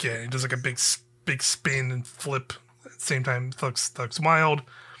attack. Yeah, it does like a big spin and flip at the same time. It looks wild.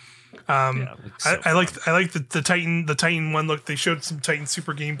 I like the Titan one. Look, they showed some Titan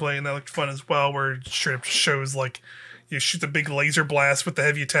super gameplay, and that looked fun as well. Where it straight up shows like you shoot the big laser blast with the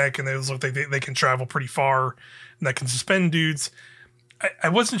heavy attack, and those look like they can travel pretty far, and that can suspend dudes. I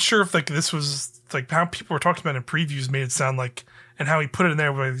wasn't sure if like this was like how people were talking about in previews made it sound like, and how he put it in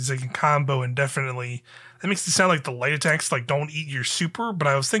there where he's like in combo indefinitely. That makes it sound like the light attacks like don't eat your super, but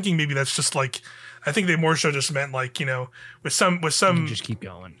I was thinking maybe that's just like I think they more so just meant like with some you just keep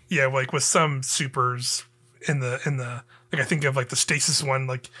going. Yeah, like with some supers in the like I think of like the stasis one,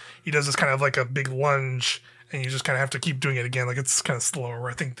 like he does this kind of like a big lunge, and you just kind of have to keep doing it again. Like it's kind of slower.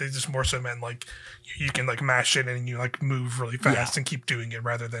 I think they just more so meant like you can like mash it and you like move really fast and keep doing it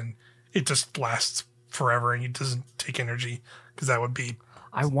rather than it just lasts forever and it doesn't take energy, because that would be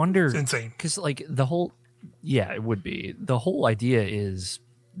insane. Because like it would be. The whole idea is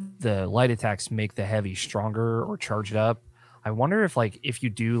the light attacks make the heavy stronger or charge it up. I wonder if you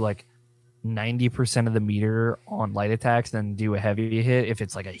do like 90% of the meter on light attacks, then do a heavy hit, if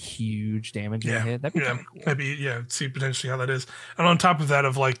it's like a huge damage hit. That'd be kind of cool. Maybe see potentially how that is. And on top of that,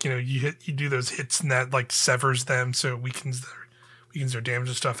 of like you do those hits and that like severs them, so it weakens their damage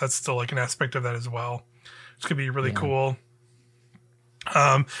and stuff. That's still like an aspect of that as well. which could be really cool.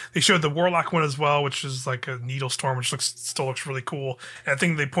 They showed the Warlock one as well, which is like a needle storm, which still looks really cool. And I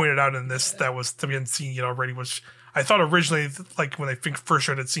think they pointed out in this that we hadn't seen yet already, which I thought originally, like when they first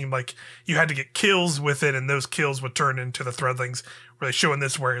showed it, seemed like you had to get kills with it, and those kills would turn into the Threadlings. Where they show in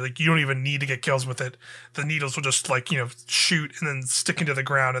this where like you don't even need to get kills with it; the needles will just like shoot and then stick into the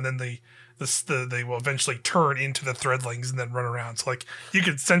ground, and then they will eventually turn into the Threadlings and then run around. So like you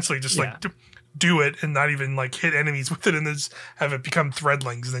could essentially just do it and not even like hit enemies with it, and then just have it become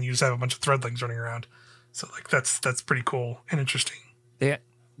Threadlings, and then you just have a bunch of Threadlings running around. So like that's pretty cool and interesting.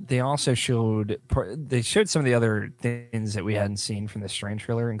 They also showed some of the other things that we hadn't seen from the Strange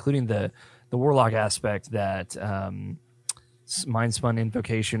trailer, including the Warlock aspect, that Mind Spun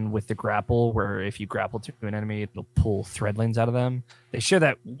invocation with the grapple, where if you grapple to an enemy, it'll pull Threadlings out of them. They show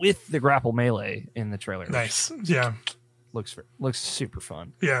that with the grapple melee in the trailer. Nice, yeah. Looks super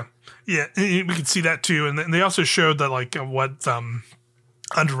fun. Yeah. We could see that too, and they also showed that like what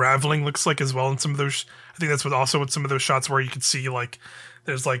unraveling looks like as well in some of those. I think that's what some of those shots where you could see like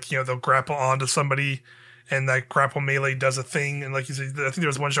there's like they'll grapple onto somebody, and that grapple melee does a thing, and like you said, I think there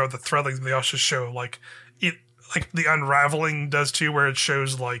was one shot with the Threadlings, but they also show like it like the unraveling does too, where it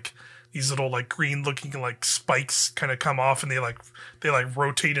shows like these little like green looking like spikes kind of come off, and they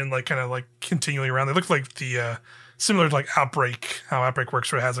rotate and like kind of like continually around. They look like the similar to like Outbreak, how Outbreak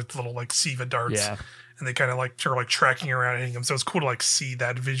works, where it has like the little like Siva darts, and they kind of like are like tracking around and hitting them. So it's cool to like see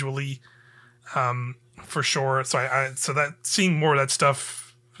that visually, for sure. So so that seeing more of that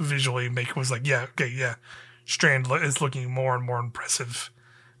stuff visually was like, Strand is looking more and more impressive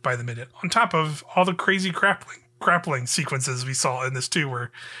by the minute. On top of all the crazy grappling sequences we saw in this too,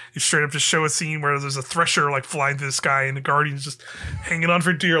 where you straight up just show a scene where there's a Thresher like flying through the sky, and the Guardian's just hanging on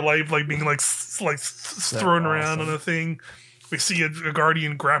for dear life, like being like thrown around on a thing. We see a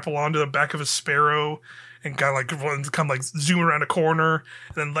Guardian grapple onto the back of a Sparrow and kind of like zoom around a corner,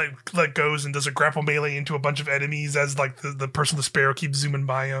 and then like goes and does a grapple melee into a bunch of enemies as like the person the Sparrow keeps zooming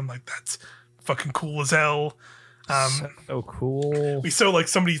by him. Like that's fucking cool as hell. So cool. We saw like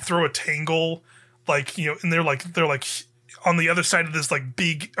somebody throw a Tangle, like and they're like on the other side of this like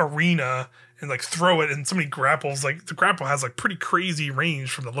big arena, and like throw it, and somebody grapples. Like the grapple has like pretty crazy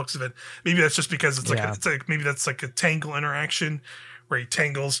range from the looks of it. Maybe that's just because it's like maybe that's like a Tangle interaction where he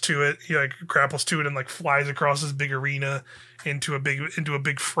tangles to it, he like grapples to it and like flies across this big arena into a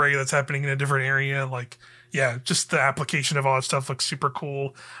big fray that's happening in a different area. Like just the application of all that stuff looks super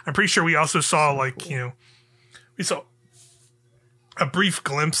cool. I'm pretty sure we also saw we saw a brief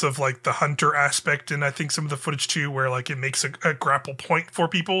glimpse of like the hunter aspect, and I think some of the footage too, where like it makes a grapple point for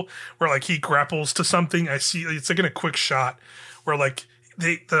people, where like he grapples to something. I see it's like in a quick shot where like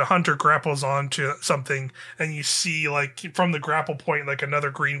the hunter grapples onto something, and you see like from the grapple point, like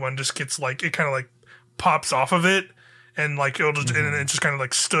another green one just gets like it kind of like pops off of it, and like it'll just and it just kind of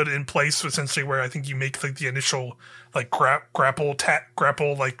like stood in place essentially, where I think you make like the initial like grapple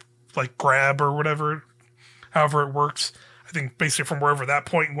like grab or whatever, however it works. I think basically from wherever that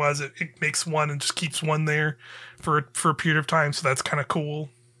point was, it makes one and just keeps one there for a period of time. So that's kind of cool.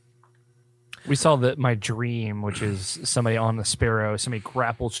 We saw my dream, which is somebody on the Sparrow, somebody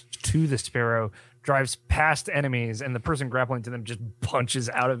grapples to the Sparrow, drives past enemies, and the person grappling to them just punches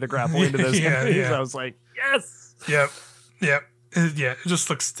out of the grapple into those enemies. Yeah. I was like, yes. Yep. It just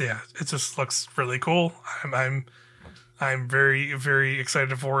looks really cool. I'm very, very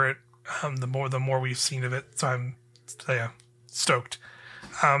excited for it. The more we've seen of it, so I'm stoked.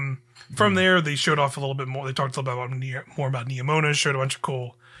 From there, they showed off a little bit more. They talked a little bit more about Neomona, showed a bunch of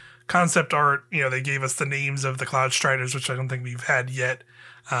cool concept art. They gave us the names of the Cloud Striders, which I don't think we've had yet,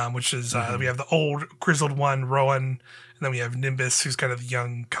 which is we have the old grizzled one, Rowan, and then we have Nimbus, who's kind of the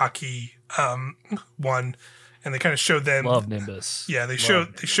young, cocky one. And they kind of showed them. Love Nimbus. Yeah, they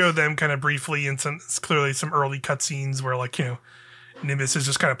showed them kind of briefly in some early cutscenes where Nimbus is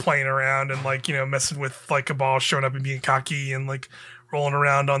just kind of playing around and messing with like a ball, showing up and being cocky and like rolling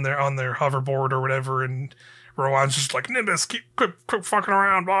around on their hoverboard or whatever. And Rowan's just like, Nimbus, quit fucking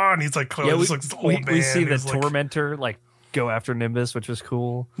around, blah. And he's like, clearly just like this old man. We see the Tormentor like go after Nimbus, which was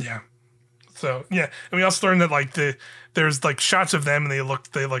cool. Yeah. So and we also learned that there's like shots of them and they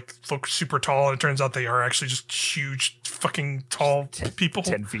look super tall, and it turns out they are actually just huge fucking tall people,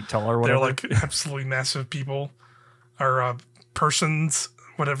 10 feet tall or whatever. They're like absolutely massive people, or persons,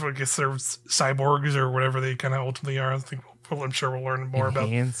 whatever. I guess they're cyborgs or whatever they kind of ultimately are. I'm sure we'll learn more about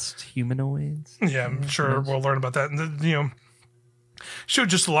enhanced humanoids. Yeah, I'm sure we'll learn about that. And showed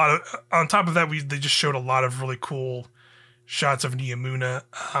just a lot of. On top of that, they just showed a lot of really cool shots of Neomuna.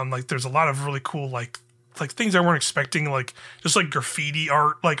 Like there's a lot of really cool like like things I weren't expecting, like just like graffiti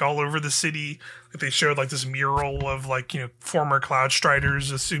art like all over the city. Like they showed like this mural of like, you know, former Cloud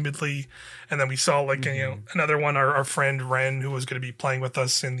Striders, assumedly, and then we saw like you know, another one. Our friend Ren, who was going to be playing with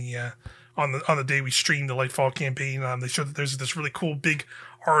us in the on the day we streamed the Lightfall campaign. They showed that there's this really cool big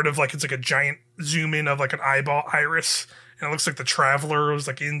art of like, it's like a giant zoom in of like an eyeball iris, and it looks like the Traveler was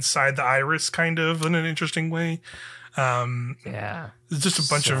like inside the iris, kind of in an interesting way. It's just a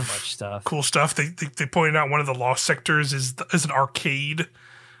bunch of stuff. Cool stuff. They pointed out one of the lost sectors is an arcade.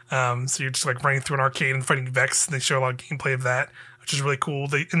 So you're just like running through an arcade and fighting Vex, and they show a lot of gameplay of that, which is really cool.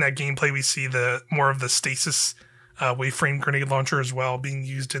 In that gameplay, we see the more of the stasis waveframe grenade launcher as well being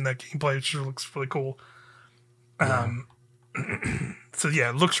used in that gameplay, which looks really cool. So yeah,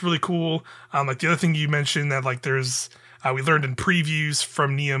 it looks really cool. Like the other thing you mentioned that like there's we learned in previews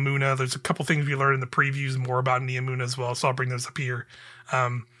from Neomuna. There's a couple things we learned in the previews more about Neomuna as well, so I'll bring those up here.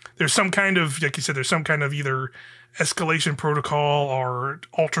 There's some kind of, like you said, there's some kind of either escalation protocol or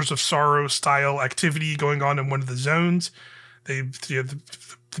Altars of Sorrow style activity going on in one of the zones. The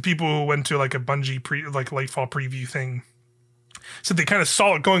people who went to like a Bungie Lightfall preview thing, so they kind of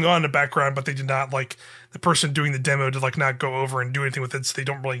saw it going on in the background, but they did not, like, the person doing the demo did like not go over and do anything with it, so they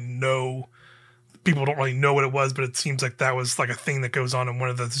don't really know. People don't really know what it was, but it seems like that was like a thing that goes on in one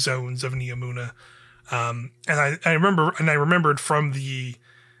of the zones of Neomuna. And I remembered from the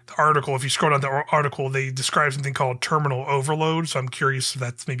article, if you scroll down the article, they describe something called terminal overload. So I'm curious if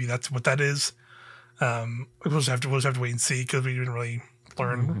that's what that is. We'll just have to wait and see, because we didn't really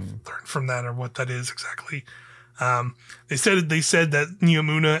learn from that or what that is exactly. They said that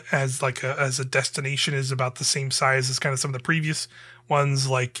Neomuna as a destination is about the same size as kind of some of the previous ones,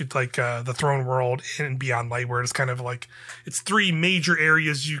 like the Throne World and Beyond Light, where it's kind of like it's 3 major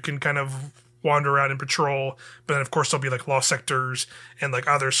areas you can kind of wander around and patrol, but then of course there'll be like lost sectors and like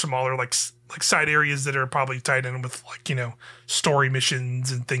other smaller like side areas that are probably tied in with like, you know, story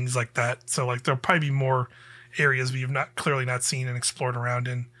missions and things like that. So like there'll probably be more areas we've clearly not seen and explored around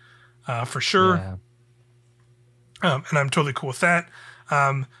in, for sure. Yeah. And I'm totally cool with that.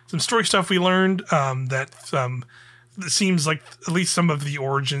 Some story stuff we learned, it seems like at least some of the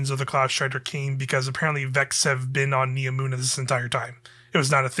origins of the Cloud Strider came because apparently Vex have been on Neomuna this entire time. It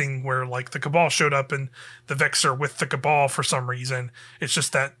was not a thing where like the Cabal showed up and the Vex are with the Cabal for some reason. It's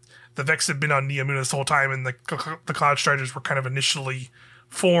just that the Vex had been on Neomuna this whole time, and the Cloud Striders were kind of initially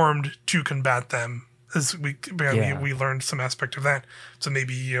formed to combat them. As we learned some aspect of that. So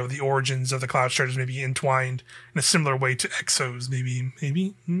maybe, you know, the origins of the Cloud Striders may be entwined in a similar way to Exos.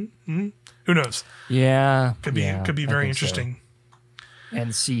 Maybe. Who knows? Yeah. Could be very interesting. So.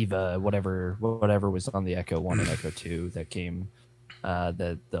 And Siva, whatever was on the Echo 1 and Echo 2 that came,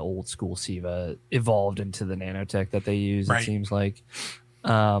 the old school Siva evolved into the nanotech that they use, right. It seems like.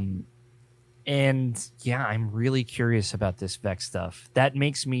 And yeah, I'm really curious about this Vex stuff. That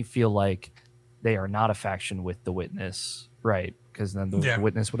makes me feel like they are not a faction with the Witness, right? Because then the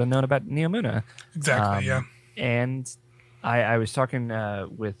Witness would have known about Neomuna. Exactly, yeah. And I was talking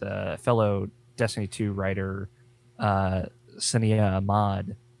with a fellow Destiny 2 writer, Sania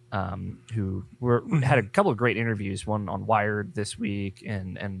Ahmad, who had a couple of great interviews, one on Wired this week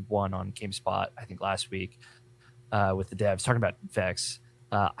and one on GameSpot, I think last week, with the devs, talking about Vex.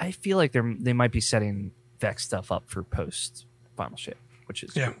 I feel like they might be setting Vex stuff up for post-Final Ship. Which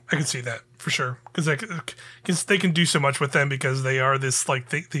is cool. I can see that for sure, because they can do so much with them, because they are this like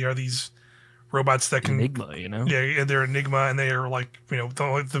they are these robots that can Enigma, you know. Yeah, they're Enigma, and they are like, you know,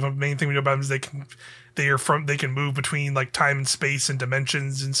 the main thing we know about them is they can move between like time and space and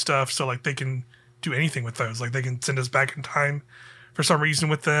dimensions and stuff. So like they can do anything with those. Like they can send us back in time for some reason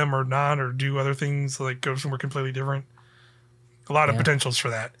with them, or not, or do other things, like go somewhere completely different. A lot of potentials for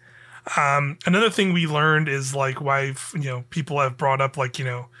that. Another thing we learned is like why, you know, people have brought up, like, you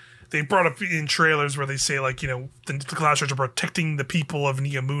know, they brought up in trailers where they say like, you know, the Cloud Striders are protecting the people of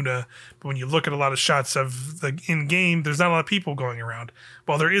Neomuna, but when you look at a lot of shots of the in game, there's not a lot of people going around.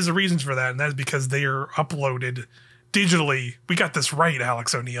 Well, there is a reason for that, and that is because they are uploaded digitally. We got this right,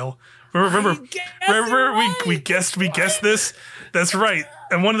 Alex O'Neill. Remember, we guessed this. That's right.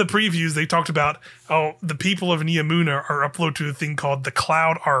 And one of the previews, they talked about the people of Neomuna are uploaded to a thing called the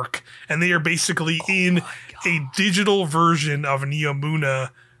Cloud Arc, and they are basically in a digital version of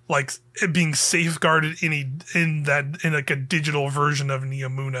Neomuna, like it being safeguarded in like a digital version of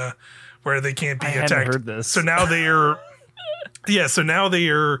Neomuna where they can't be attacked. I hadn't heard this. So now they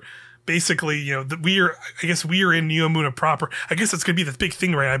are, basically, you know, we are in Neomuna proper. I guess that's gonna be the big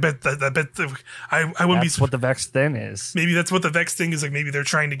thing, right? I bet I wouldn't be. That's what the Vex thing is. Maybe that's what the Vex thing is. Like maybe they're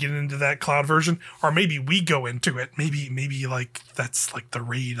trying to get into that cloud version, or maybe we go into it. Maybe like that's like the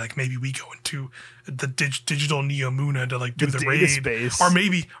raid. Like maybe we go into the digital Neomuna to like do the data raid, space. or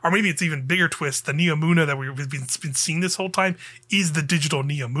maybe it's even bigger twist. The Neomuna that we've been seeing this whole time is the digital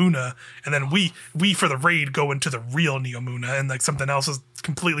Neomuna, and then we for the raid go into the real Neomuna, and like something else is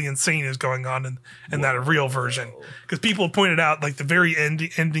completely insane is going on in that real version, because people pointed out like the very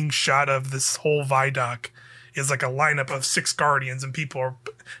ending shot of this whole Vidoc is like a lineup of 6 guardians, and people are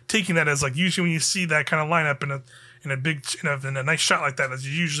taking that as like, usually when you see that kind of lineup in a nice shot like that, that's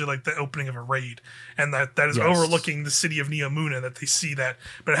usually like the opening of a raid, and that is overlooking the city of Neomuna, that they see that.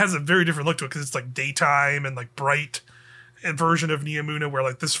 But it has a very different look to it because it's like daytime and like bright version of Neomuna, where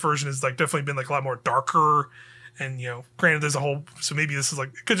like this version is like definitely been like a lot more darker. And granted, there's a whole, so maybe this is like,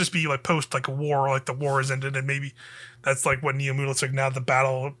 it could just be like post like a war, like the war has ended, and maybe that's like what Neomuna looks like now.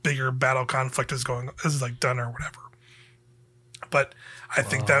 The bigger battle conflict is like done or whatever. But I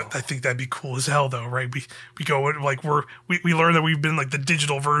think that'd be cool as hell, though, right? We go like we learn that we've been like the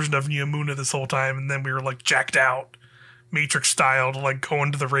digital version of Neomuna this whole time, and then we were like jacked out, Matrix style, to like go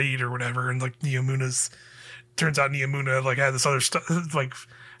into the raid or whatever, and like turns out Neomuna like had this other stuff, like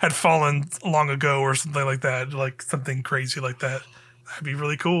had fallen long ago or something like that, like something crazy like that. That'd be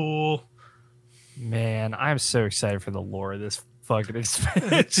really cool. Man, I'm so excited for the lore of this fucking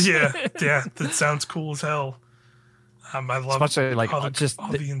expansion. yeah, that sounds cool as hell. I love especially like all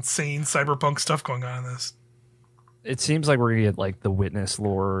the insane cyberpunk stuff going on in this. It seems like we're gonna get like the Witness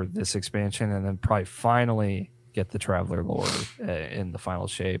lore this expansion, and then probably finally get the Traveler lore in the final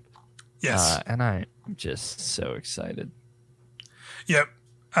shape. Yes, and I'm just so excited. Yep.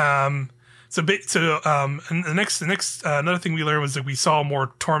 And the next another thing we learned was that we saw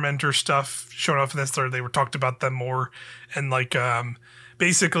more Tormentor stuff showing off in this, or they were talked about them more, and like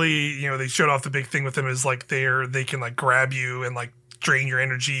basically, they showed off the big thing with them is like they can like grab you and like drain your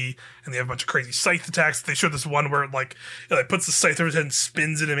energy, and they have a bunch of crazy scythe attacks. They showed this one where it puts the scythe over his head and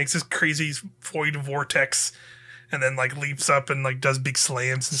spins it and makes this crazy void vortex, and then like leaps up and like does big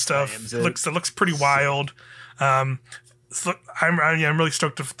slams and stuff. It looks pretty wild. So I'm really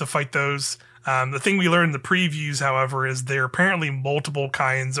stoked to fight those. The thing we learned in the previews, however, is there are apparently multiple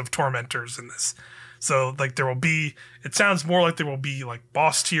kinds of Tormentors in this. So like it sounds more like there will be like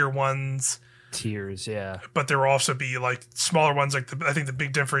boss tier ones. Tiers, yeah. But there will also be like smaller ones. Like I think the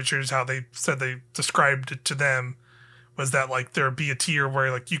big differentiator is how they said they described it to them was that like there would be a tier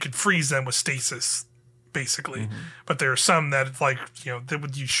where like you could freeze them with stasis, basically. Mm-hmm. But there are some that like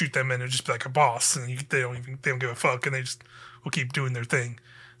you shoot them and it'd just be like a boss, and they don't give a fuck, and they just will keep doing their thing.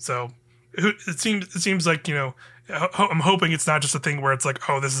 So it seems like I'm hoping it's not just a thing where it's like,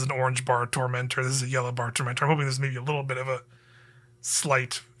 oh, this is an orange bar Tormentor, this is a yellow bar Tormentor. I'm hoping there's maybe a little bit of a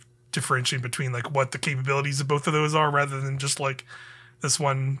slight differentiation between like what the capabilities of both of those are, rather than just like this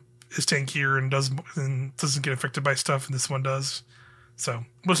one is tankier and doesn't get affected by stuff, and this one does. So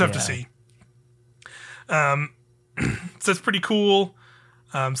we'll just have to see. So that's pretty cool.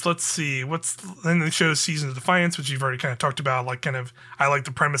 So let's see then they show Season of Defiance, which you've already kind of talked about. Like I like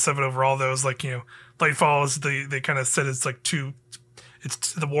the premise of it overall, though. Is like, Lightfall is they kind of said it's like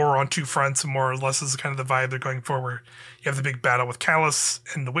it's the war on two fronts, and more or less is kind of the vibe they're going for, where you have the big battle with Callus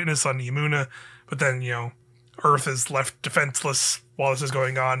and the Witness on Neomuna, but then Earth is left defenseless while this is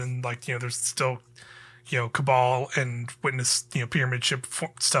going on, and like there's still Cabal and Witness pyramid ship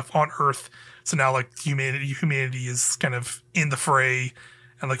stuff on Earth. So now like humanity is kind of in the fray,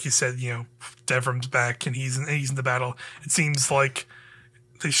 and like you said, Devrim's back and he's in the battle. It seems like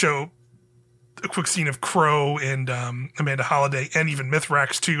they show a quick scene of Crow and Amanda Holiday and even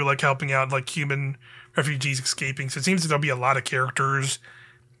Mithrax too, like helping out like human refugees escaping. So it seems like there'll be a lot of characters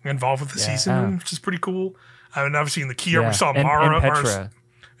involved with the season, which is pretty cool. And obviously in the Kia we saw Mara. And Petra.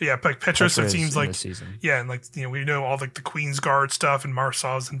 Petra. So it seems like and like we know all like the Queen's Guard stuff, and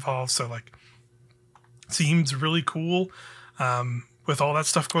Marsaw's involved. So like seems really cool with all that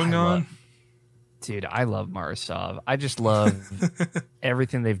stuff going on. Dude, I love Marsov. I just love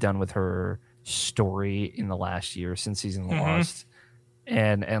everything they've done with her story in the last year since Season Lost,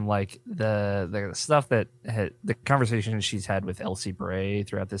 and like the stuff that the conversation she's had with Elsie Bray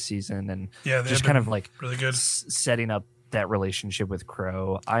throughout this season, and just kind of like really good setting up that relationship with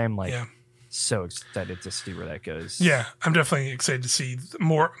Crow. I am like so excited to see where that goes. Yeah, I'm definitely excited to see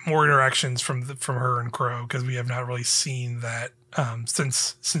more interactions from her and Crow, because we have not really seen that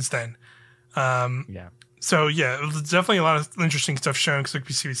since then. So there's definitely a lot of interesting stuff shown,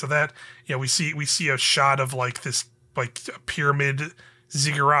 because we saw that. We see a shot of like this like a pyramid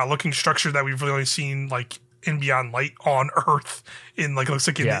ziggurat looking structure that we've really only seen like in Beyond Light on Earth in like looks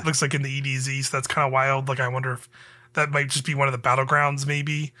like in the EDZ. So that's kind of wild. Like I wonder if that might just be one of the battlegrounds,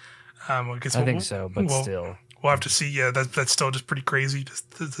 maybe. I think so, but still, we'll have to see. Yeah, that's still just pretty crazy to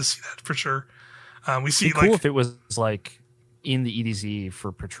see that for sure. We see It'd be cool if it was like in the EDZ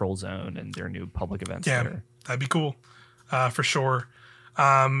for Patrol Zone and their new public events. Yeah, there. that'd be cool, for sure.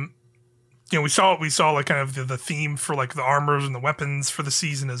 We saw like kind of the theme for like the armors and the weapons for the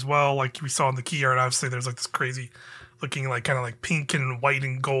season as well. Like we saw in the key art, obviously there's like this crazy looking like kind of like pink and white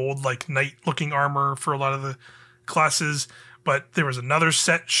and gold like knight looking armor for a lot of the classes. But there was another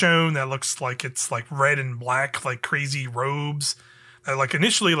set shown that looks like it's like red and black, like crazy robes. Like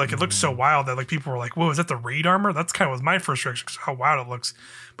initially, like it looked so wild that like people were like, "Whoa, is that the raid armor?" That's kind of was my first reaction, how wild it looks.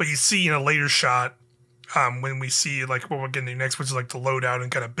 But you see in a later shot, when we see like what we're getting to next, which is like the loadout and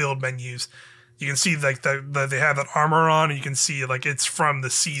kind of build menus, you can see like they have that armor on, and you can see like it's from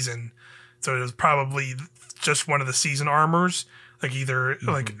the season, so it is probably just one of the season armors. Like either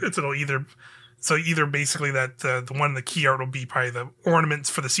like it'll either basically that the one in the key art will be probably the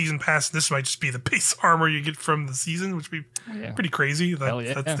ornaments for the season pass. This might just be the base armor you get from the season, which would be pretty crazy.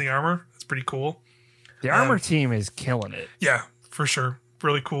 That's the armor. It's pretty cool. The armor team is killing it. Yeah, for sure.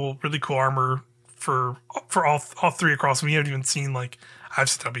 Really cool armor for all three across. We haven't even seen like I've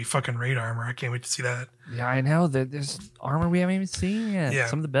said that'll be fucking raid armor. I can't wait to see that. Yeah, I know that there's armor we haven't even seen yet. Yeah,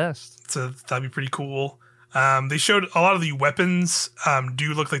 some of the best. So that'd be pretty cool. They showed a lot of the weapons.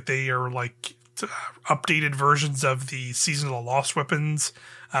 Do look like they are like updated versions of the Season of the Lost weapons.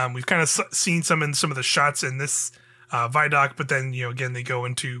 We've kind of seen some in some of the shots in this Vidoc, but then again they go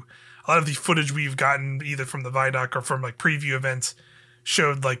into a lot of the footage we've gotten either from the Vidoc or from like preview events.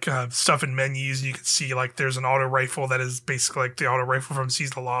 Showed like stuff in menus, and you can see like there's an auto rifle that is basically like the auto rifle from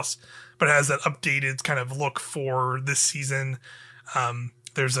Season of the Lost, but it has that updated kind of look for this season.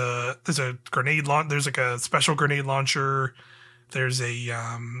 There's a grenade launch. There's like a special grenade launcher. There's a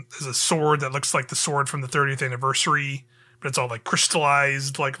sword that looks like the sword from the 30th anniversary, but it's all like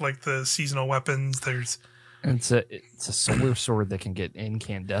crystallized, like the seasonal weapons. It's a solar sword that can get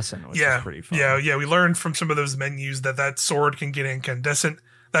incandescent, which is pretty fun. Yeah. We learned from some of those menus that sword can get incandescent.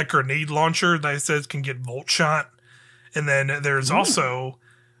 That grenade launcher that it says can get volt shot. And then there's also,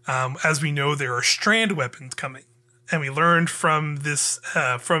 as we know, there are strand weapons coming. And we learned from the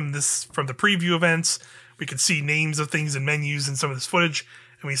preview events, we could see names of things in menus in some of this footage,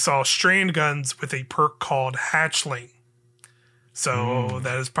 and we saw strand guns with a perk called Hatchling. So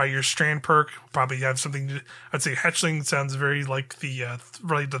that is probably your strand perk. Probably have something I'd say Hatchling sounds very like the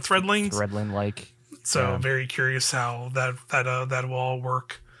threadlings. Threadling like. So very curious how that will all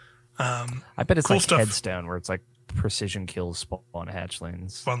work. I bet it's cool like stuff. Headstone, where it's like precision kills spawn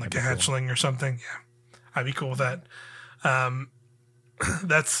hatchlings. Spawn like a hatchling or something. Yeah, I'd be cool with that.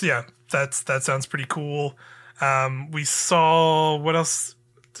 That sounds pretty cool. We saw what else?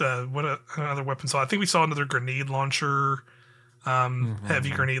 Another weapon saw? I think we saw another grenade launcher. Heavy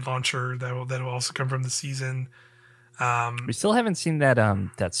grenade launcher that will also come from the season. We still haven't seen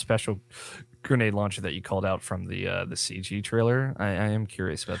that special grenade launcher that you called out from the CG trailer. I am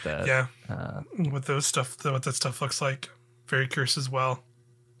curious about that. Yeah, what that stuff looks like. Very curious as well.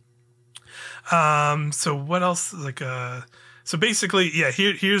 So what else? So basically, yeah.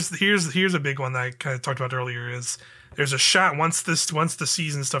 Here's a big one that I kind of talked about earlier. Is there's a shot once the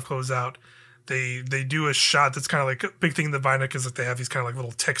season stuff closes out. They do a shot that's kind of like a big thing in the Vidoc is that they have these kind of like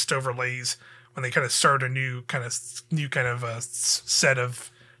little text overlays when they kind of start a new kind of set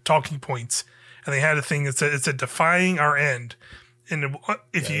of talking points, and they had a thing that said it's a defying our end. And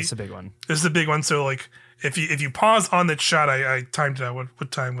it's a big one. This is a big one. So like if you pause on that shot, I timed it out.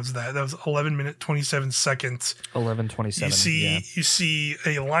 What time was that? That was 11 minutes 27 seconds. 11:27. You see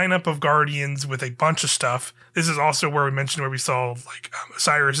a lineup of Guardians with a bunch of stuff. This is also where we mentioned where we saw like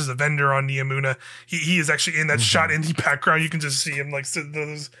Osiris is a vendor on Neomuna. He is actually in that shot in the background. You can just see him like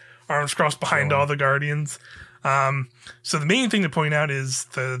those arms crossed behind all the Guardians. So the main thing to point out is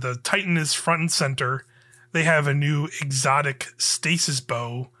the Titan is front and center. They have a new exotic stasis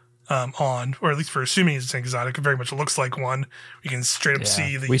bow on, or at least for assuming it's an exotic, it very much looks like one. We can straight up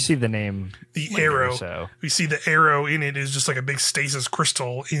see we see the name, the arrow. So. We see the arrow in it is just like a big stasis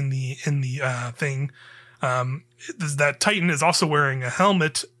crystal in the thing. That Titan is also wearing a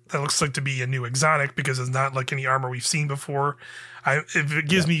helmet that looks like to be a new exotic because it's not like any armor we've seen before. It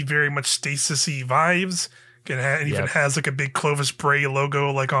gives me very much stasis-y vibes. It even has like a big Clovis Bray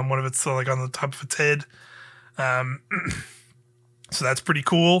logo like on one of its like on the top of its head. So that's pretty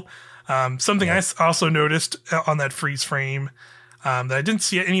cool. Something I also noticed on that freeze frame that I didn't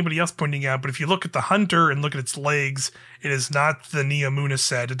see anybody else pointing out, but if you look at the hunter and look at its legs, it is not the Neomuna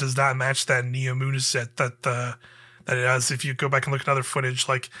set. It does not match that Neomuna set that that it has. If you go back and look at other footage,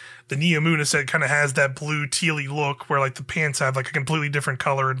 like the Neomuna set kind of has that blue tealy look where like the pants have like a completely different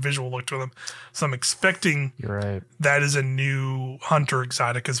color and visual look to them. So I'm expecting You're right. that is a new Hunter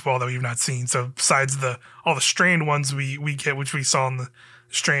exotic as well that we've not seen. So besides all the Strand ones we get, which we saw in the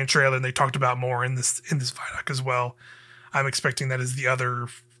Strand trailer, and they talked about more in this Vidoc as well, I'm expecting that is the other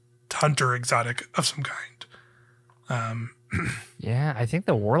Hunter exotic of some kind. Yeah, I think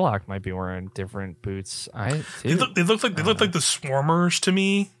the Warlock might be wearing different boots. They look like the Swarmers to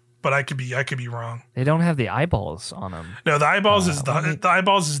me, but I could be wrong. They don't have the eyeballs on them. No, the eyeballs is the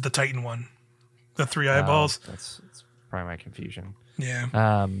eyeballs is the Titan one, the 3 eyeballs. That's probably my confusion.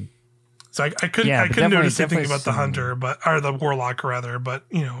 Yeah. So I couldn't notice anything about the Hunter, or the Warlock rather. But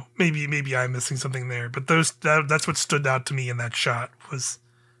maybe I'm missing something there. But that's what stood out to me in that shot was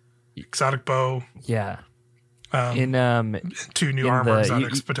exotic bow. Yeah. In 2 new armor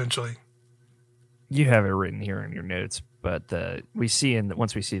exotics potentially. You have it written here in your notes, but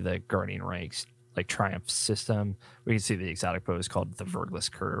once we see the Guardian ranks like Triumph system, we can see the exotic bow is called the Vergless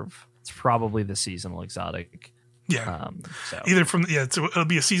Curve. It's probably the seasonal exotic. Yeah. Either it'll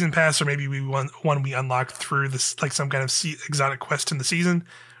be a season pass, or maybe one we unlock through this like some kind of exotic quest in the season.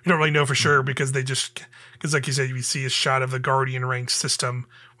 We don't really know for sure because because like you said, we see a shot of the Guardian rank system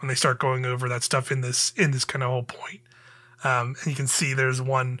when they start going over that stuff in this kind of whole point. And you can see there's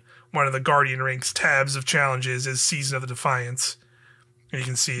one of the Guardian ranks tabs of challenges is Season of the Defiance. And you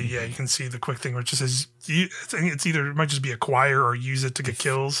can see the quick thing where it just says it might just be acquire or use it to get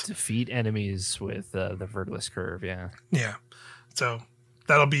kills. Defeat enemies with the Vergless Curve, yeah. Yeah. So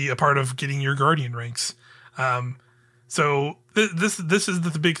that'll be a part of getting your Guardian ranks. So this is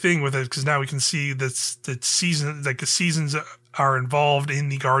the big thing with it, because now we can see that season, like the seasons are involved in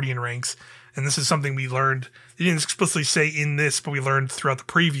the Guardian ranks, and this is something we learned. They didn't explicitly say in this, but we learned throughout the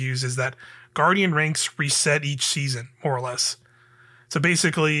previews is that Guardian ranks reset each season, more or less. So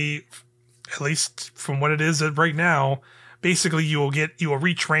basically, at least from what it is right now, basically you will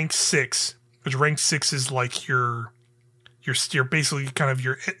reach rank 6, which rank 6 is like your basically kind of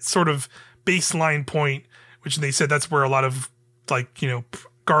your sort of baseline point, which they said that's where a lot of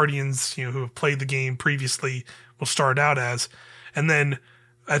Guardians who have played the game previously will start out as. And then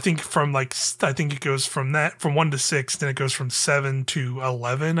I think it goes from 1 to 6, then it goes from 7 to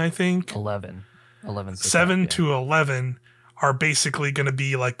 11, I think. 11. 7 to 11 are basically going to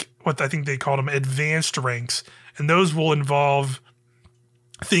be like what I think they called them advanced ranks. And those will involve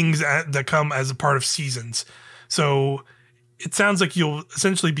things that come as a part of seasons. So it sounds like you'll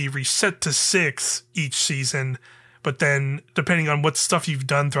essentially be reset to 6 each season, but then depending on what stuff you've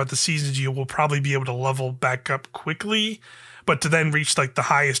done throughout the seasons, you will probably be able to level back up quickly. But to then reach like the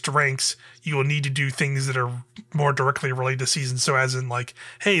highest ranks, you will need to do things that are more directly related to seasons. So as in like,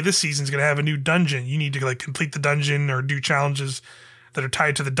 hey, this season's going to have a new dungeon. You need to like complete the dungeon or do challenges that are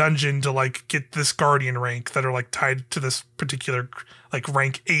tied to the dungeon to like get this Guardian rank that are like tied to this particular like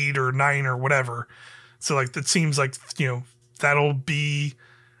rank 8 or 9 or whatever. So like it seems like, that'll be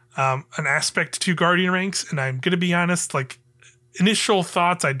an aspect to Guardian ranks. And I'm going to be honest, like initial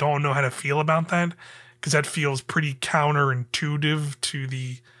thoughts, I don't know how to feel about that, because that feels pretty counterintuitive to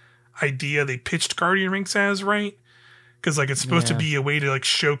the idea they pitched Guardian ranks as, right? Because like it's supposed to be a way to like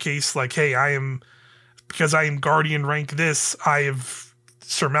showcase like, hey, because I am Guardian rank this, I have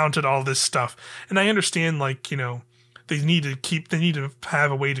surmounted all this stuff. And I understand like, they need to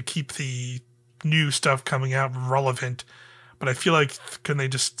have a way to keep the new stuff coming out relevant. But I feel like, can they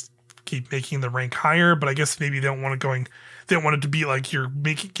just keep making the rank higher? But I guess maybe they don't want it to be like you're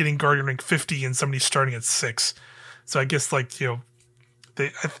getting Guardian rank 50 and somebody's starting at 6. So I guess like, I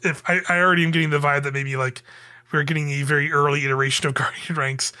already am getting the vibe that maybe like we're getting a very early iteration of Guardian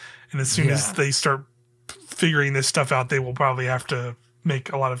ranks. And as soon as they start figuring this stuff out, they will probably have to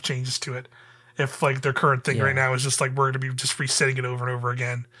make a lot of changes to it. If like their current thing right now is just like, we're going to be just resetting it over and over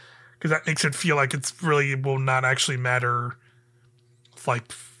again. Because that makes it feel like it's really will not actually matter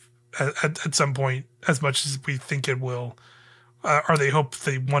like at some point as much as we think it will, or they hope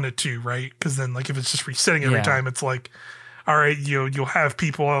they want it to, right? Because then like if it's just resetting every time, it's like, all right, you'll have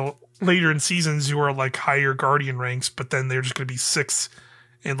people later in seasons who are like higher Guardian ranks, but then they're just going to be 6,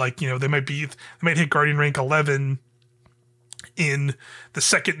 and like they might hit Guardian rank 11 in the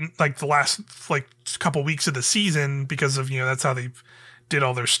second, like the last like couple weeks of the season, because of that's how they did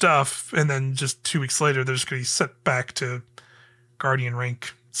all their stuff, and then just 2 weeks later they're just going to be set back to Guardian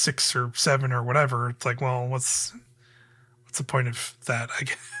rank 6 or 7 or whatever. It's like, well, what's the point of that, I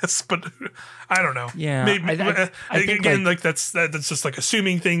guess? But I don't know. Yeah, maybe I think again, like that's just like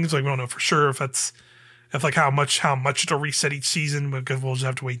assuming things. Like we don't know for sure if how much it'll reset each season, because we'll just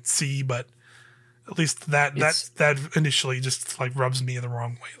have to wait and see. But At least that initially just like rubs me the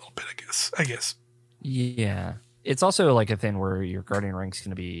wrong way a little bit, I guess. Yeah. It's also like a thing where your Guardian rank's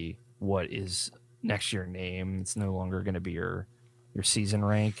going to be what is next year name. It's no longer going to be your season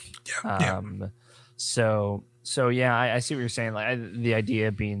rank. Yeah. So yeah, I see what you're saying. Like the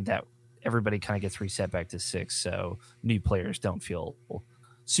idea being that everybody kind of gets reset back to 6, so new players don't feel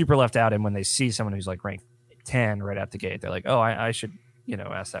super left out. And when they see someone who's like ranked 10 right out the gate, they're like, oh, I should,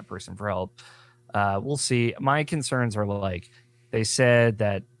 ask that person for help. We'll see. My concerns are like they said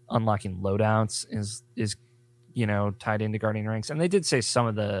that unlocking loadouts is tied into Guardian ranks, and they did say some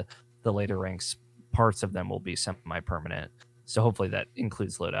of the later ranks, parts of them will be semi-permanent. So hopefully that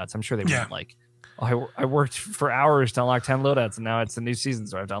includes loadouts. I'm sure they won't like, I worked for hours to unlock 10 loadouts, and now it's a new season,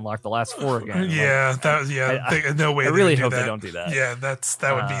 so I have to unlock the last 4 again. Yeah, no way. I really hope they don't do that. Yeah,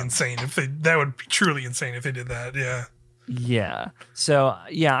 that would be insane that would be truly insane if they did that. Yeah. Yeah. So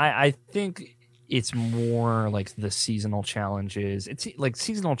yeah, I think it's more like the seasonal challenges. It's like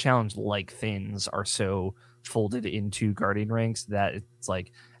seasonal challenge like things are so folded into Guardian ranks that it's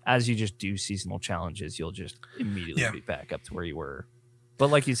like as you just do seasonal challenges, you'll just immediately be back up to where you were. But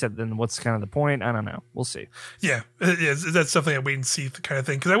like you said, then what's kind of the point? I don't know. We'll see. Yeah, that's definitely a wait and see kind of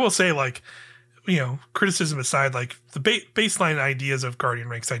thing. Because I will say, like, criticism aside, like the baseline ideas of Guardian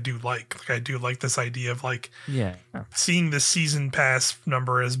ranks, I do like. Like I do like this idea of like, seeing the season pass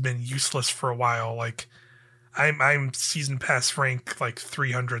number has been useless for a while. Like, I'm season pass rank like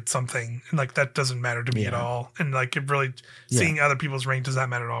 300 something, and like that doesn't matter to me at all. And like it really seeing other people's rank does not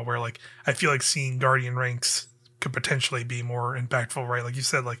matter at all. Where like I feel like seeing Guardian ranks could potentially be more impactful, right? Like you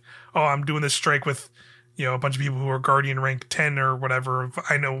said, like, oh, I'm doing this strike with, a bunch of people who are Guardian rank 10 or whatever.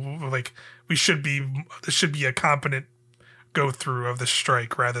 I know, like, this should be a competent go through of the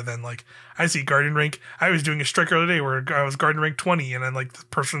strike rather than like, I see Guardian rank. I was doing a strike the other day where I was Guardian rank 20, and then like the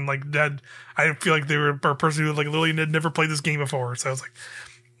person like dead. I feel like they were a person who like literally had never played this game before. So I was like,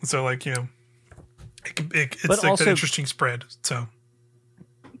 it's like also, that interesting spread. So.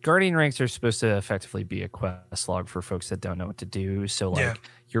 Guardian ranks are supposed to effectively be a quest log for folks that don't know what to do. So like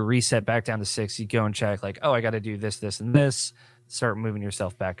you're reset back down to 6, you go and check like, oh, I got to do this, this, and this. Start moving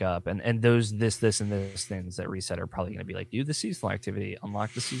yourself back up. And those this, and this things that reset are probably going to be like, do the seasonal activity,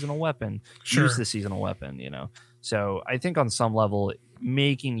 unlock the seasonal weapon, use the seasonal weapon, So I think on some level,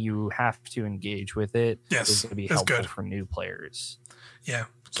 making you have to engage with it is going to be helpful for new players. Yeah.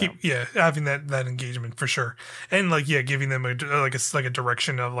 Having that engagement for sure, and like giving them a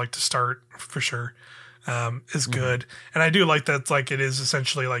direction of like to start for sure is good. And I do like that like it is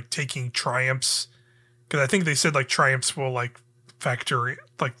essentially like taking triumphs, because I think they said like triumphs will like factor in,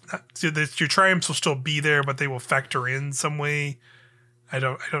 like your triumphs will still be there, but they will factor in some way. I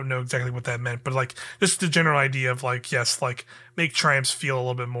don't know exactly what that meant, but like just the general idea of like like make triumphs feel a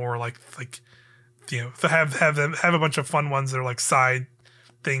little bit more like have a bunch of fun ones that are like side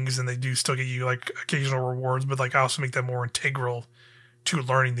things, and they do still get you like occasional rewards, but like I also make them more integral to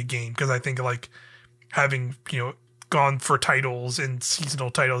learning the game, because I think like having gone for titles and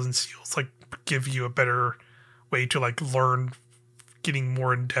seasonal titles and seals like give you a better way to like learn getting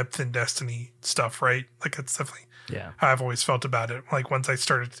more in depth in Destiny stuff, right? Like that's definitely how I've always felt about it. Like once I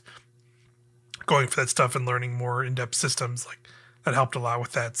started going for that stuff and learning more in-depth systems, like that helped a lot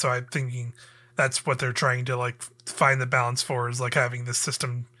with that. So I'm thinking that's what they're trying to like find the balance for, is like having this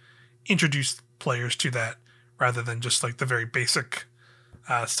system introduce players to that rather than just like the very basic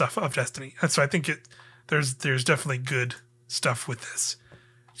stuff of Destiny. And so I think there's definitely good stuff with this.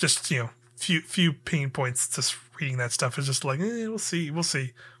 Just few pain points. Just reading that stuff is just like we'll see. We'll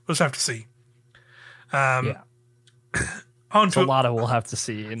just have to see. It's a lot of we'll have to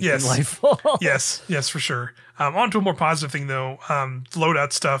see in Lightfall. yes, for sure. On to a more positive thing though.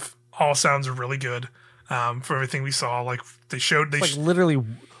 Loadout stuff all sounds really good. For everything we saw, like they showed, like literally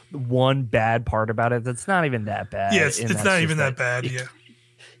one bad part about it that's not even that bad. Yeah, it's not even that bad.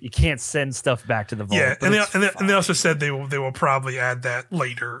 You can't send stuff back to the vault. Yeah, and they also said they will probably add that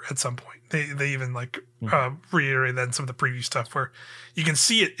later at some point. They even like reiterated that in some of the preview stuff where you can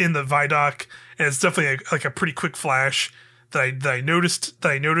see it in the Vidoc, and it's definitely like a pretty quick flash that I noticed,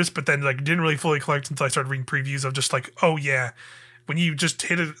 but then like didn't really fully collect until I started reading previews of just like, oh yeah, when you just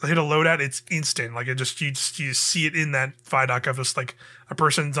hit a loadout, it's instant. Like you just see it in that Vidoc of just like a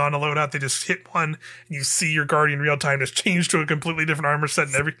person's on a loadout, they just hit one, and you see your Guardian real time just change to a completely different armor set,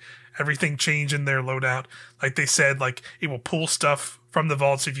 and everything change in their loadout. Like they said, like it will pull stuff from the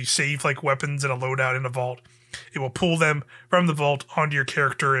vault. So if you save like weapons in a loadout in a vault, it will pull them from the vault onto your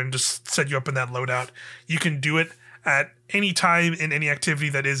character and just set you up in that loadout. You can do it at any time in any activity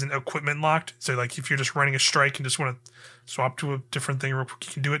that isn't equipment locked. So like if you're just running a strike and just want to swap to a different thing real quick,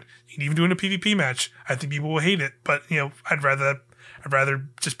 you can do it. You can even do it in a PvP match. I think people will hate it, but I'd rather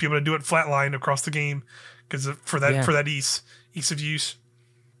just be able to do it flatline across the game because for that ease of use.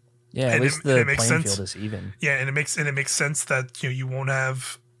 Yeah, at least the playing field is even. Yeah, and it makes sense that you won't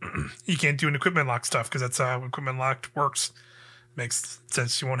have you can't do an equipment lock stuff because that's how equipment locked works. Makes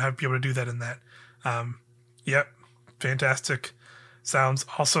sense. You won't be able to do that in that. Yep, fantastic. Sounds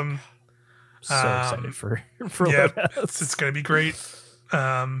awesome. So excited for it's gonna be great.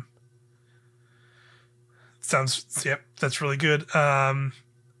 That's really good.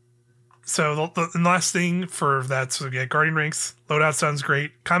 So the last thing for that, so yeah, Guardian ranks, loadout sounds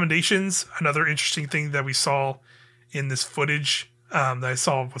great. Commendations, another interesting thing that we saw in this footage that I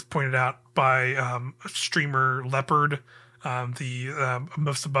saw was pointed out by a streamer Leopard, the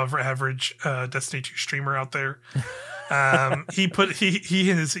most above average Destiny 2 streamer out there. He was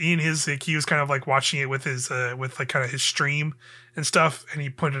kind of like watching it with his with like kind of his stream and stuff, and he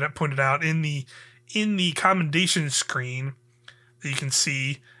pointed out in the commendation screen that you can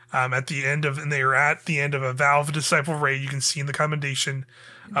see at the end of a Valve Disciple raid. You can see in the commendation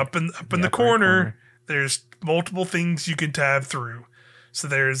up in the corner, there's multiple things you can tab through. So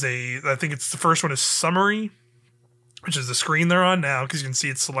there's I think it's the first one is summary, which is the screen they're on now because you can see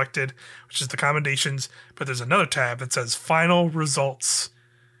it's selected, which is the commendations. But there's another tab that says final results.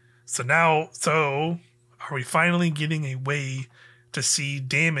 So are we finally getting a way to see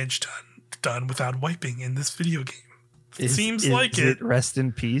damage done without wiping in this video game? Seems like it. Rest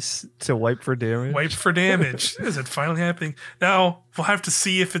in peace to wipe for damage. Wipe for damage. Is it finally happening? Now we'll have to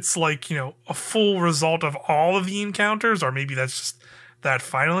see if it's like a full result of all of the encounters, or maybe that's just that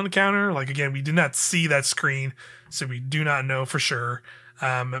final encounter. Like again, we did not see that screen, so we do not know for sure.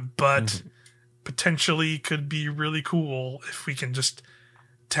 But potentially could be really cool if we can just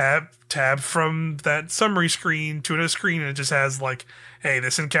tab from that summary screen to another screen, and it just has like, hey,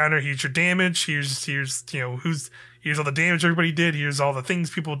 this encounter, here's your damage, here's here's all the damage everybody did, here's all the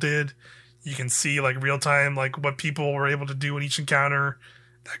things people did. You can see like real time like what people were able to do in each encounter.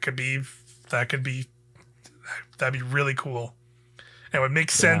 That'd be really cool. And it would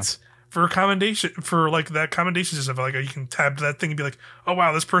make sense for like that commendation system. Like you can tab to that thing and be like, oh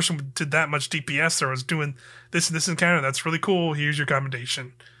wow, this person did that much DPS or was doing this and this encounter. That's really cool. Here's your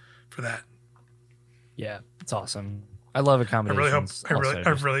commendation for that. Yeah, it's awesome. I love accommodations. I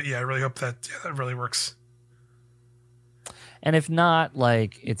really hope that really works. And if not,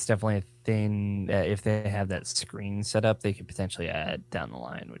 like it's definitely a thing that if they have that screen set up, they could potentially add down the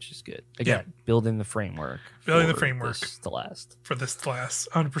line, which is good. Again, building the framework. For this to last,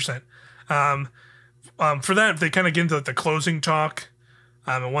 100%. For that, they kind of get into like the closing talk.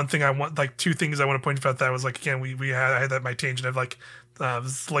 And one thing I want, like two things I want to point about that was like, again, I had that my tangent of like, one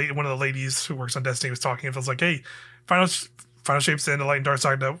of the ladies who works on Destiny was talking. It was like, hey, Final Shape's the end of Light and Dark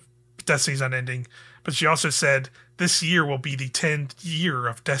Saga. Destiny's not ending. But she also said this year will be the 10th year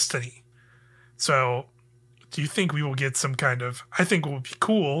of Destiny. So do you think we will get some kind of, I think what would be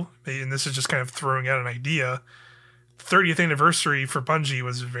cool, and this is just kind of throwing out an idea, 30th anniversary for Bungie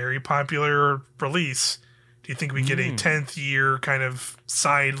was a very popular release. Do you think we get a 10th year kind of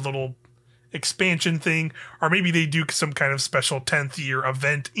side little expansion thing? Or maybe they do some kind of special 10th year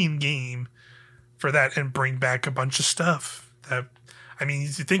event in-game for that and bring back a bunch of stuff. I mean,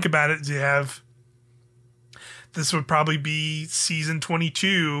 if you think about it, this would probably be season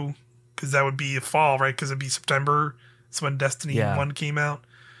 22, because that would be a fall, right? Because it'd be September. That's when Destiny 1 came out.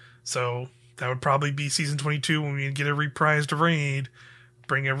 So that would probably be season 22 when we get a reprised raid.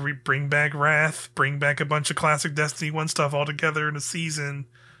 Bring back Wrath. Bring back a bunch of classic Destiny 1 stuff all together in a season.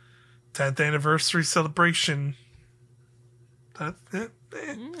 10th anniversary celebration.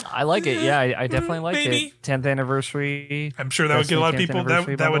 I like it. Yeah, I definitely like it. 10th anniversary. I'm sure that would get a lot of people.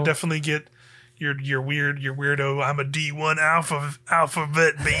 That would definitely get your weirdo. I'm a D1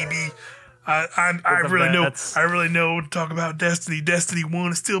 alphabet baby. I really know to talk about Destiny. Destiny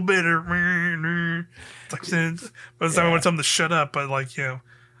 1 is still better. It's like, but it's not want something to shut up. But like,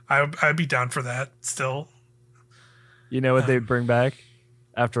 I'd be down for that still. You know what they'd bring back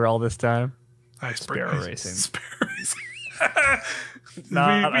after all this time? Sparrow racing.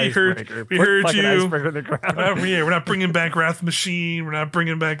 We heard you. We're not bringing back Wrath Machine. We're not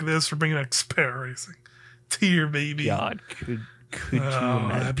bringing back this. We're bringing back Sparrow Racing. Tier, baby. God, Could you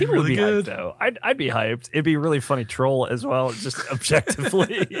imagine? People really would be good. Hyped, though. I'd be hyped. It'd be a really funny troll as well, just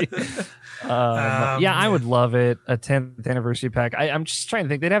objectively. I would love it. A 10th anniversary pack. I'm just trying to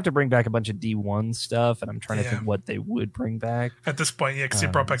think. They'd have to bring back a bunch of D1 stuff, and I'm trying to think what they would bring back at this point. Yeah, because they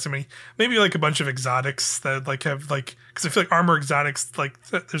brought back so many. Maybe like a bunch of exotics that like have like, because I feel like armor exotics, like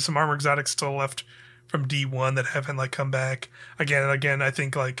there's some armor exotics still left from D1 that haven't like come back again and again. I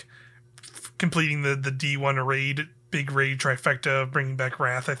think like completing the D1 raid, big raid trifecta of bringing back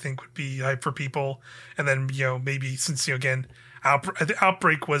Wrath, I think would be hype for people. And then maybe since again,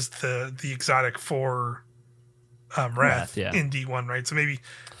 Outbreak was the exotic for Wrath in D1, right? So maybe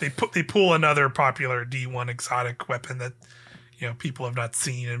they pull another popular D1 exotic weapon that people have not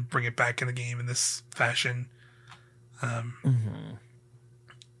seen and bring it back in the game in this fashion. A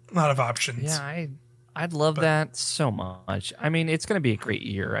lot of options. Yeah, I'd love that so much. I mean, it's going to be a great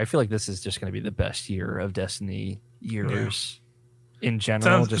year. I feel like this is just going to be the best year of Destiny years in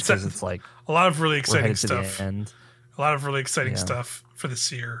general, just because it's like a lot of really exciting stuff. A lot of really exciting stuff for this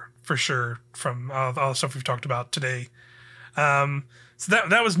year, for sure, from all the stuff we've talked about today. So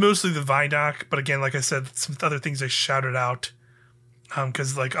that was mostly the Vidoc, but again, like I said, some other things they shouted out,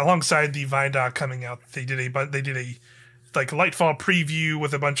 because like alongside the Vidoc coming out, they did a like Lightfall preview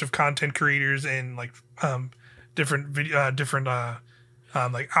with a bunch of content creators and like different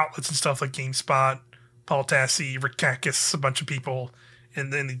like outlets and stuff like GameSpot, Paul Tassi, Rick Kakis, a bunch of people in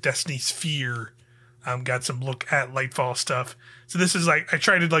the Destiny sphere got some look at Lightfall stuff. So this is like, I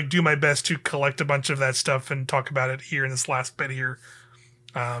try to like do my best to collect a bunch of that stuff and talk about it here in this last bit here.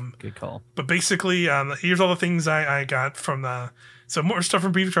 Good call. But basically, here's all the things I got from so more stuff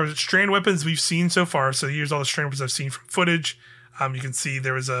from previous strand weapons we've seen so far. So here's all the strand weapons I've seen from footage. You can see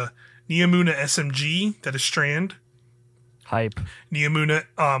there was a Neomuna SMG that is strand. Hype. Neomuna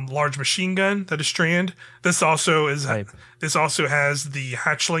large machine gun that is strand. This also is hype. This also has the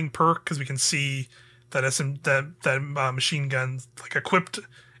hatchling perk, because we can see that machine gun like equipped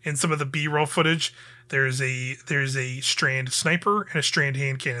in some of the B-roll footage. There's a strand sniper and a strand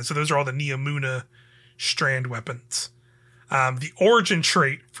hand cannon. So those are all the Neomuna strand weapons. The origin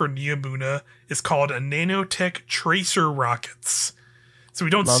trait for Neomuna is called a nanotech tracer rockets. So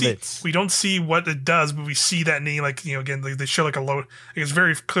we don't see what it does, but we see that name, like, again, they show like a load. Like it's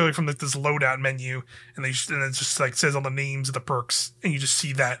very clearly from like this loadout menu, and it just like says all the names of the perks, and you just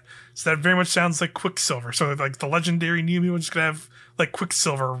see that. So that very much sounds like Quicksilver. So like the legendary Neomuna is gonna have like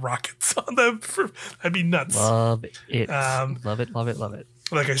Quicksilver rockets on them. That'd be nuts. Love it. Love it.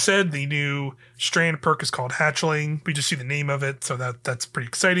 Like I said, the new strand perk is called Hatchling. We just see the name of it, so that's pretty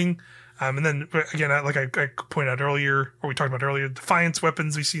exciting. And then again, like I pointed out earlier, or we talked about earlier, Defiance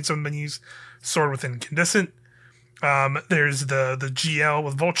weapons we see in some menus, Sword with Incandescent. There's the GL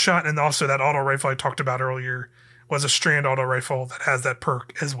with Volt Shot, and also that auto rifle I talked about earlier was a strand auto rifle that has that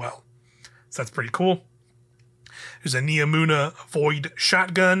perk as well. So that's pretty cool. There's a Neomuna Void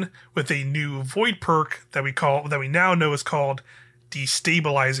Shotgun with a new Void perk that we now know is called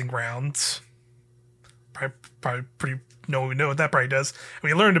Destabilizing Rounds. Probably pretty. No, we know what that probably does.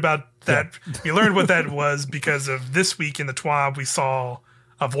 And we learned about that. Yeah. We learned what that was because of this week in the TWAB. We saw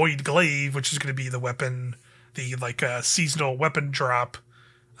a Void Glaive, which is going to be the weapon, the like seasonal weapon drop.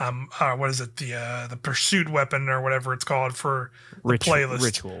 What is it? The pursuit weapon or whatever it's called for the playlist.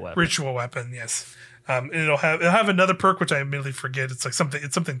 Ritual weapon. Yes. It'll have another perk which I immediately forget. It's like something.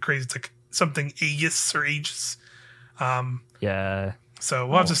 It's something crazy. It's like something Aegis or Aegis. Yeah. So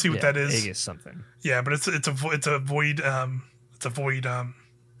we'll have to see what that is. Aegis something. Yeah, but it's a void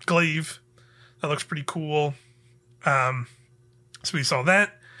glaive that looks pretty cool. So we saw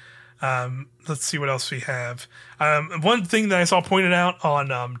that. Let's see what else we have. One thing that I saw pointed out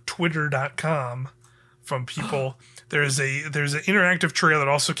on Twitter.com from people, there's an interactive trailer that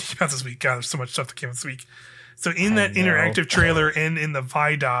also came out this week. God, there's so much stuff that came out this week. So in that interactive trailer and in the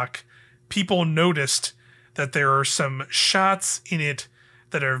Vidoc, people noticed that there are some shots in it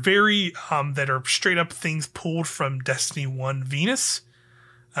that are very that are straight up things pulled from Destiny 1 Venus,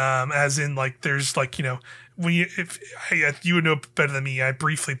 as in like there's like when you would know better than me. I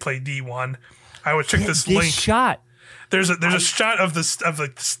briefly played D1. I would check this link. Shot. There's a shot of this of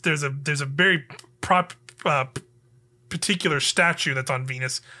like this, there's a very particular statue that's on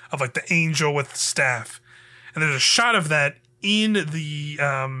Venus of like the angel with the staff, and there's a shot of that in the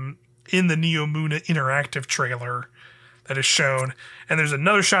Neomuna interactive trailer that is shown, and there's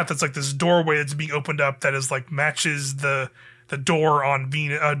another shot that's like this doorway that's being opened up that is like matches the door on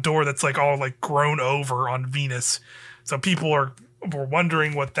Venus, a door that's like all like grown over on Venus. So people were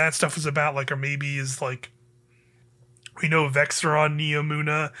wondering what that stuff is about, like, or maybe is like, we know Vex are on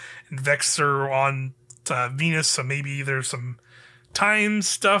Neomuna and Vex are on Venus, so maybe there's some time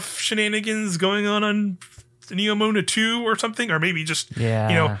stuff shenanigans going on Neomuna 2 or something, or maybe just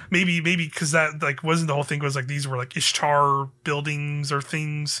maybe because that like wasn't the whole thing, was like these were like Ishtar buildings or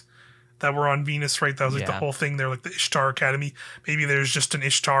things that were on Venus, right? That was like the whole thing. They're like the Ishtar Academy. Maybe there's just an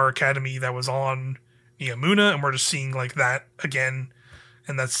Ishtar Academy that was on Neomuna, and we're just seeing like that again.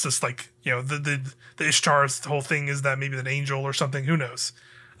 And that's just like, the Ishtar's the whole thing is that maybe an angel or something. Who knows?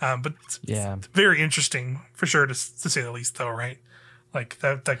 But it's very interesting for sure, to say the least, though, right? Like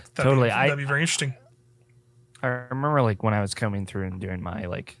that'd be very interesting. I remember like when I was coming through and doing my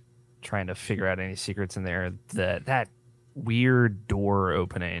like trying to figure out any secrets in there, that weird door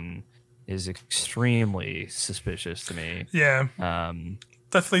opening is extremely suspicious to me. Yeah.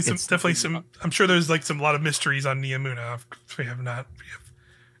 Definitely some. I'm sure there's like a lot of mysteries on Neomuna. We have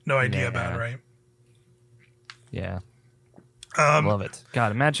no idea about, right? Yeah. Love it.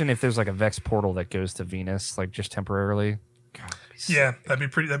 God, imagine if there's like a Vex portal that goes to Venus, like just temporarily. God, that'd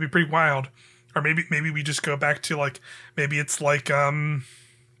be pretty wild. Or maybe we just go back to like, maybe it's like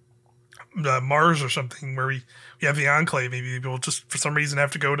Mars or something, where we have the Enclave. Maybe we'll just for some reason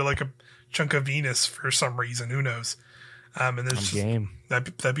have to go to like a chunk of Venus for some reason. Who knows? And there's game.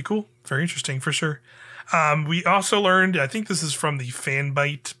 That'd be cool. Very interesting for sure. We also learned, I think this is from the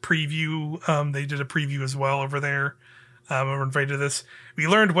Fanbyte preview. They did a preview as well over there. We're invited to this. We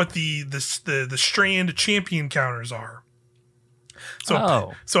learned what the Strand champion counters are.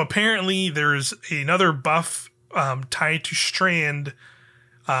 So apparently there's another buff tied to Strand.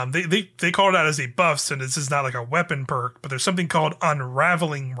 They call it out as a buff, so this is not like a weapon perk, but there's something called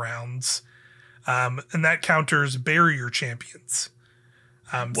Unraveling Rounds, and that counters barrier champions.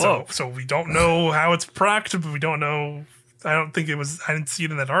 So we don't know how it's procced, but we don't know. I didn't see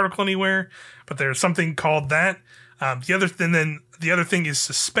it in that article anywhere, but there's something called that. The other thing is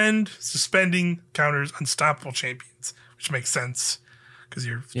suspending counters unstoppable champions, which makes sense because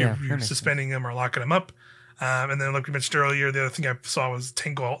you're suspending them or locking them up. And then, like we mentioned earlier, the other thing I saw was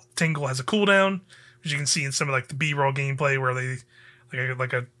Tangle. Tangle has a cooldown, which you can see in some of like the B-roll gameplay where they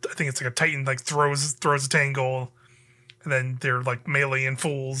I think it's like a Titan like throws a Tangle, and then they're like melee and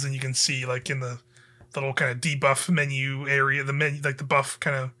fools, and you can see like in the little kind of debuff menu area, the menu like the buff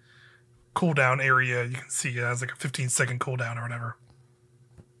kind of cooldown area, you can see it has like a 15-second cooldown or whatever.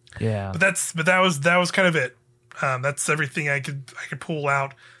 Yeah, but that was kind of it. That's everything I could pull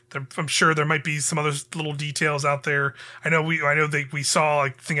out. I'm sure there might be some other little details out there. I know we saw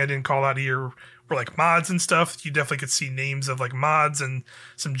like the thing I didn't call out here were like mods and stuff. You definitely could see names of like mods and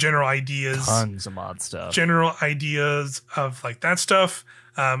some general ideas. Tons of mod stuff. General ideas of like that stuff.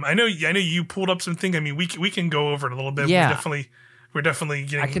 I know you pulled up something. I mean, we can go over it a little bit. Yeah. We're definitely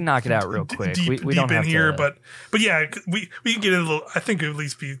getting. I can knock it out real quick. We don't deep have in here, to... but yeah, we can get a little. I think it would at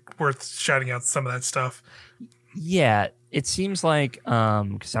least be worth shouting out some of that stuff. Yeah, it seems like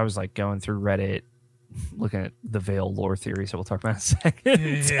because I was like going through Reddit, looking at the Veil lore theory, so we'll talk about it in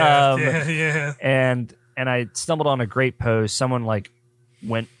a second. Yeah. And I stumbled on a great post. Someone like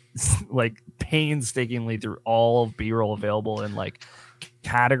went like painstakingly through all of B-roll available and like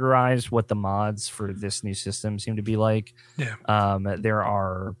categorized what the mods for this new system seem to be like. Yeah. There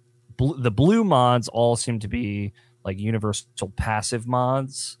are the blue mods all seem to be like universal passive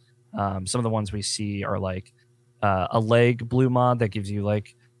mods. Some of the ones we see are like a leg blue mod that gives you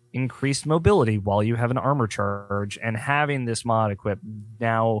like increased mobility while you have an armor charge, and having this mod equipped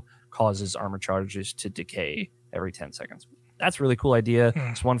now causes armor charges to decay every 10 seconds. That's a really cool idea.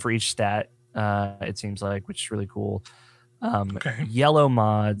 It's one for each stat, it seems like, which is really cool. Yellow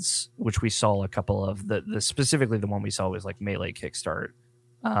mods, which we saw a couple of, the specifically the one we saw was like melee kickstart,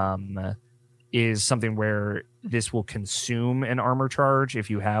 is something where this will consume an armor charge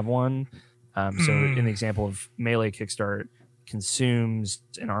if you have one. So in the example of melee kickstart, consumes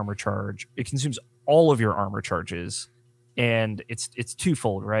an armor charge. It consumes all of your armor charges, and it's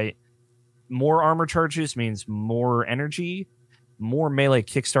twofold, right? More armor charges means more energy. More melee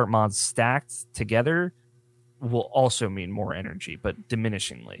kickstart mods stacked together will also mean more energy, but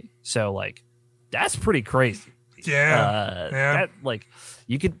diminishingly. So like that's pretty crazy. Yeah. That, like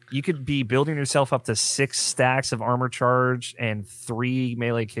you could be building yourself up to 6 stacks of armor charge and 3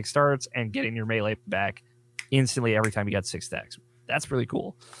 melee kickstarts and getting your melee back instantly every time you got 6 stacks. That's really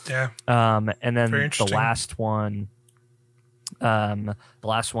cool. Yeah. And then the last one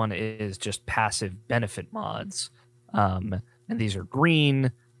is just passive benefit mods. And these are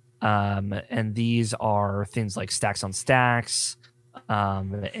green. And these are things like stacks on stacks,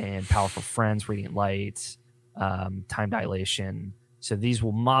 and powerful friends, radiant light, time dilation. So these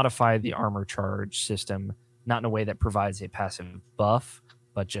will modify the armor charge system, not in a way that provides a passive buff,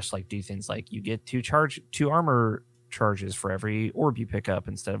 but just like do things like you get 2 armor charges for every orb you pick up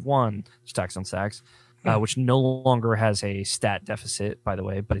instead of 1, stacks on stacks, which no longer has a stat deficit, by the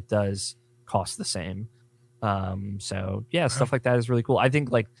way, but it does cost the same. So yeah, stuff like that is really cool. I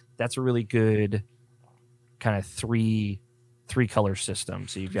think like that's a really good kind of three color system.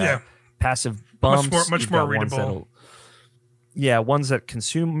 So you've got passive bumps, much more readable. Ones that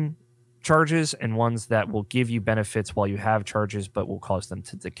consume charges and ones that will give you benefits while you have charges, but will cause them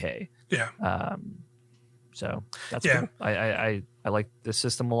to decay. Yeah. So that's cool. I like this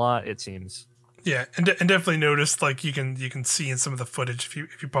system a lot. It seems. Yeah, and definitely noticed like you can see in some of the footage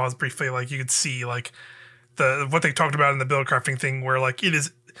if you pause briefly, like you could see like what they talked about in the build crafting thing, where like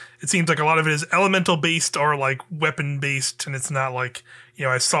it seems like a lot of it is elemental based or like weapon based, and it's not like, you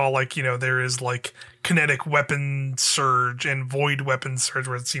know, I saw like, you know, there is like kinetic weapon surge and void weapon surge,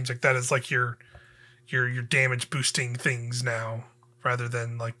 where it seems like that is like your damage boosting things now, rather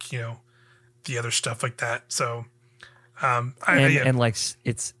than like, you know, the other stuff like that. So and like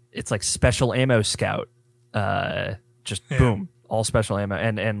it's like special ammo scout, boom, all special ammo,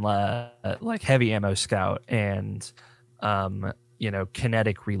 and like heavy ammo scout, and you know,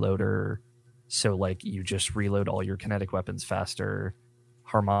 kinetic reloader, so like you just reload all your kinetic weapons faster.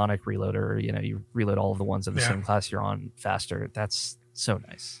 Harmonic reloader, you know, you reload all of the ones in the same class you're on faster. That's so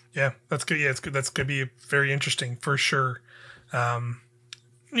nice. Yeah, that's good. Yeah, it's good. That's going to be very interesting for sure. And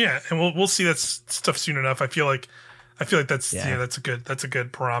we'll see that stuff soon enough. I feel like that's that's a good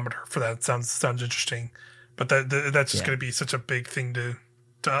parameter for that. It sounds interesting, but that's just going to be such a big thing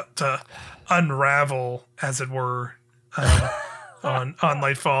to unravel, as it were, on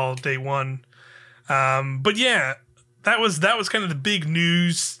Lightfall day 1. But yeah, that was kind of the big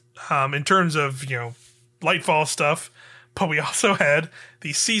news in terms of, you know, Lightfall stuff. But we also had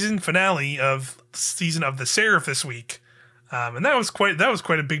the season finale of Season of the Seraph this week, and that was quite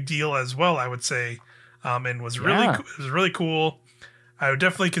a big deal as well, I would say. And was really cool. I would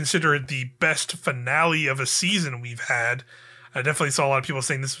definitely consider it the best finale of a season we've had. I definitely saw a lot of people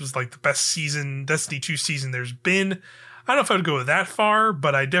saying this was like the best season, Destiny 2 season there's been. I don't know if I would go that far,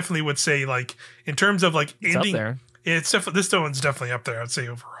 but I definitely would say, like, in terms of like ending, up there. It's definitely, this one's definitely up there. I'd say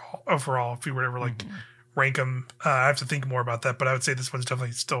overall, if we were to ever like rank them, I have to think more about that. But I would say this one's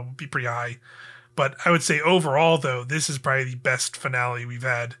definitely still be pretty high. But I would say overall, though, this is probably the best finale we've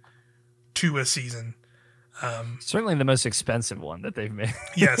had to a season. Certainly the most expensive one that they've made.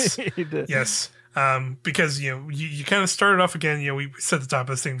 Yes. Because, you know, you kind of started off again, you know, we said at the top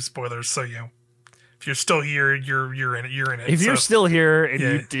of this thing, spoilers. So, you know, if you're still here, you're in it. If you're still here and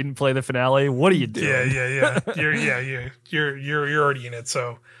you didn't play the finale, what are you doing? Yeah. You're already in it.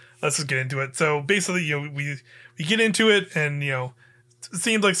 So let's just get into it. So basically, you know, we get into it, and, you know, it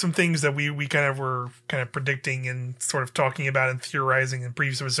seemed like some things that we kind of were kind of predicting and sort of talking about and theorizing in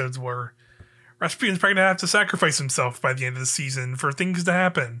previous episodes were Rasputin's probably going to have to sacrifice himself by the end of the season for things to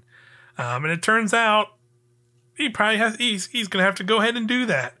happen. And it turns out he's going to have to go ahead and do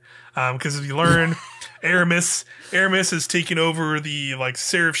that. Because if you learn, Aramis has taken over the like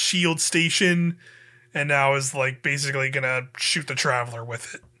Seraph Shield station, and now is like basically going to shoot the Traveler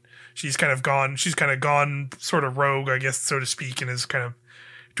with it. She's kind of gone sort of rogue, I guess, so to speak, and is kind of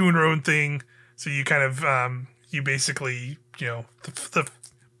doing her own thing. So you kind of, you basically, you know, the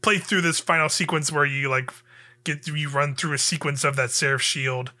play through this final sequence where you like you run through a sequence of that Seraph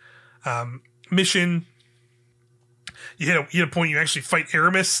Shield mission. You hit a point, you actually fight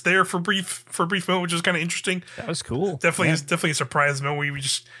Aramis there for a brief moment, which is kind of interesting. That was cool. Definitely a surprise moment where you're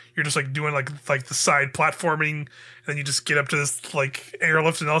just like doing like the side platforming, and then you just get up to this like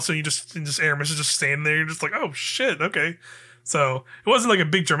airlift, and also Aramis is just standing there. You're just like, oh shit, okay. So it wasn't like a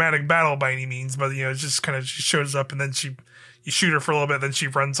big dramatic battle by any means, but, you know, it's just kind of, she shows up, and then you shoot her for a little bit, then she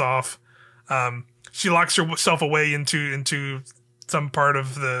runs off. She locks herself away into some part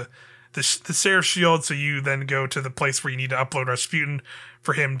of the Seraph Shield, so you then go to the place where you need to upload Rasputin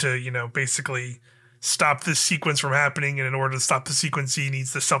for him to, you know, basically stop this sequence from happening. And in order to stop the sequence, he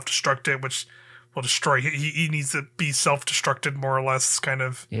needs to self-destruct it, which will destroy. He needs to be self-destructed, more or less, kind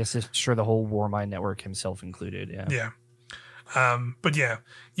of. He has to destroy the whole Warmind network, himself included. Yeah. But yeah,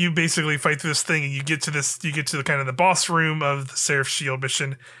 you basically fight through this thing, and you get to the kind of the boss room of the Seraph Shield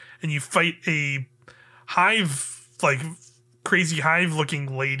mission, and you fight a hive, like crazy hive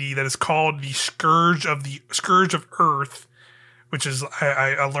looking lady that is called the Scourge of Earth, which is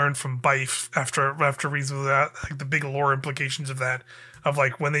I learned from Bife after reading that, like the big lore implications of that, of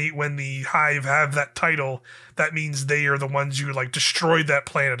like when the hive have that title, that means they are the ones who like destroyed that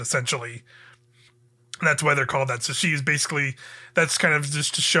planet essentially. And that's why they're called that. So she's basically, that's kind of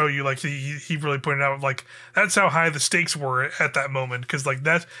just to show you, like, he really pointed out, like, that's how high the stakes were at that moment. Because, like,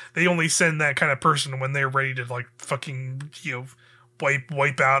 that, they only send that kind of person when they're ready to, like, fucking,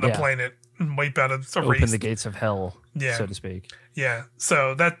 wipe out a planet and wipe out a race. Open the gates of hell, so to speak. Yeah.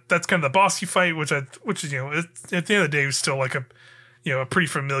 So that's kind of the boss you fight, which is, at the end of the day, was still like a pretty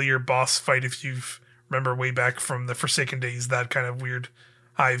familiar boss fight if you remember way back from the Forsaken Days, that kind of weird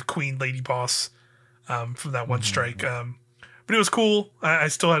Hive Queen lady boss. From that one strike. But it was cool. I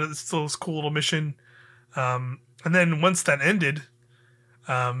still had it. Still was a cool little mission. And then once that ended,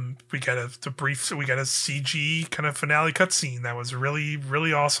 we got a CG kind of finale cutscene that was really,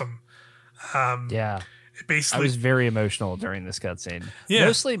 really awesome. Basically, I was very emotional during this cutscene. Yeah.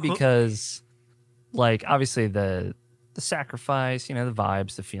 Mostly because, like, obviously the sacrifice, the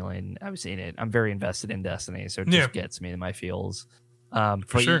vibes, the feeling. I was in it. I'm very invested in Destiny, so it just gets me in my feels.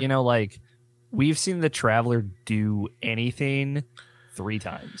 For sure. Like, we've seen the Traveler do anything 3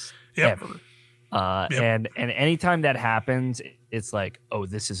 times ever. And anytime that happens, it's like, oh,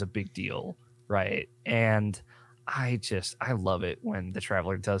 this is a big deal, right? And I love it when the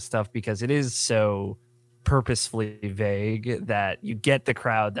Traveler does stuff, because it is so purposefully vague that you get the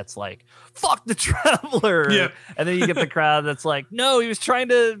crowd that's like, fuck the Traveler, and then you get the crowd that's like, no, he was trying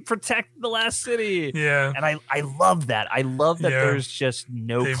to protect the last city. And I love that. I love that there's just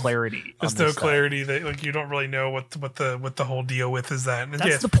no clarity. There's no clarity, that, like, you don't really know what the whole deal with is that. And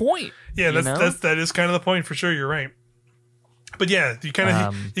that's the point. That is kind of the point, for sure. You're right. But yeah, you kind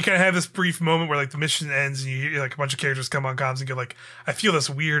of have this brief moment where, like, the mission ends and you hear, like, a bunch of characters come on comms and go, like, I feel this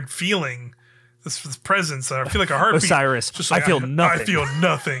weird feeling, this presence. I feel like a heartbeat. Osiris, just like, I feel nothing. I feel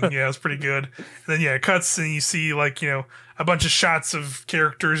nothing. Yeah, it's pretty good. And then it cuts and you see, like, a bunch of shots of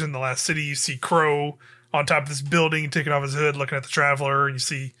characters in the last city. You see Crow on top of this building, taking off his hood, looking at the Traveler, and you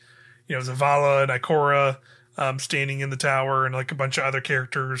see, Zavala and Ikora standing in the tower, and, like, a bunch of other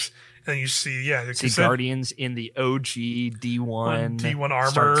characters. And you see, Guardians in the OG D1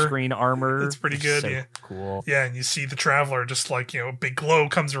 armor, start screen armor. It's pretty good. So cool. Yeah, and you see the Traveler, just like, a big glow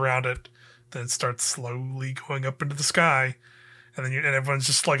comes around it. Then it starts slowly going up into the sky, and then everyone's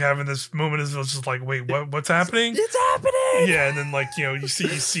just like having this moment as just like, wait, what's happening? It's happening. Yeah, and then, like, you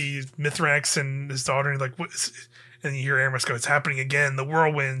see Mithrax and his daughter, and, like, and you hear Aramis go, it's happening again, the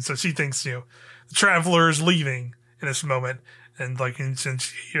whirlwind. So she thinks the Traveler is leaving in this moment, and, like, and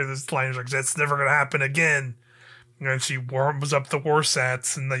since you hear this line, like, that's never gonna happen again. And she warms up the war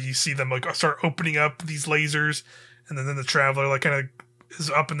sats, and then you see them, like, start opening up these lasers, and then the Traveler, like, kind of is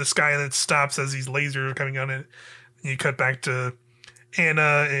up in the sky, and it stops as these lasers are coming on it. And you cut back to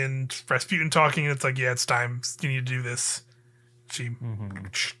Anna and Rasputin talking, and it's like, yeah, it's time. You need to do this. She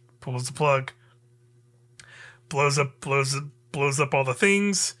pulls the plug, blows up all the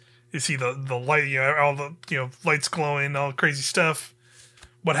things. You see the light, all the lights glowing, all crazy stuff.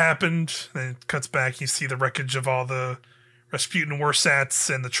 What happened? And it cuts back. You see the wreckage of all the Rasputin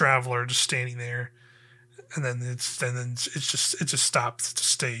warsats and the Traveler just standing there. And then it just stops. It just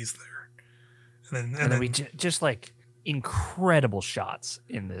stays there. And then we just like incredible shots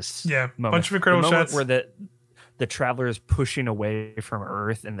in this. Yeah, moment. Bunch of incredible shots where the Traveler is pushing away from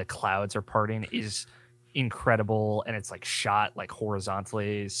Earth and the clouds are parting is incredible, and it's like shot like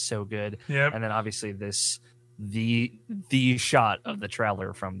horizontally, is so good. Yeah, and then obviously the shot of the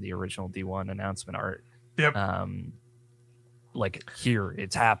Traveler from the original D1 announcement art. Yep. Like, here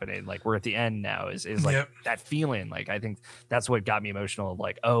it's happening, like we're at the end now, is like that feeling. Like, I think that's what got me emotional, of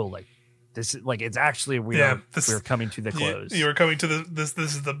like, oh, like this is like, it's actually we're coming to the close. You were coming to this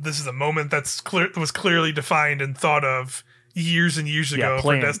is the moment that was clearly defined and thought of years and years ago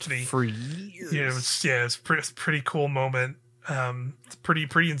for Destiny, for years. It's pretty cool moment. It's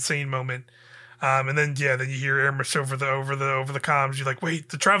pretty insane moment. And then you hear Aramis over the comms. You're like, wait,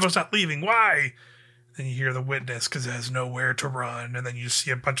 the Traveler's not leaving. Why? Then you hear the Witness, because it has nowhere to run. And then you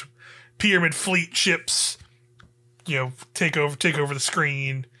see a bunch of Pyramid Fleet ships, take over the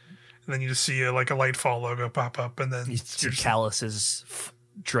screen. And then you just see a Lightfall logo pop up. And then you see Callus's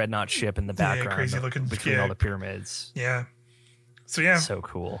dreadnought ship in the background, crazy looking between all the pyramids. Yeah. So so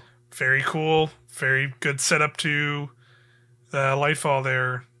cool. Very cool. Very good setup to Lightfall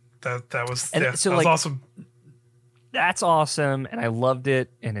there. That was awesome. That's awesome, and I loved it,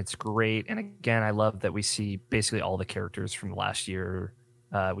 and it's great. And again, I love that we see basically all the characters from last year.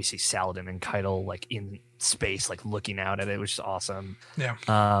 We see Saladin and Keitel like in space, like looking out at it, which is awesome. Yeah.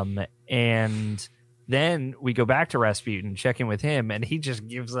 And then we go back to Rasputin, check in with him, and he just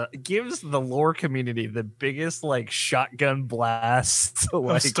gives the lore community the biggest like shotgun blast.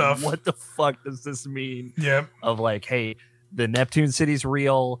 Like, stuff. What the fuck does this mean? Yeah. Of like, hey, the Neptune city's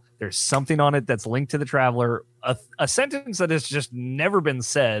real. There's something on it that's linked to the Traveler. A sentence that has just never been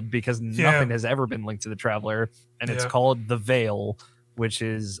said because nothing has ever been linked to the Traveler, and it's called the Veil, which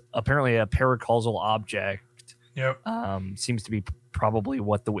is apparently a paracausal object. Yep. Seems to be probably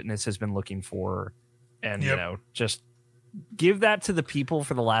what the Witness has been looking for, and just give that to the people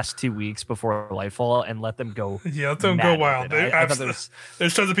for the last 2 weeks before Lightfall and let them go. Yeah, let them go wild. There's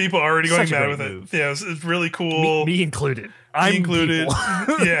tons of people already going mad with it. Yeah, it's really cool. Me included. I'm included.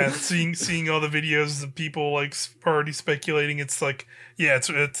 Yeah, seeing all the videos of people like already speculating. It's like, yeah,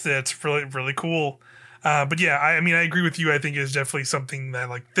 it's really really cool. But yeah, I mean, I agree with you. I think it's definitely something that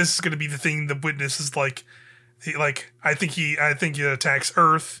like this is going to be the thing the Witness is like. I think he attacks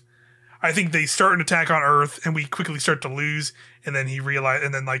Earth. I think they start an attack on Earth, and we quickly start to lose. And then we're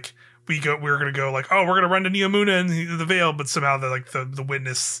gonna go like, oh, we're gonna run to Neomuna and the Veil, but somehow the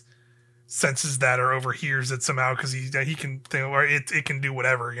Witness senses that or overhears it somehow because he can or it can do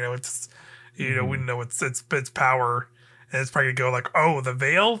whatever, it's we know it's power, and it's probably gonna go like, oh, the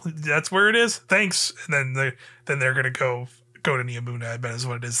Veil, that's where it is. Thanks, and then they're gonna go to Neomuna. I bet is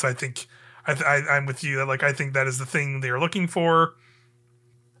what it is. So I think I'm with you. Like I think that is the thing they're looking for.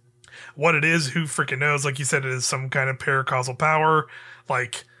 What it is, who freaking knows? Like you said, it is some kind of paracausal power.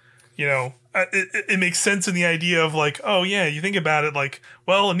 Like, it makes sense in the idea of like, oh yeah, you think about it like,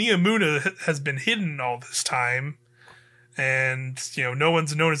 well, Neomuna has been hidden all this time, and no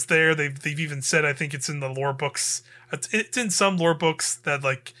one's known it's there. They've even said, I think it's in the lore books. It's in some lore books that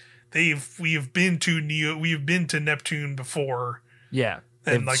like we've been to Neptune before. Yeah,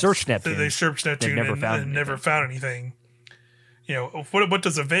 and they've searched Neptune. They searched Neptune and never found anything. What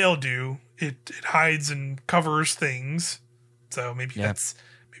does a veil do? It hides and covers things. So maybe that's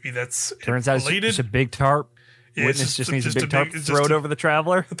turns out related. It's just a big tarp. Yeah, Witness just needs a big tarp. Throw it over the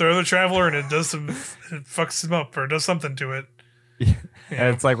Traveler. Throw the Traveler, and it fucks him up or does something to it. Yeah.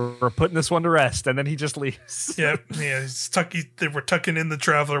 And it's like we're putting this one to rest, and then he just leaves. Yeah. We're tucking in the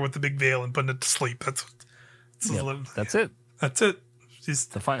Traveler with the big veil and putting it to sleep. That's it. That's it. She's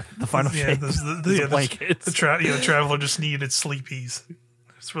the final shape. The blankets. The Traveler just needed sleepies.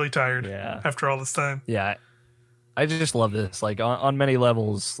 It's really tired. After all this time. Yeah, I just love this. Like on many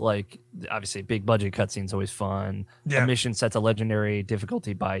levels. Like obviously, big budget cutscene's always fun. Yeah. A mission sets a legendary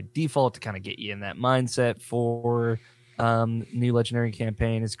difficulty by default to kind of get you in that mindset for new legendary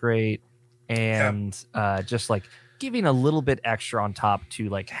campaign is great, and just like giving a little bit extra on top to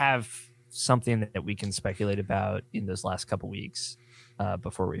like have something that we can speculate about in those last couple weeks.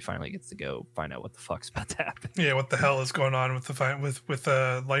 Before we finally get to go find out what the fuck's about to happen. Yeah, what the hell is going on with the fight with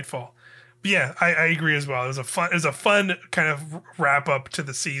Lightfall? But yeah, I agree as well. It was a fun kind of wrap up to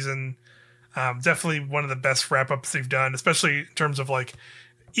the season. Definitely one of the best wrap ups they've done, especially in terms of like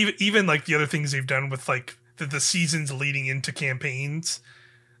even like the other things they've done with like the seasons leading into campaigns.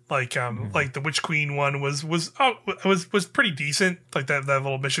 Like like the Witch Queen one was pretty decent. Like that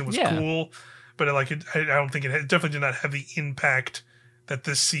little mission was cool, but I don't think it definitely did not have the impact that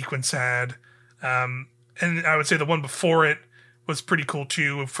this sequence had. And I would say the one before it was pretty cool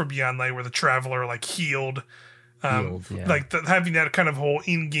too, from Beyond Light, where the Traveler like healed. Like having that kind of whole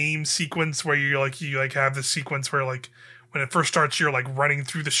in-game sequence where you have this sequence where like when it first starts, you're like running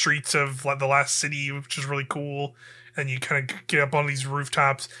through the streets of like the last city, which is really cool. And you kind of get up on these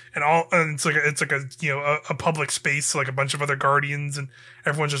rooftops and it's like a public space, so like a bunch of other Guardians and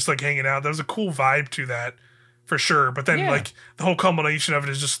everyone's just like hanging out. There was a cool vibe to that for sure. But then like the whole culmination of it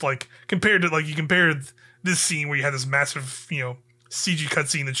is just like compared this scene where you had this massive, CG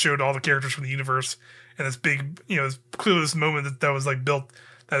cutscene that showed all the characters from the universe and this big, clearly this moment that was like built,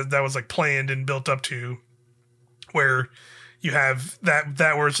 that was like planned and built up to, where you have that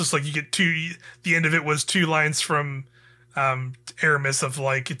where it's just like you get the end of it was 2 lines from Aramis of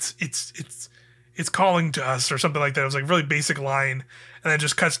like it's calling to us or something like that. It was like a really basic line, and then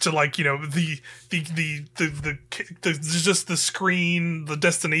just cuts to like the just the screen, the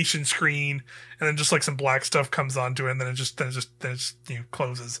destination screen, and then just like some black stuff comes onto it, and then it just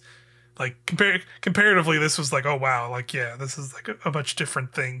closes. Like comparatively, this was like, oh wow, like this is like a much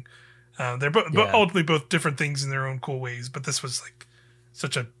different thing. They're ultimately both different things in their own cool ways, but this was like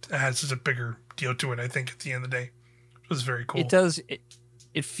had such a bigger deal to it. I think at the end of the day, it was very cool. It does.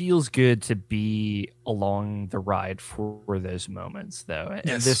 It feels good to be along the ride for those moments, though,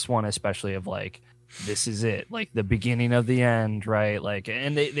 and this one especially of like, this is it, like the beginning of the end, right? Like,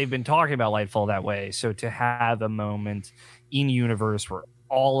 and they've been talking about Lightfall that way. So to have a moment in universe where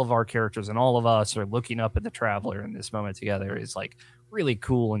all of our characters and all of us are looking up at the Traveler in this moment together is like really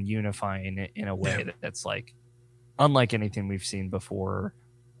cool and unifying in a way that's like unlike anything we've seen before.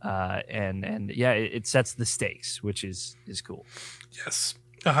 and yeah, it sets the stakes, which is cool. Yes,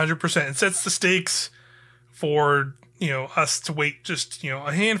 100%. It sets the stakes for us to wait just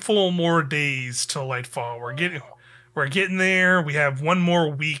a handful more days till Lightfall. We're getting there. We have one more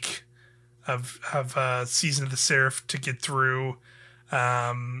week of Season of the Seraph to get through.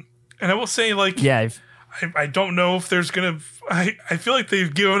 And I will say, like, yeah, I don't know if there's gonna. I feel like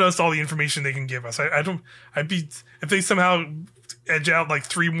they've given us all the information they can give us. I'd be if they somehow edge out like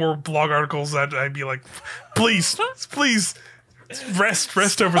 3 more blog articles. I'd be like, please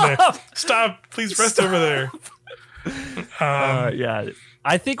rest over there. Stop, please rest over there. Yeah,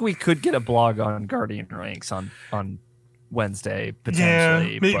 I think we could get a blog on Guardian ranks on Wednesday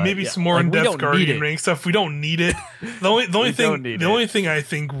potentially. Yeah, maybe some more in-depth Guardian rank stuff. We don't need it. The only thing I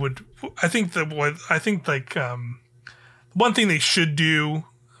think one thing they should do,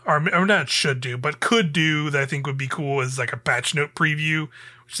 or not should do, but could do that I think would be cool is like a patch note preview,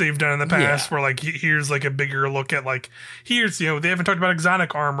 which they've done in the past, where like here's like a bigger look at like here's they haven't talked about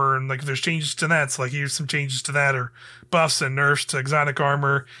exotic armor and like there's changes to that, so like here's some changes to that, or buffs and nerfs to exotic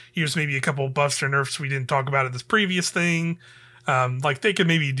armor. Here's maybe a couple of buffs or nerfs we didn't talk about in this previous thing. Like they could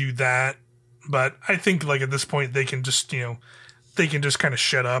maybe do that, but I think like at this point they can just they can just kind of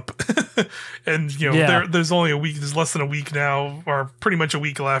shut up. And there's only a week, there's less than a week now, or pretty much a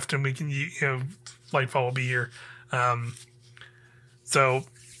week left, and we can Lightfall will be here. So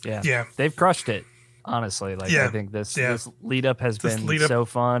yeah, they've crushed it. Honestly, like I think this lead up has been so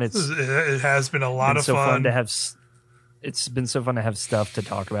fun. It has been a lot of fun to have. It's been so fun to have stuff to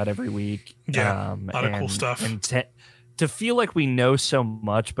talk about every week. Yeah, a lot of cool stuff. And to feel like we know so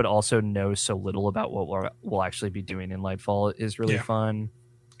much, but also know so little about what we'll actually be doing in Lightfall is really fun.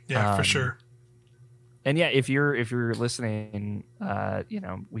 Yeah, for sure. And yeah, if you're listening,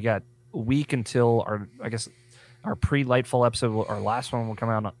 we got a week until our pre-Lightfall episode. Our last one will come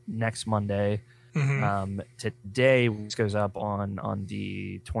out next Monday. Mm-hmm. Today this goes up on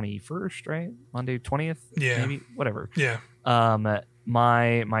the 21st, right? Monday 20th, maybe, whatever. Yeah.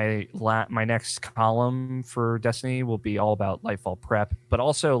 My next column for Destiny will be all about Lightfall prep, but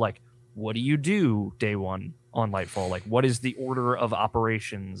also like, what do you do day one on Lightfall? Like, what is the order of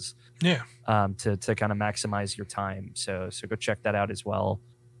operations? Yeah. To kind of maximize your time. So go check that out as well.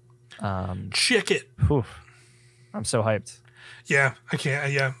 Check it. Whew, I'm so hyped. Yeah, I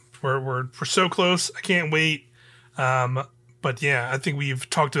can't. Yeah. We're so close. I can't wait. But yeah, I think we've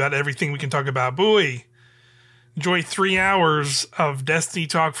talked about everything we can talk about. Boy, enjoy 3 hours of Destiny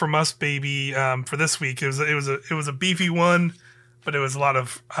talk from us, baby. For this week, it was a beefy one, but it was a lot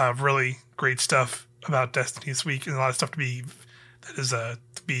of really great stuff about Destiny this week, and a lot of stuff to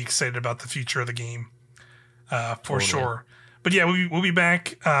be excited about the future of the game, for sure. But yeah, we'll be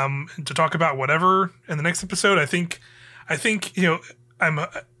back to talk about whatever in the next episode. I think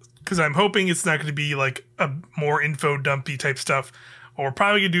because I'm hoping it's not going to be like a more info dumpy type stuff. What we're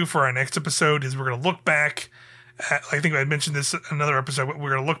probably going to do for our next episode is we're going to look back at, I think I mentioned this in another episode,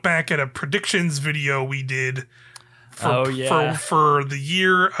 we're going to look back at a predictions video we did for the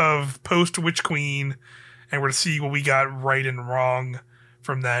year of post Witch Queen, and we're going to see what we got right and wrong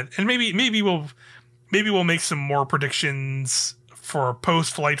from that. And maybe we'll make some more predictions for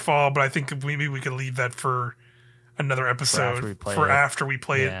post Lightfall, but I think maybe we could leave that for another episode after we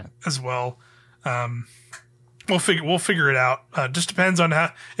play it as well. We'll figure it out. Just depends on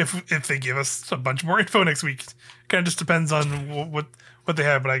how if they give us a bunch more info next week. Kind of just depends on what they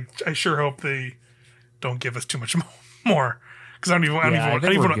have. But I sure hope they don't give us too much more, because I don't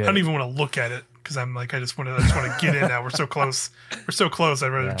even want to look at it, because I'm like I just want to get in now. We're so close. I'd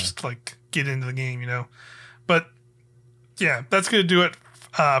rather just like get into the game, But yeah, that's gonna do it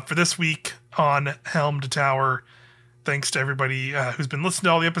for this week on Helm to Tower. Thanks to everybody who's been listening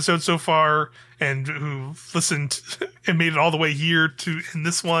to all the episodes so far, and who listened and made it all the way here in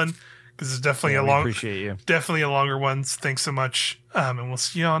this one, because it's definitely appreciate you. Definitely a longer one. So thanks so much, and we'll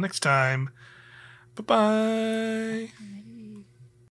see y'all next time. Bye bye.